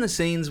even the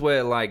scenes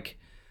where like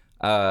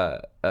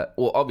well,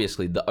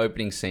 obviously the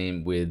opening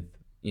scene with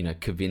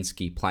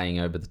Kavinsky playing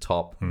over the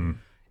top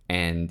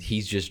and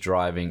he's just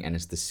driving and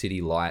it's the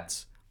city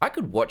lights. I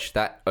could watch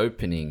that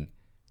opening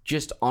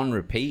just on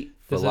repeat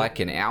for like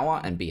an hour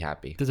and be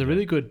happy. There's a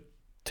really good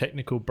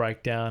technical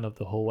breakdown of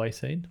the hallway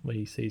scene where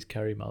he sees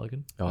Carey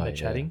Mulligan and they're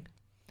chatting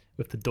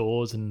with the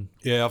doors and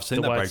yeah, I've seen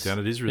the that way it's-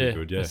 breakdown. It is really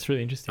good. Yeah, It's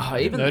really interesting.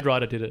 even Nerd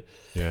Rider did it.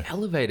 yeah.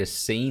 Elevator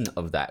scene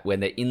of that when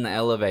they're in the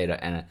elevator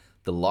and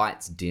the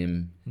lights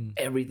dim,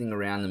 everything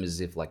around them is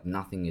as if like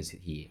nothing is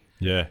here.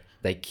 Yeah.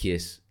 They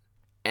kiss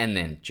and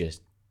then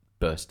just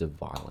burst of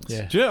violence.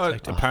 Yeah. Do you know,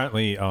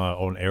 apparently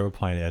on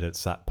Aeroplane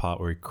Edits, that part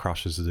where he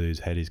crushes the dude's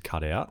head is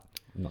cut out.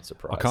 I'm not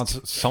surprised. I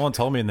can't. Someone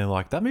told me, and they're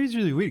like, "That movie's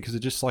really weird because it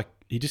just like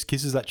he just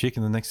kisses that chick,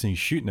 and the next thing he's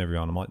shooting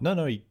everyone." I'm like,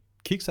 "No, he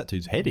kicks that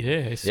dude's head in."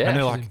 Yeah. Yeah. And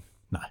they're like,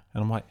 "No,"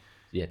 and I'm like,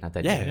 Yeah, not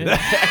that. "Yeah."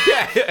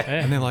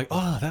 And they're like,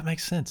 "Oh, that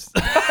makes sense."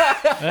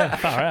 Yeah,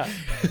 far out.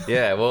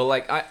 Yeah, well,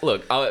 like,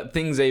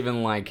 things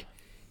even like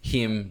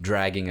him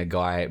dragging a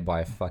guy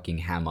by a fucking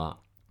hammer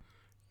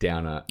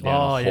down a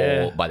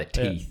hall by the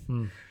teeth.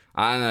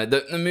 I don't know.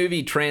 The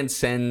movie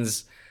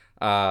transcends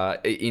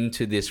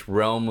into this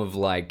realm of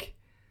like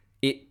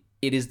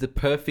it is the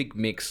perfect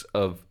mix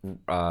of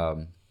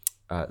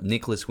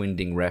Nicholas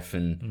Winding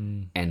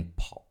Refn and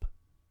pop,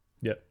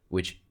 Yep.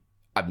 which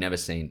I've never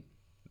seen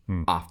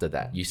after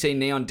that. You see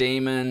Neon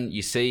Demon,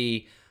 you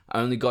see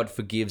Only God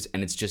Forgives,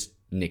 and it's just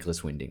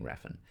Nicholas Winding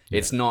Refn.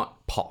 It's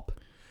not pop.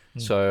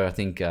 So I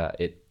think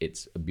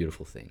it's a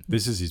beautiful thing.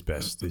 This is his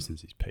best. This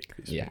is his peak.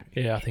 Yeah.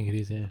 Yeah, I think it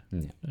is. Yeah.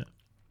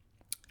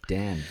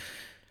 Dan.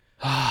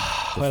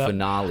 The Wait up.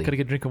 finale. Gotta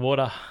get a drink of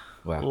water.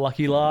 Wow.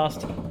 Lucky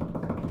last.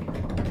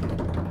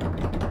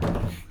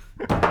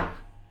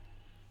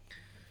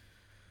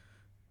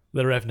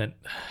 The Revenant.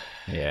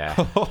 Yeah.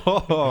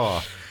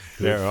 Oh,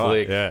 yeah, right.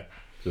 flick. Yeah,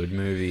 Good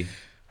movie.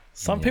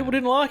 Some people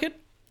didn't like it.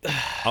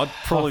 I'd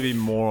probably be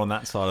more on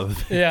that side of the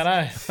thing. Yeah, I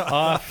know.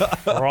 I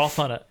froth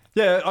on it.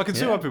 Yeah, I can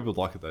see why people would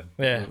like it though.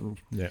 Yeah.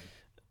 Yeah.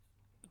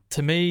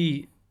 To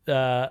me,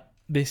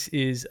 this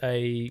is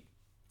a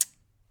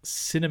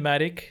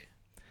cinematic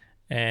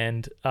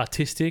and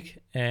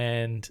artistic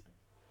and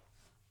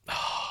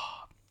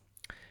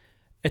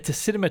it's a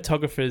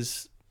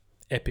cinematographer's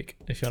epic,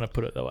 if you want to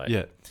put it that way.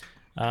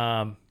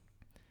 Yeah.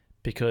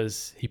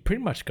 Because he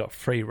pretty much got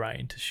free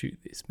reign to shoot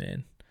this,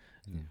 man.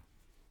 Yeah.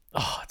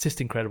 Oh, it's just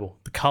incredible.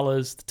 The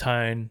colors, the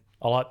tone.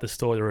 I like the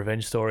story, the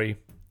revenge story.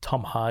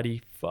 Tom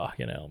Hardy,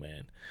 fucking hell,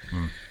 man.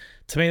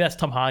 To me, that's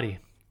Tom Hardy.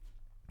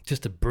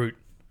 Just a brute.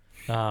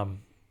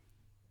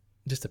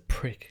 Just a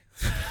prick.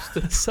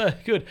 So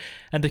good.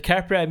 And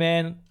DiCaprio,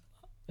 man,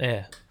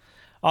 yeah.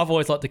 I've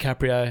always liked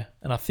DiCaprio,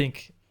 and I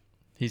think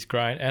he's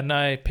great. And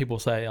I know people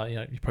say,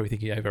 you probably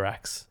think he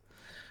overacts.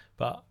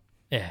 But,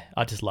 yeah,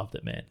 I just loved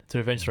it, man. It's a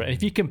revenge story. And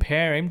if you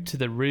compare him to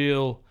the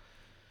real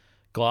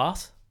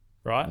Glass,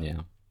 right?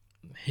 Yeah.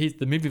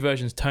 The movie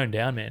version's toned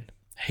down, man.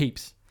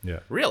 Heaps. Yeah.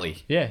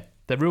 Really? Yeah.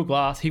 The real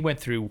Glass, he went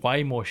through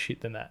way more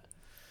shit than that.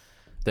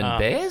 Then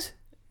Bears?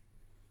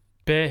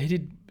 Bear, he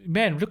did.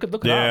 Man, look it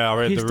Yeah, up. I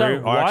read He's the done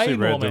real. I actually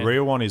way read more, the man.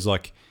 real one is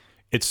like,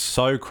 it's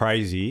so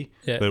crazy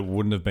Yeah. that it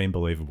wouldn't have been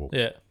believable.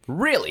 Yeah.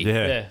 Really?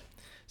 Yeah. Yeah.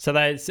 So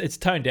it's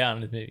toned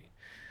down in the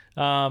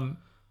movie.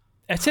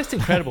 It's just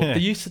incredible. The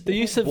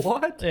use of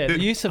What? Yeah, the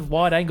use of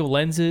wide angle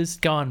lenses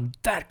going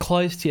that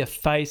close to your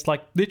face,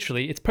 like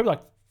literally, it's probably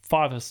like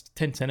 5 or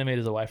 10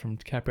 centimeters away from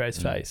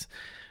DiCaprio's face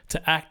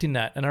to act in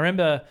that. And I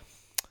remember,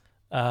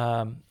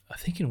 I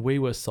think in We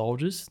Were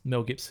Soldiers,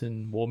 Mel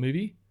Gibson war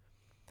movie,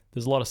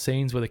 there's a lot of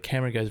scenes where the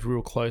camera goes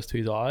real close to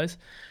his eyes,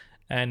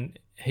 and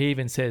he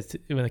even says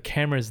when the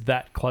camera's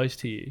that close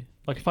to you,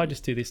 like if I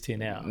just do this to you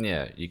now,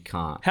 Yeah, you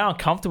can't. how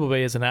uncomfortable are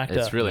you as an actor?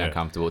 It's really Yeah.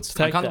 uncomfortable. It's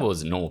Take uncomfortable that.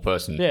 as a normal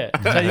person. Yeah.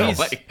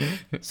 So, Like-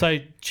 so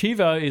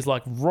Chivo is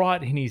like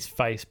right in his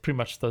face pretty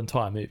much the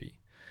entire movie.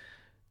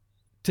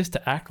 Just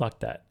to act like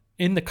that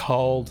in the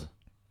cold,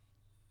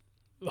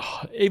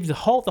 even the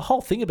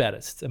whole thing about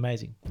it's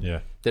amazing. Yeah.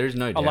 There is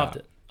no doubt. loved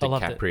it. I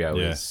loved it. DiCaprio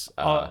Yeah. is,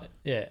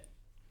 Yeah,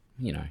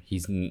 you know,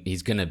 he's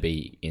gonna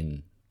be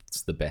in.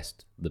 It's the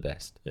best.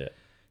 yeah,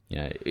 You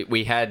know,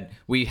 we had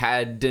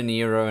De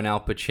Niro and Al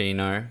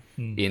Pacino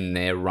in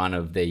their run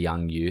of their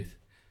young youth,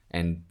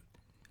 and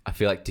I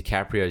feel like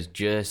DiCaprio's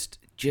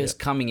just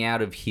coming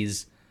out of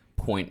his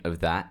point of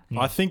that.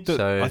 I think that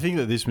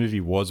So- this movie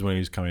was when he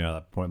was coming out at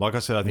that point. Like I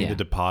said, I think Yeah. The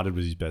Departed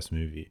was his best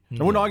movie. I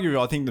wouldn't argue.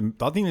 I think the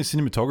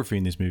cinematography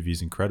in this movie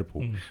is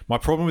incredible. My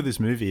problem with this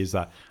movie is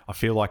that I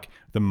feel like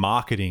the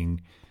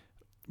marketing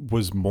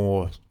was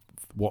more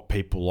what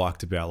people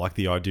liked about, like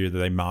the idea that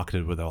they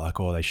marketed where they're like,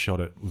 oh, they shot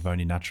it with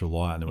only natural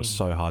light and it was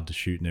so hard to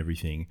shoot and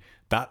everything.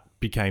 That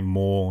became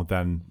more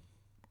than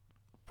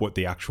what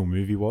the actual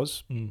movie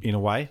was in a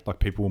way. Like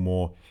people were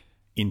more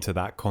into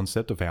that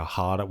concept of how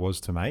hard it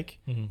was to make,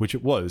 which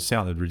it was. It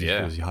sounded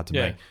ridiculously hard to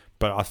Yeah. make.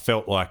 But I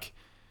felt like,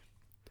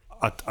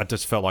 I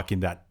just felt like in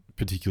that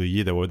particular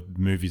year, there were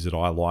movies that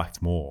I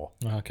liked more,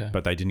 okay,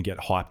 but they didn't get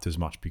hyped as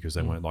much because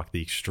they weren't like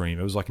the extreme.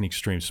 It was like an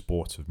extreme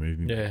sports of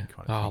movie yeah. making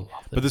kind of I thing.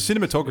 love But the it.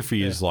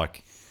 cinematography is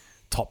like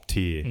top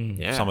tier,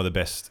 Yeah. some of the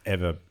best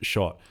ever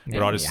shot. But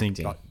And I the just think,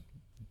 acting.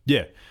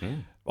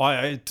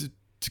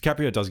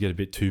 DiCaprio does get a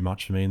bit too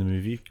much for me in the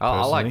movie.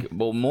 I like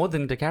personally. more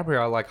than DiCaprio.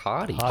 I like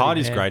Hardy.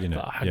 Hardy's man. great in it.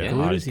 How Yeah, good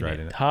Hardy's is he, great man?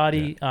 in it.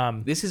 Hardy,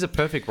 This is a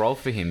perfect role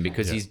for him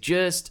because Yeah. he's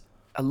just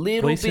a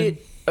little Gleason.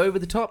 bit over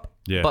the top,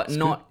 Yeah. but It's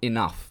not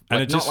enough. And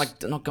Like, it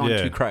just- not going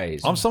yeah. too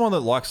crazy. I'm someone that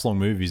likes long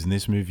movies, and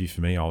this movie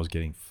for me, I was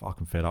getting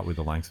fucking fed up with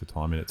the length of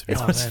time in it. To be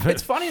It's, honest,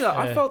 it's funny that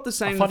I Yeah. felt the I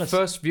same find the it's-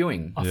 first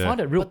viewing, I Yeah.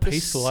 find it real but the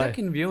peaceful.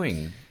 second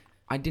viewing,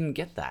 I didn't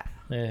get that.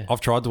 Yeah.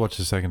 I've tried to watch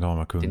the second time,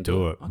 I couldn't Didn't do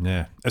do it? it.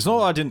 Yeah, it's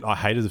not. I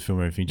hated the film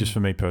or anything. Just for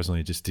me personally,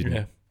 it just didn't.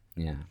 Yeah.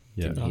 Yeah,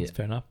 Yeah. Didn't No, hit. that's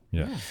fair enough.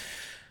 Yeah.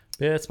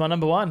 Yeah, it's my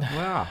number one.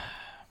 Wow,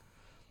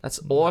 that's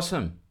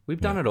awesome. We've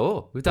done it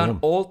all. We've done Boom.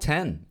 all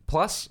 10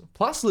 plus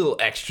little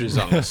extras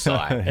on the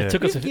side. It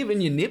took us We've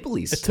given you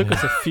nibblies. It took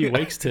us a few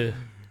weeks to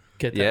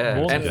get that. Yeah,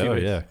 more than and- a few Oh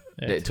weeks. yeah.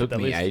 Yeah, It to took get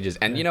that me list. ages.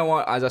 And you know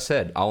what? As I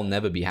said, I'll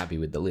never be happy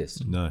with the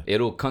list. No.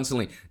 It'll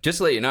constantly... Just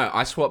to let you know,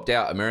 I swapped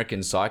out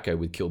American Psycho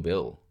with Kill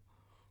Bill.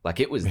 Like,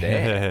 it was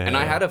there. And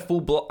I had a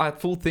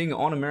full thing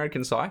on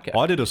American Psycho.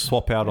 I did a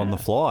swap out on the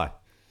fly.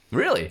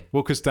 Really?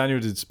 Well, because Daniel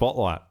did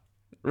Spotlight.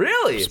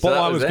 Really? So that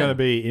Spotlight was them. going to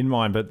be in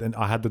mine, but then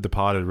I had The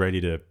Departed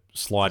ready to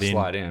slide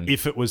in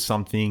if it was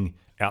something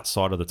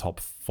outside of the top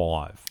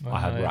 5. I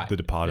had yeah. The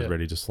Departed Yeah.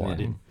 ready to slide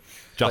Yeah. in,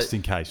 just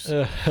in case.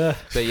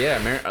 But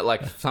yeah,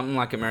 like something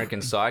like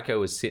American Psycho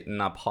was sitting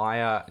up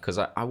higher because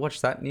I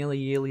watched that nearly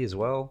yearly as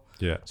well.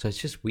 Yeah. So it's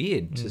just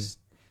weird. Just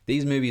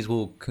these movies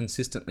will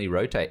consistently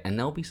rotate, and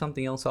there'll be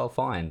something else I'll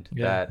find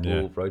that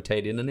Yeah. will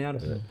rotate in and out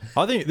of it.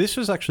 I think this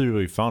was actually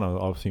really fun.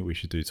 I think we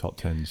should do top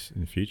 10s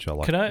in the future,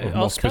 like Can I- or I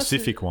more was kinda-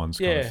 specific ones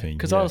kind Yeah, of thing.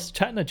 because Yeah. I was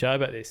chatting to Jo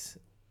about this,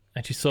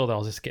 and she saw that I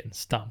was just getting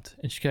stumped,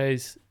 and she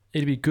goes,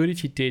 "It'd be good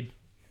if you did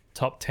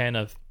top 10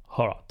 of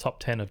horror, top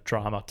 10 of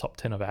drama, top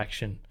 10 of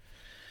action,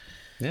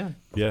 Yeah.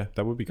 Yeah,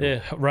 that would be cool.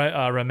 yeah,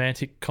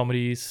 romantic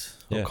comedies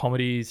or Yeah.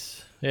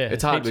 comedies." Yeah,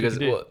 It's hard heaps you because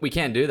can do. well, we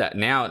can't do that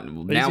now.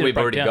 Now to we've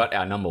break already down. got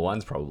our number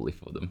ones probably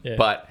for them, Yeah.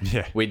 but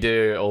Yeah. we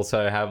do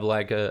also have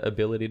like a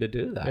ability to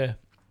do that. Yeah.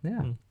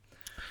 Yeah.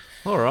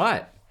 All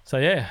right. So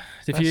yeah,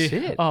 if That's you,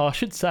 it. oh, I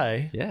should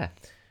say, Yeah.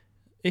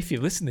 if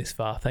you listen this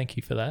far, thank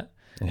you for that.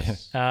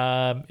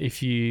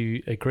 If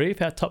you agree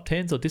with our top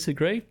 10s or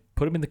disagree,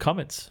 put them in the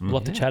comments. We'd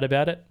love to chat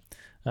about it.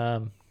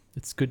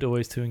 It's good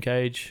always to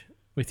engage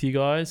with you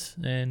guys.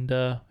 And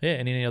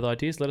any other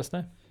ideas, let us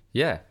know.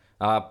 Yeah.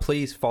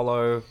 Please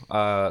follow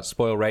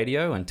Spoil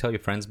Radio and tell your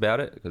friends about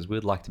it, because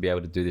we'd like to be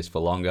able to do this for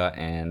longer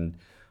and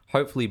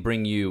hopefully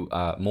bring you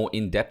more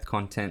in-depth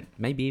content,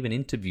 maybe even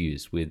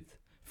interviews with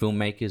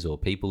filmmakers or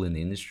people in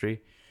the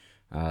industry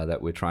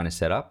that we're trying to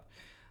set up.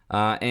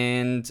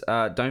 And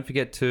don't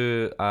forget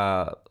to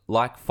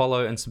like,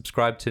 follow, and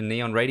subscribe to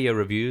Neon Radio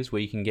Reviews,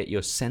 where you can get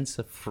your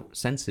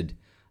censored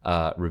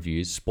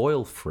reviews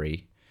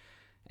spoil-free.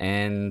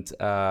 And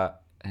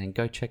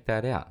go check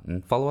that out.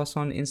 And follow us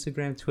on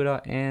Instagram,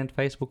 Twitter, and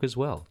Facebook as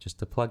well, just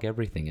to plug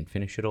everything and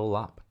finish it all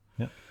up.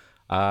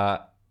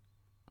 Yep.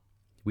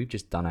 We've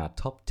just done our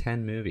top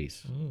 10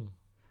 movies.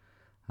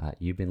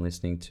 You've been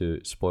listening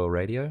to Spoil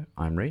Radio.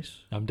 I'm Reese.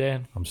 I'm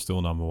Dan. I'm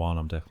still number one.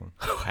 I'm Declan.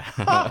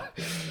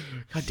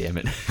 God damn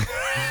it.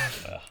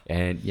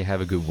 And you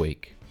have a good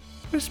week.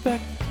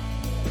 Respect.